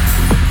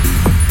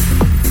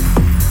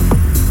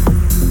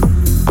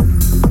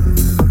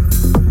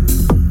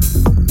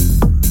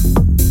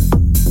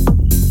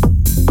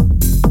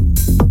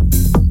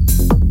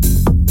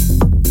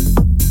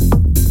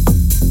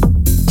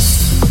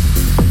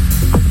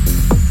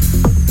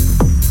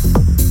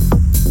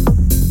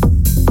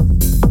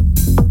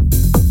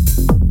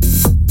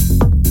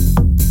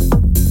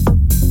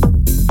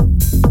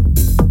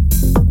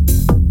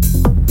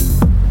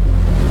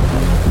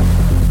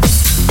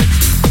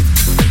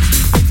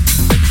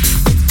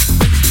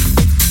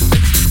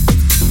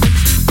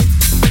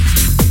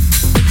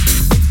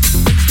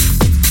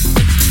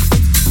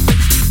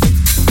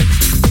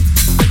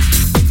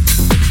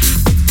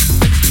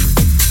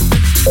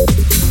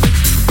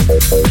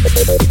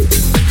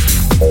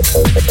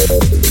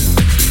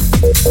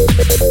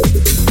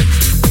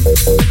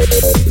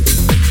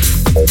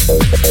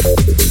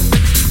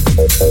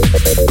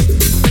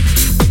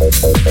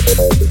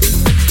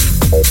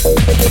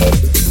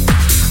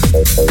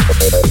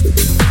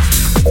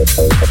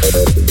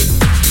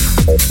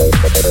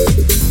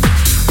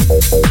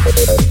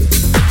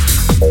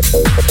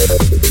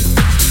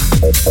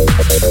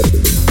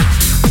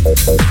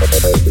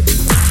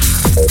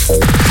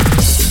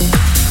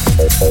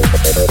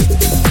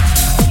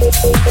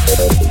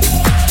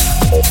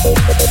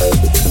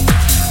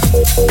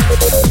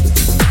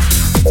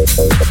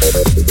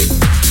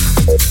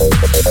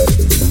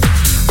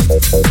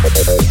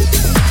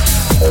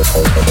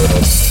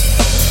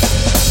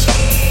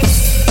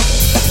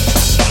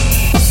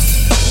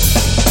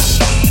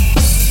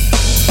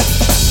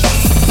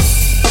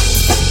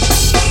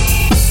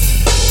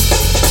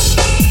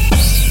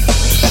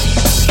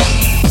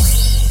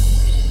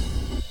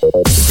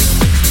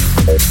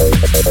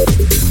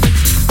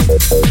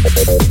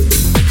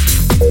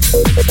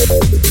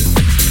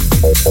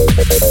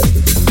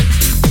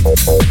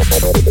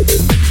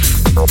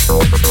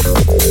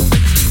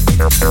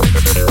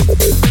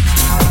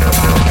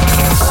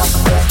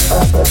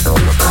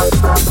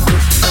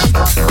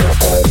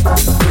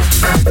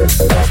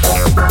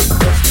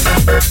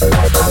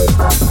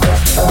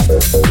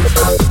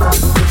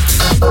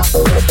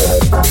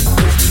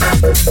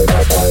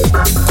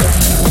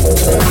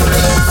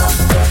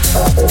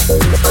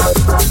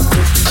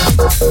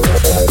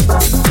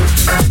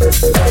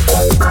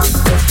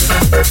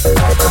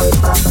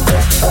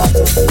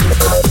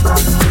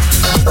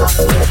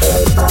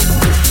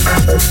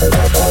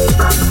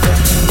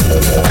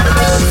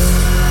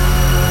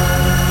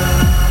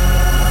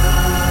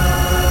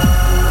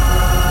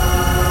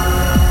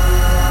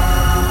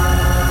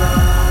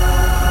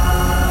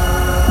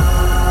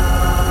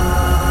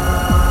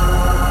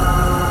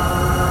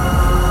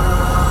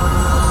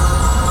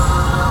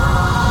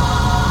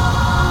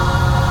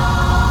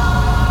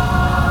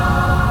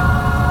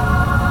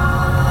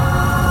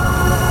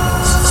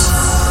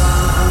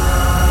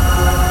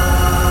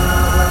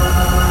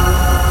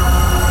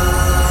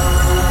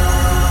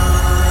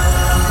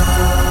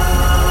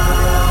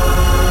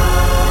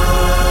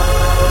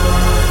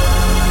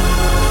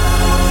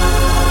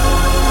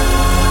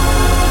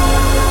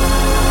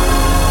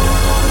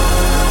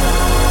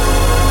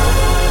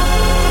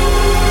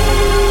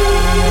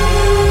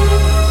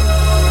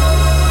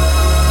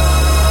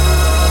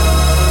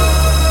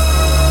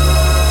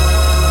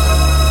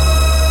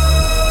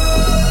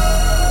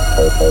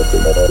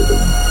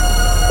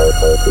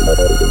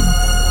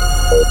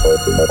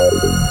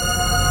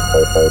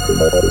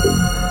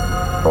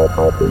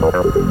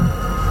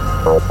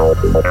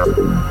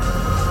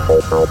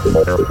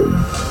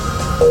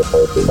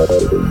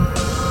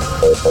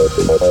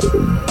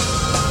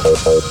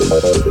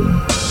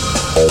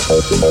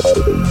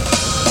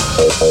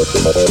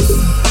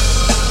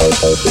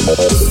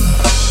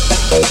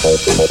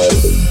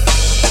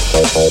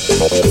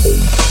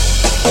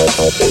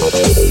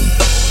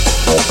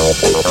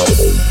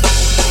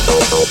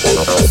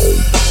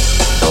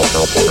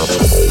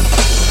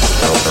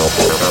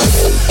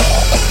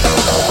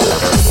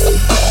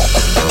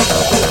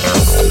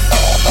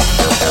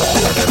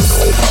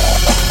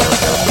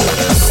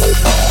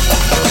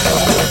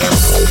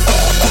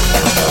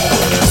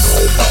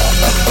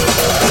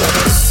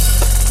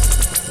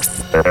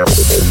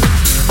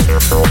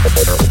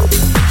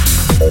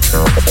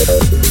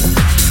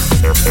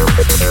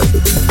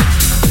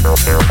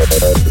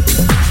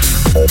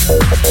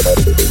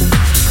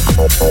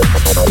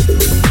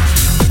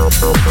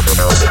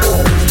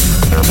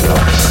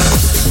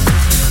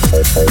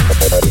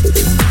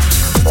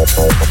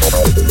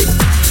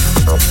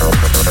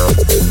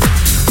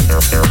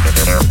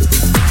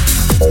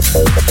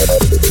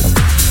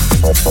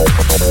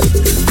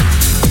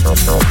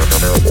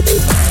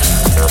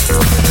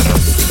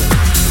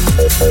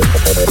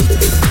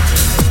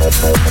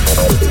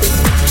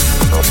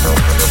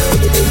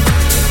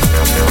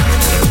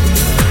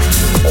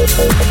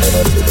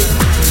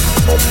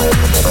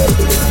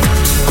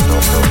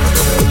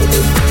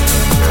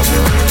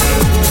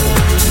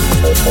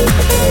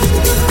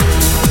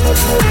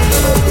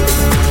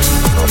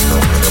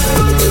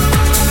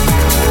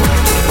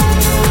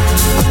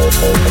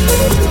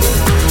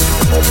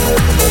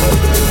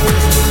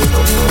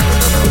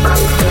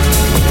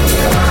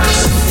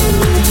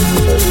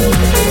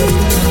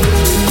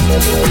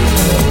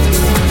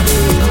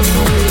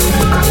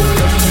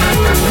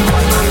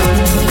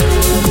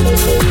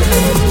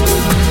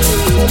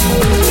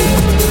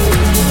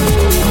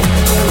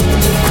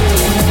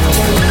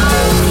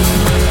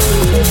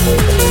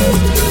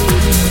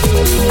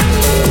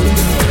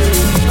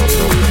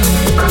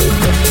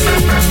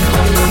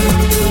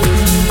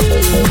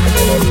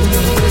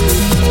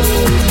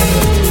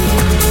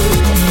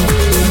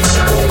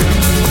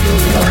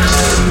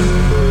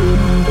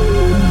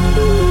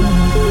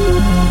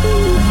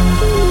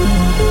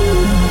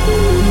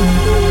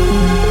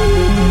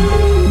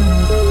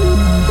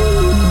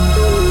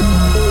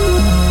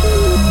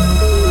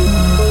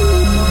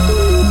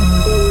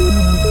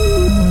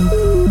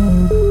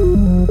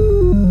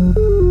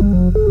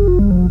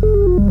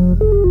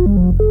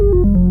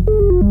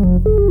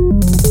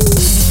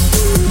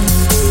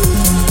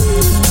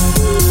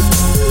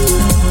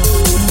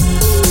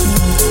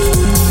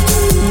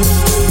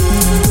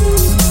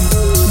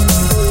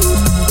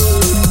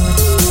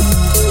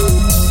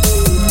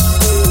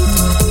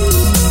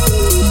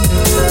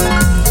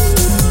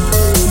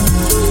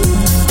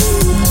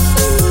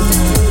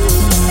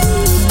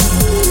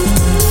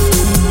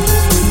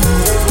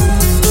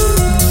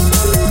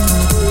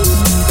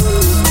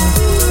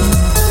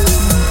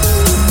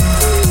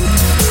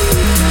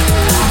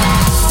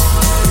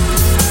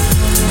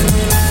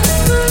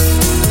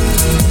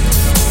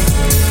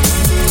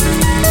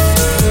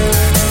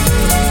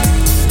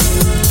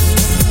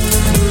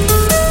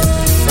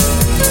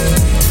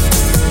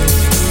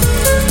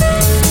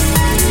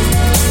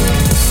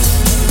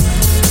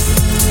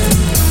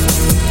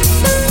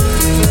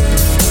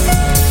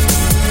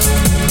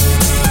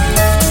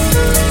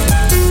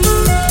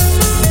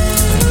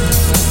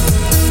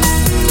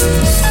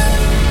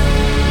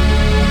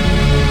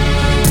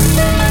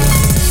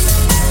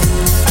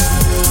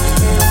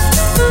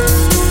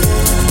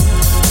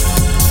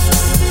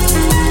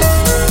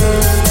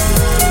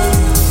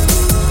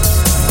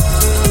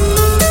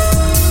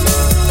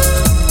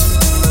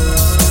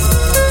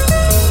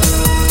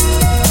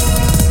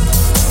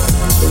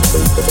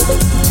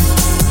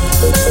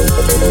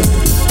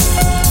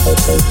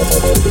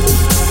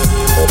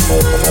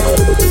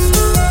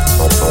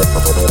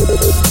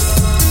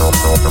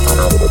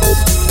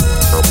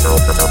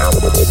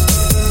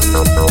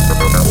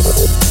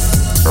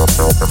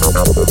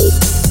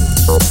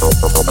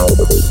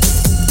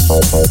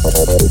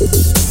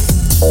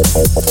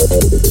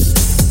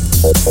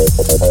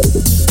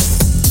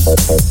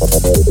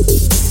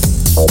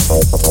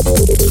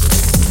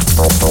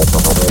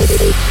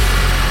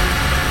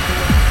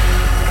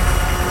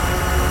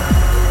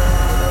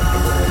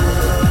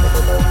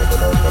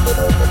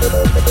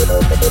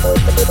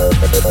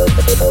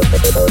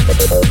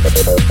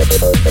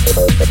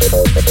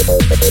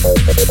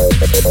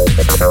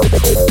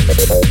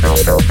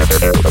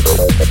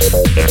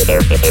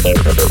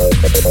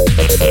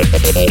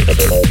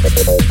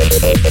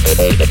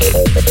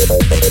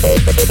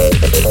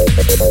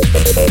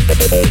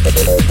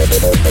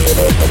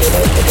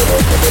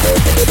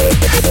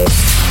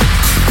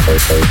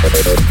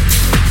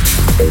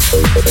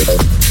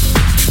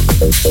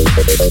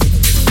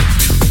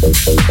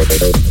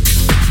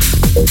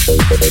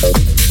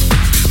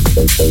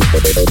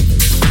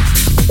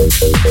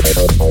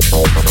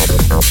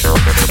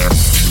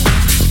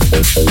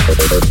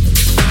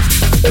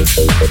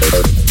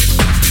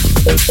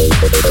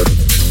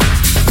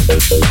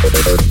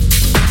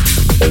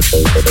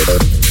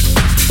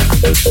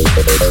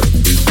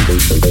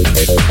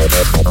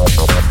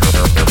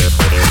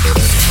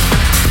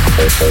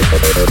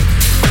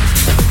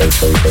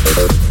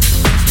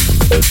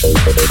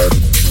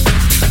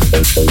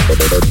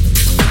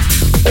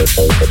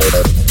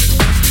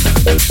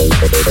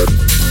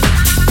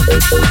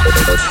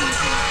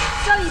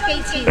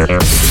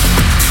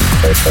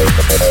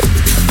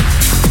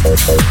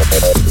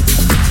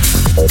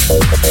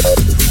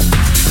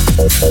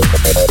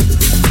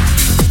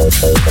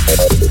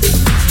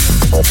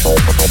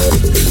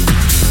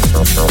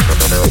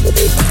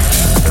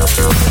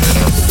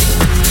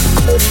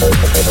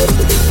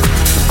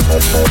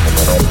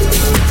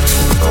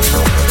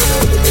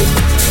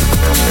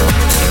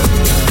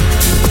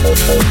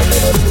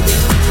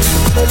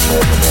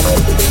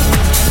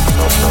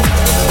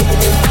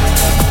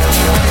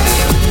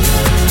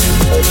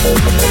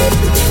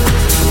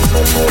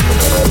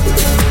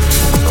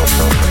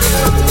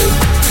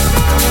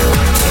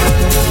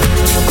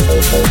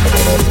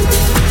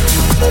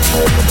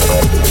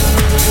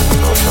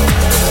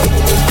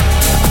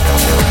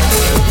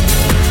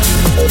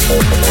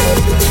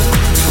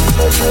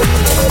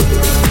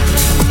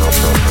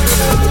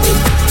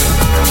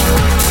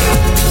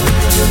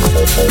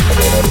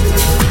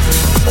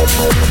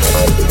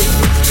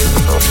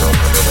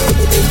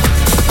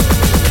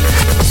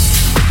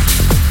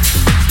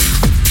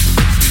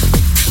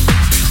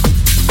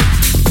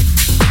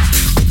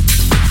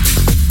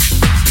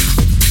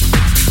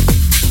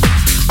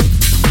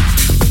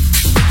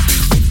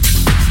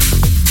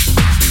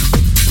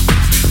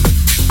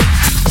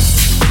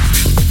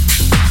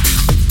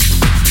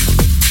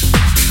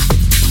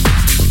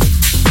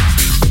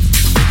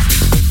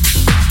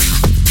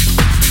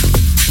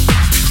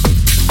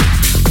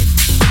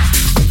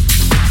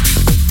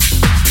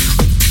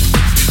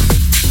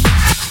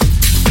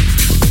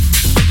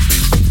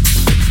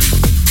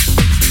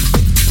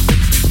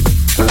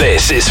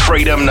 This is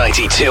Freedom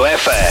 92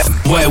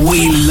 FM, where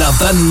we love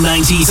the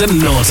 90s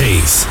and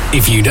noughties.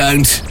 If you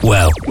don't,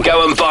 well,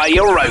 go and buy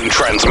your own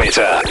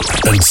transmitter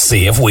and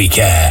see if we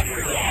care.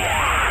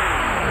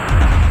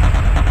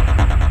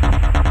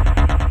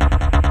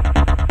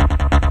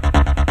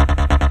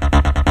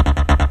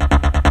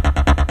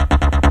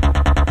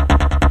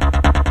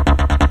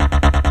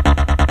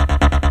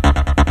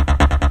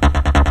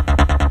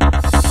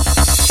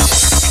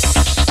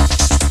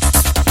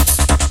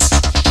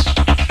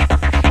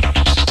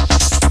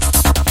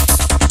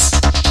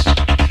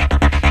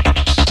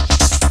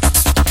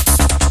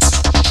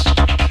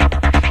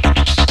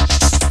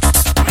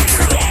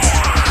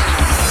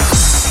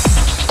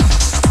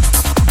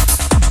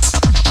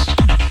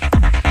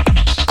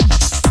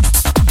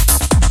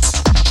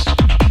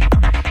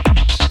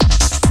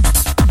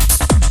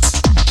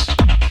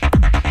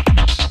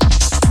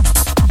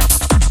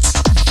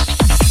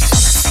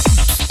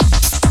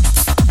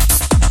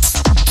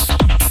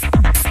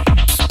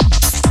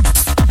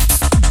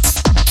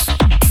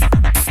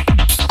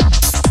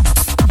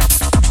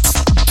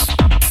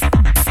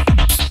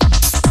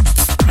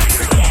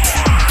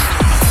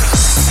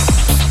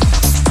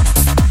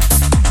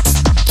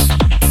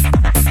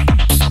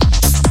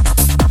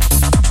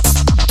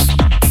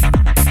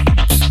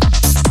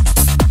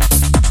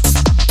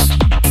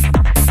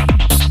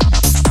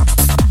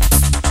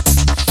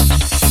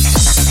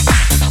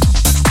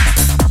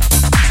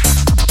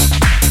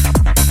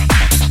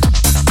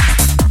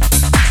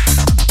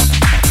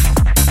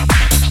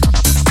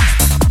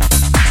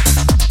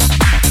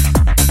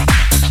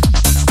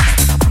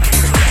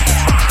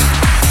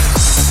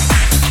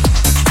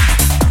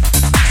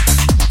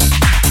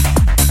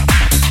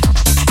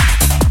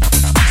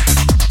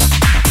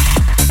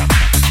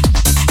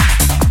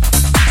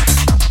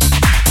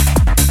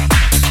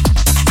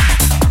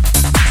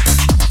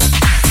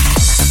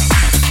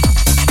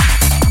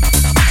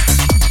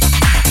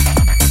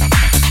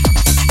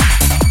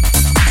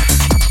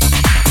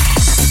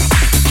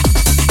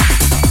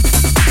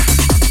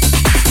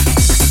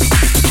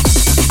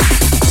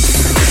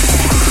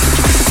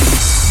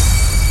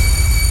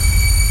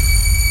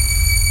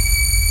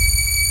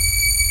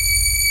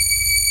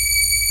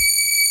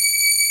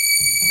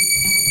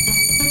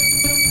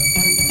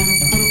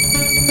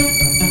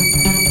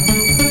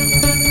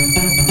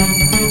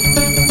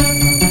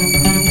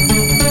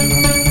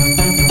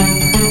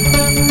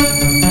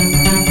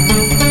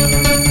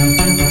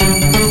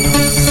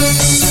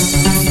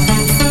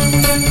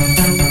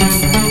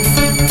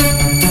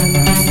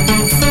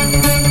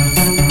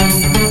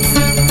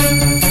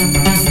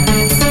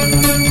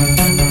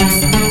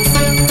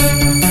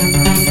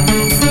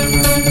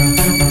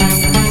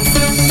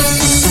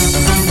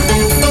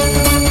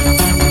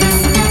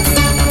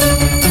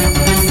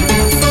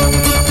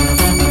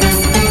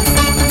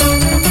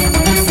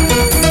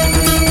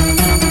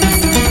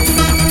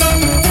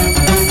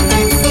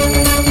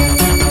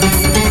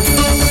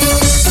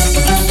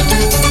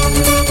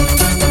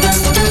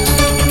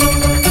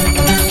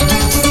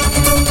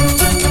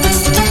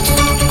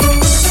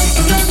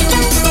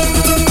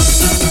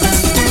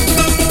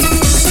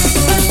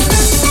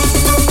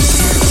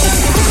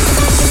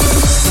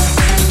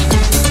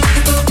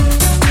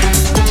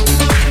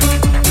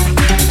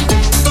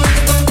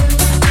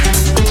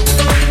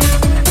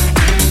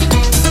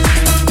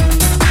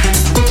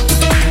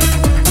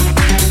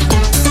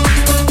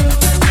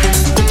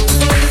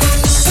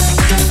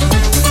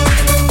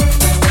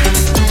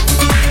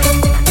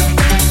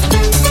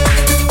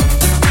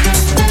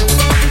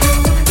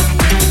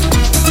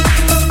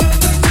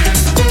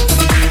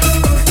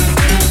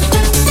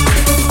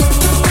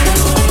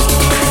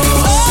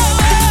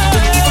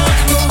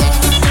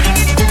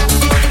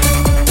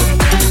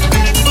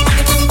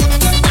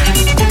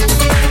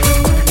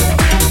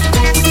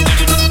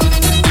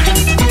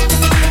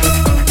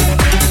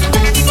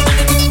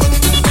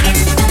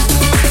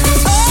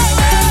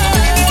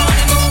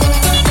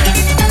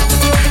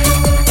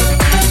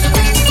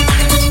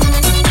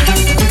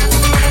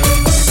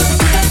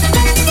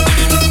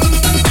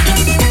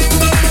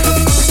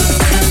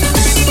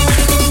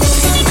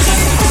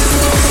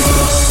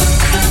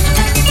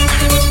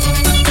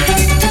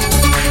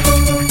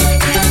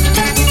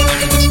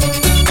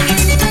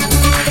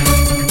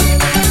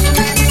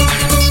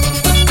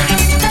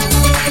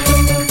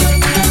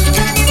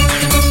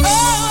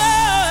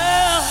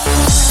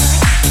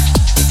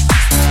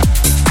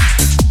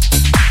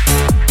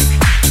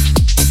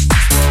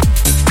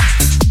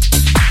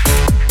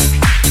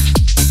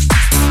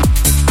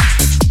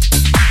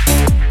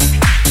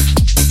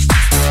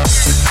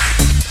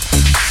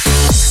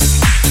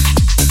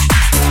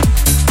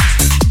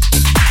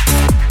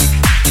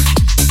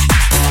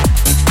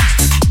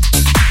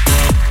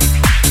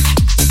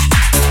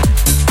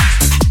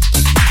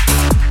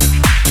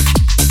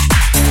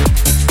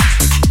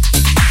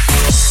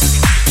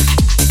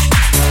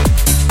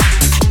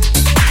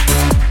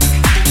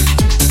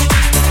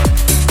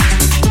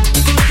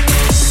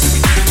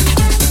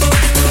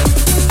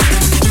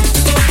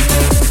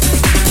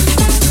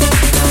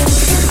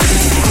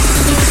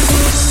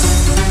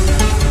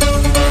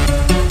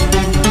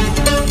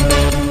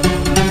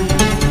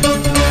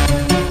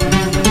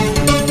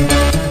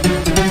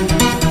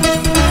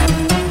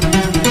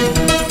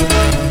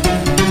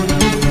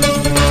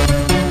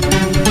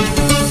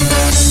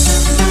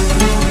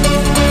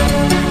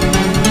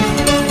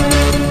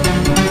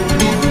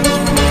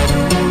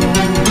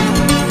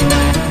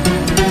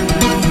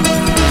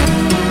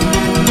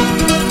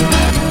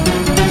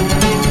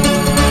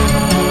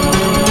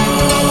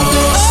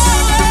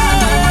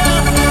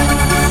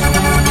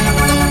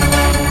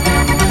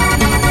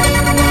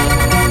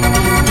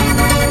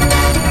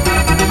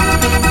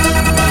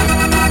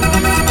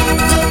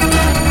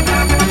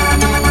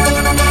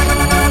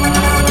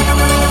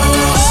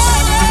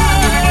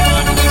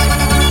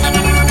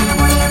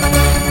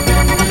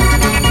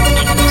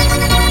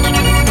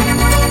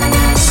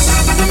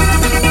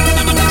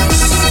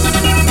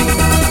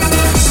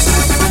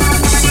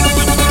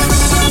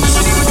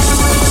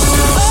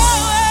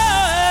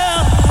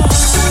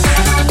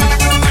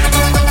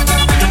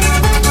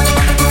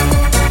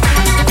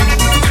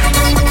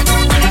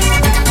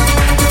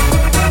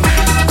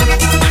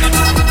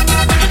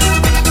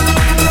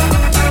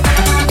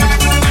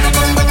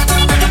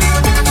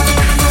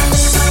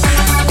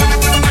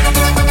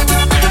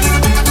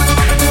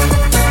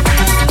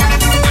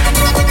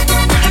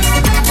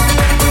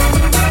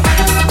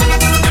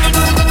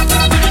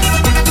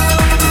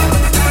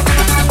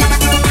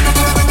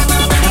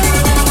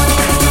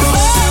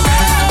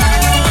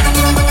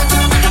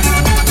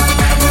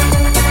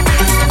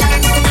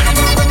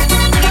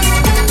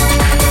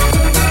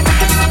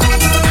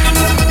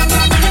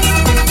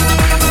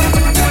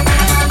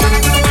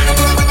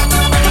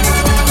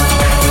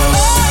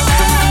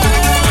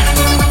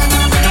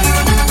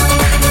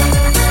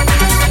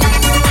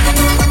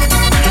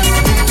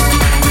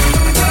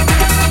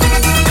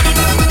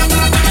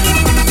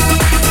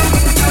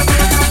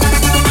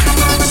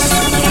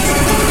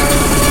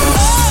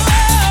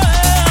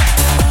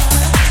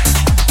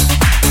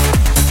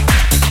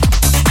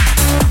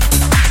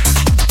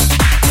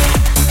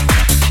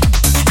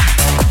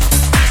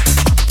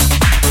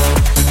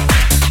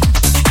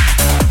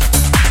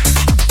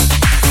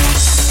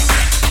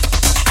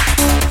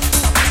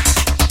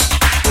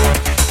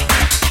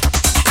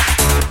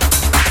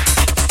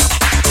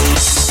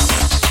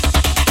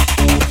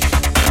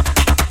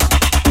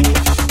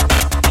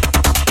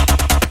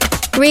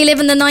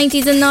 reliving the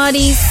 90s and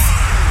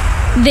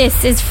noughties.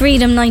 This is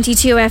Freedom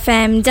 92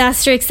 FM.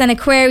 Dastrix and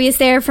Aquarius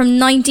there from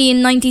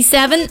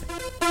 1997.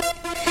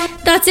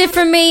 That's it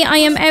from me. I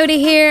am out of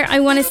here. I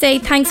want to say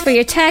thanks for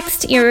your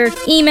text, your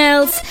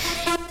emails,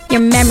 your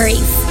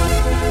memories.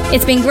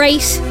 It's been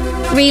great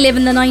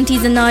reliving the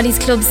 90s and noughties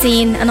club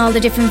scene and all the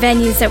different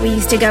venues that we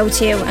used to go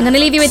to. I'm going to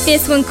leave you with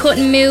this one, Cut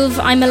and Move,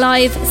 I'm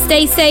Alive.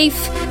 Stay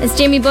safe. As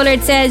Jimmy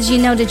Bullard says, you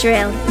know the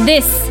drill.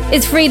 This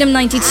is Freedom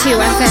 92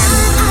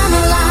 FM.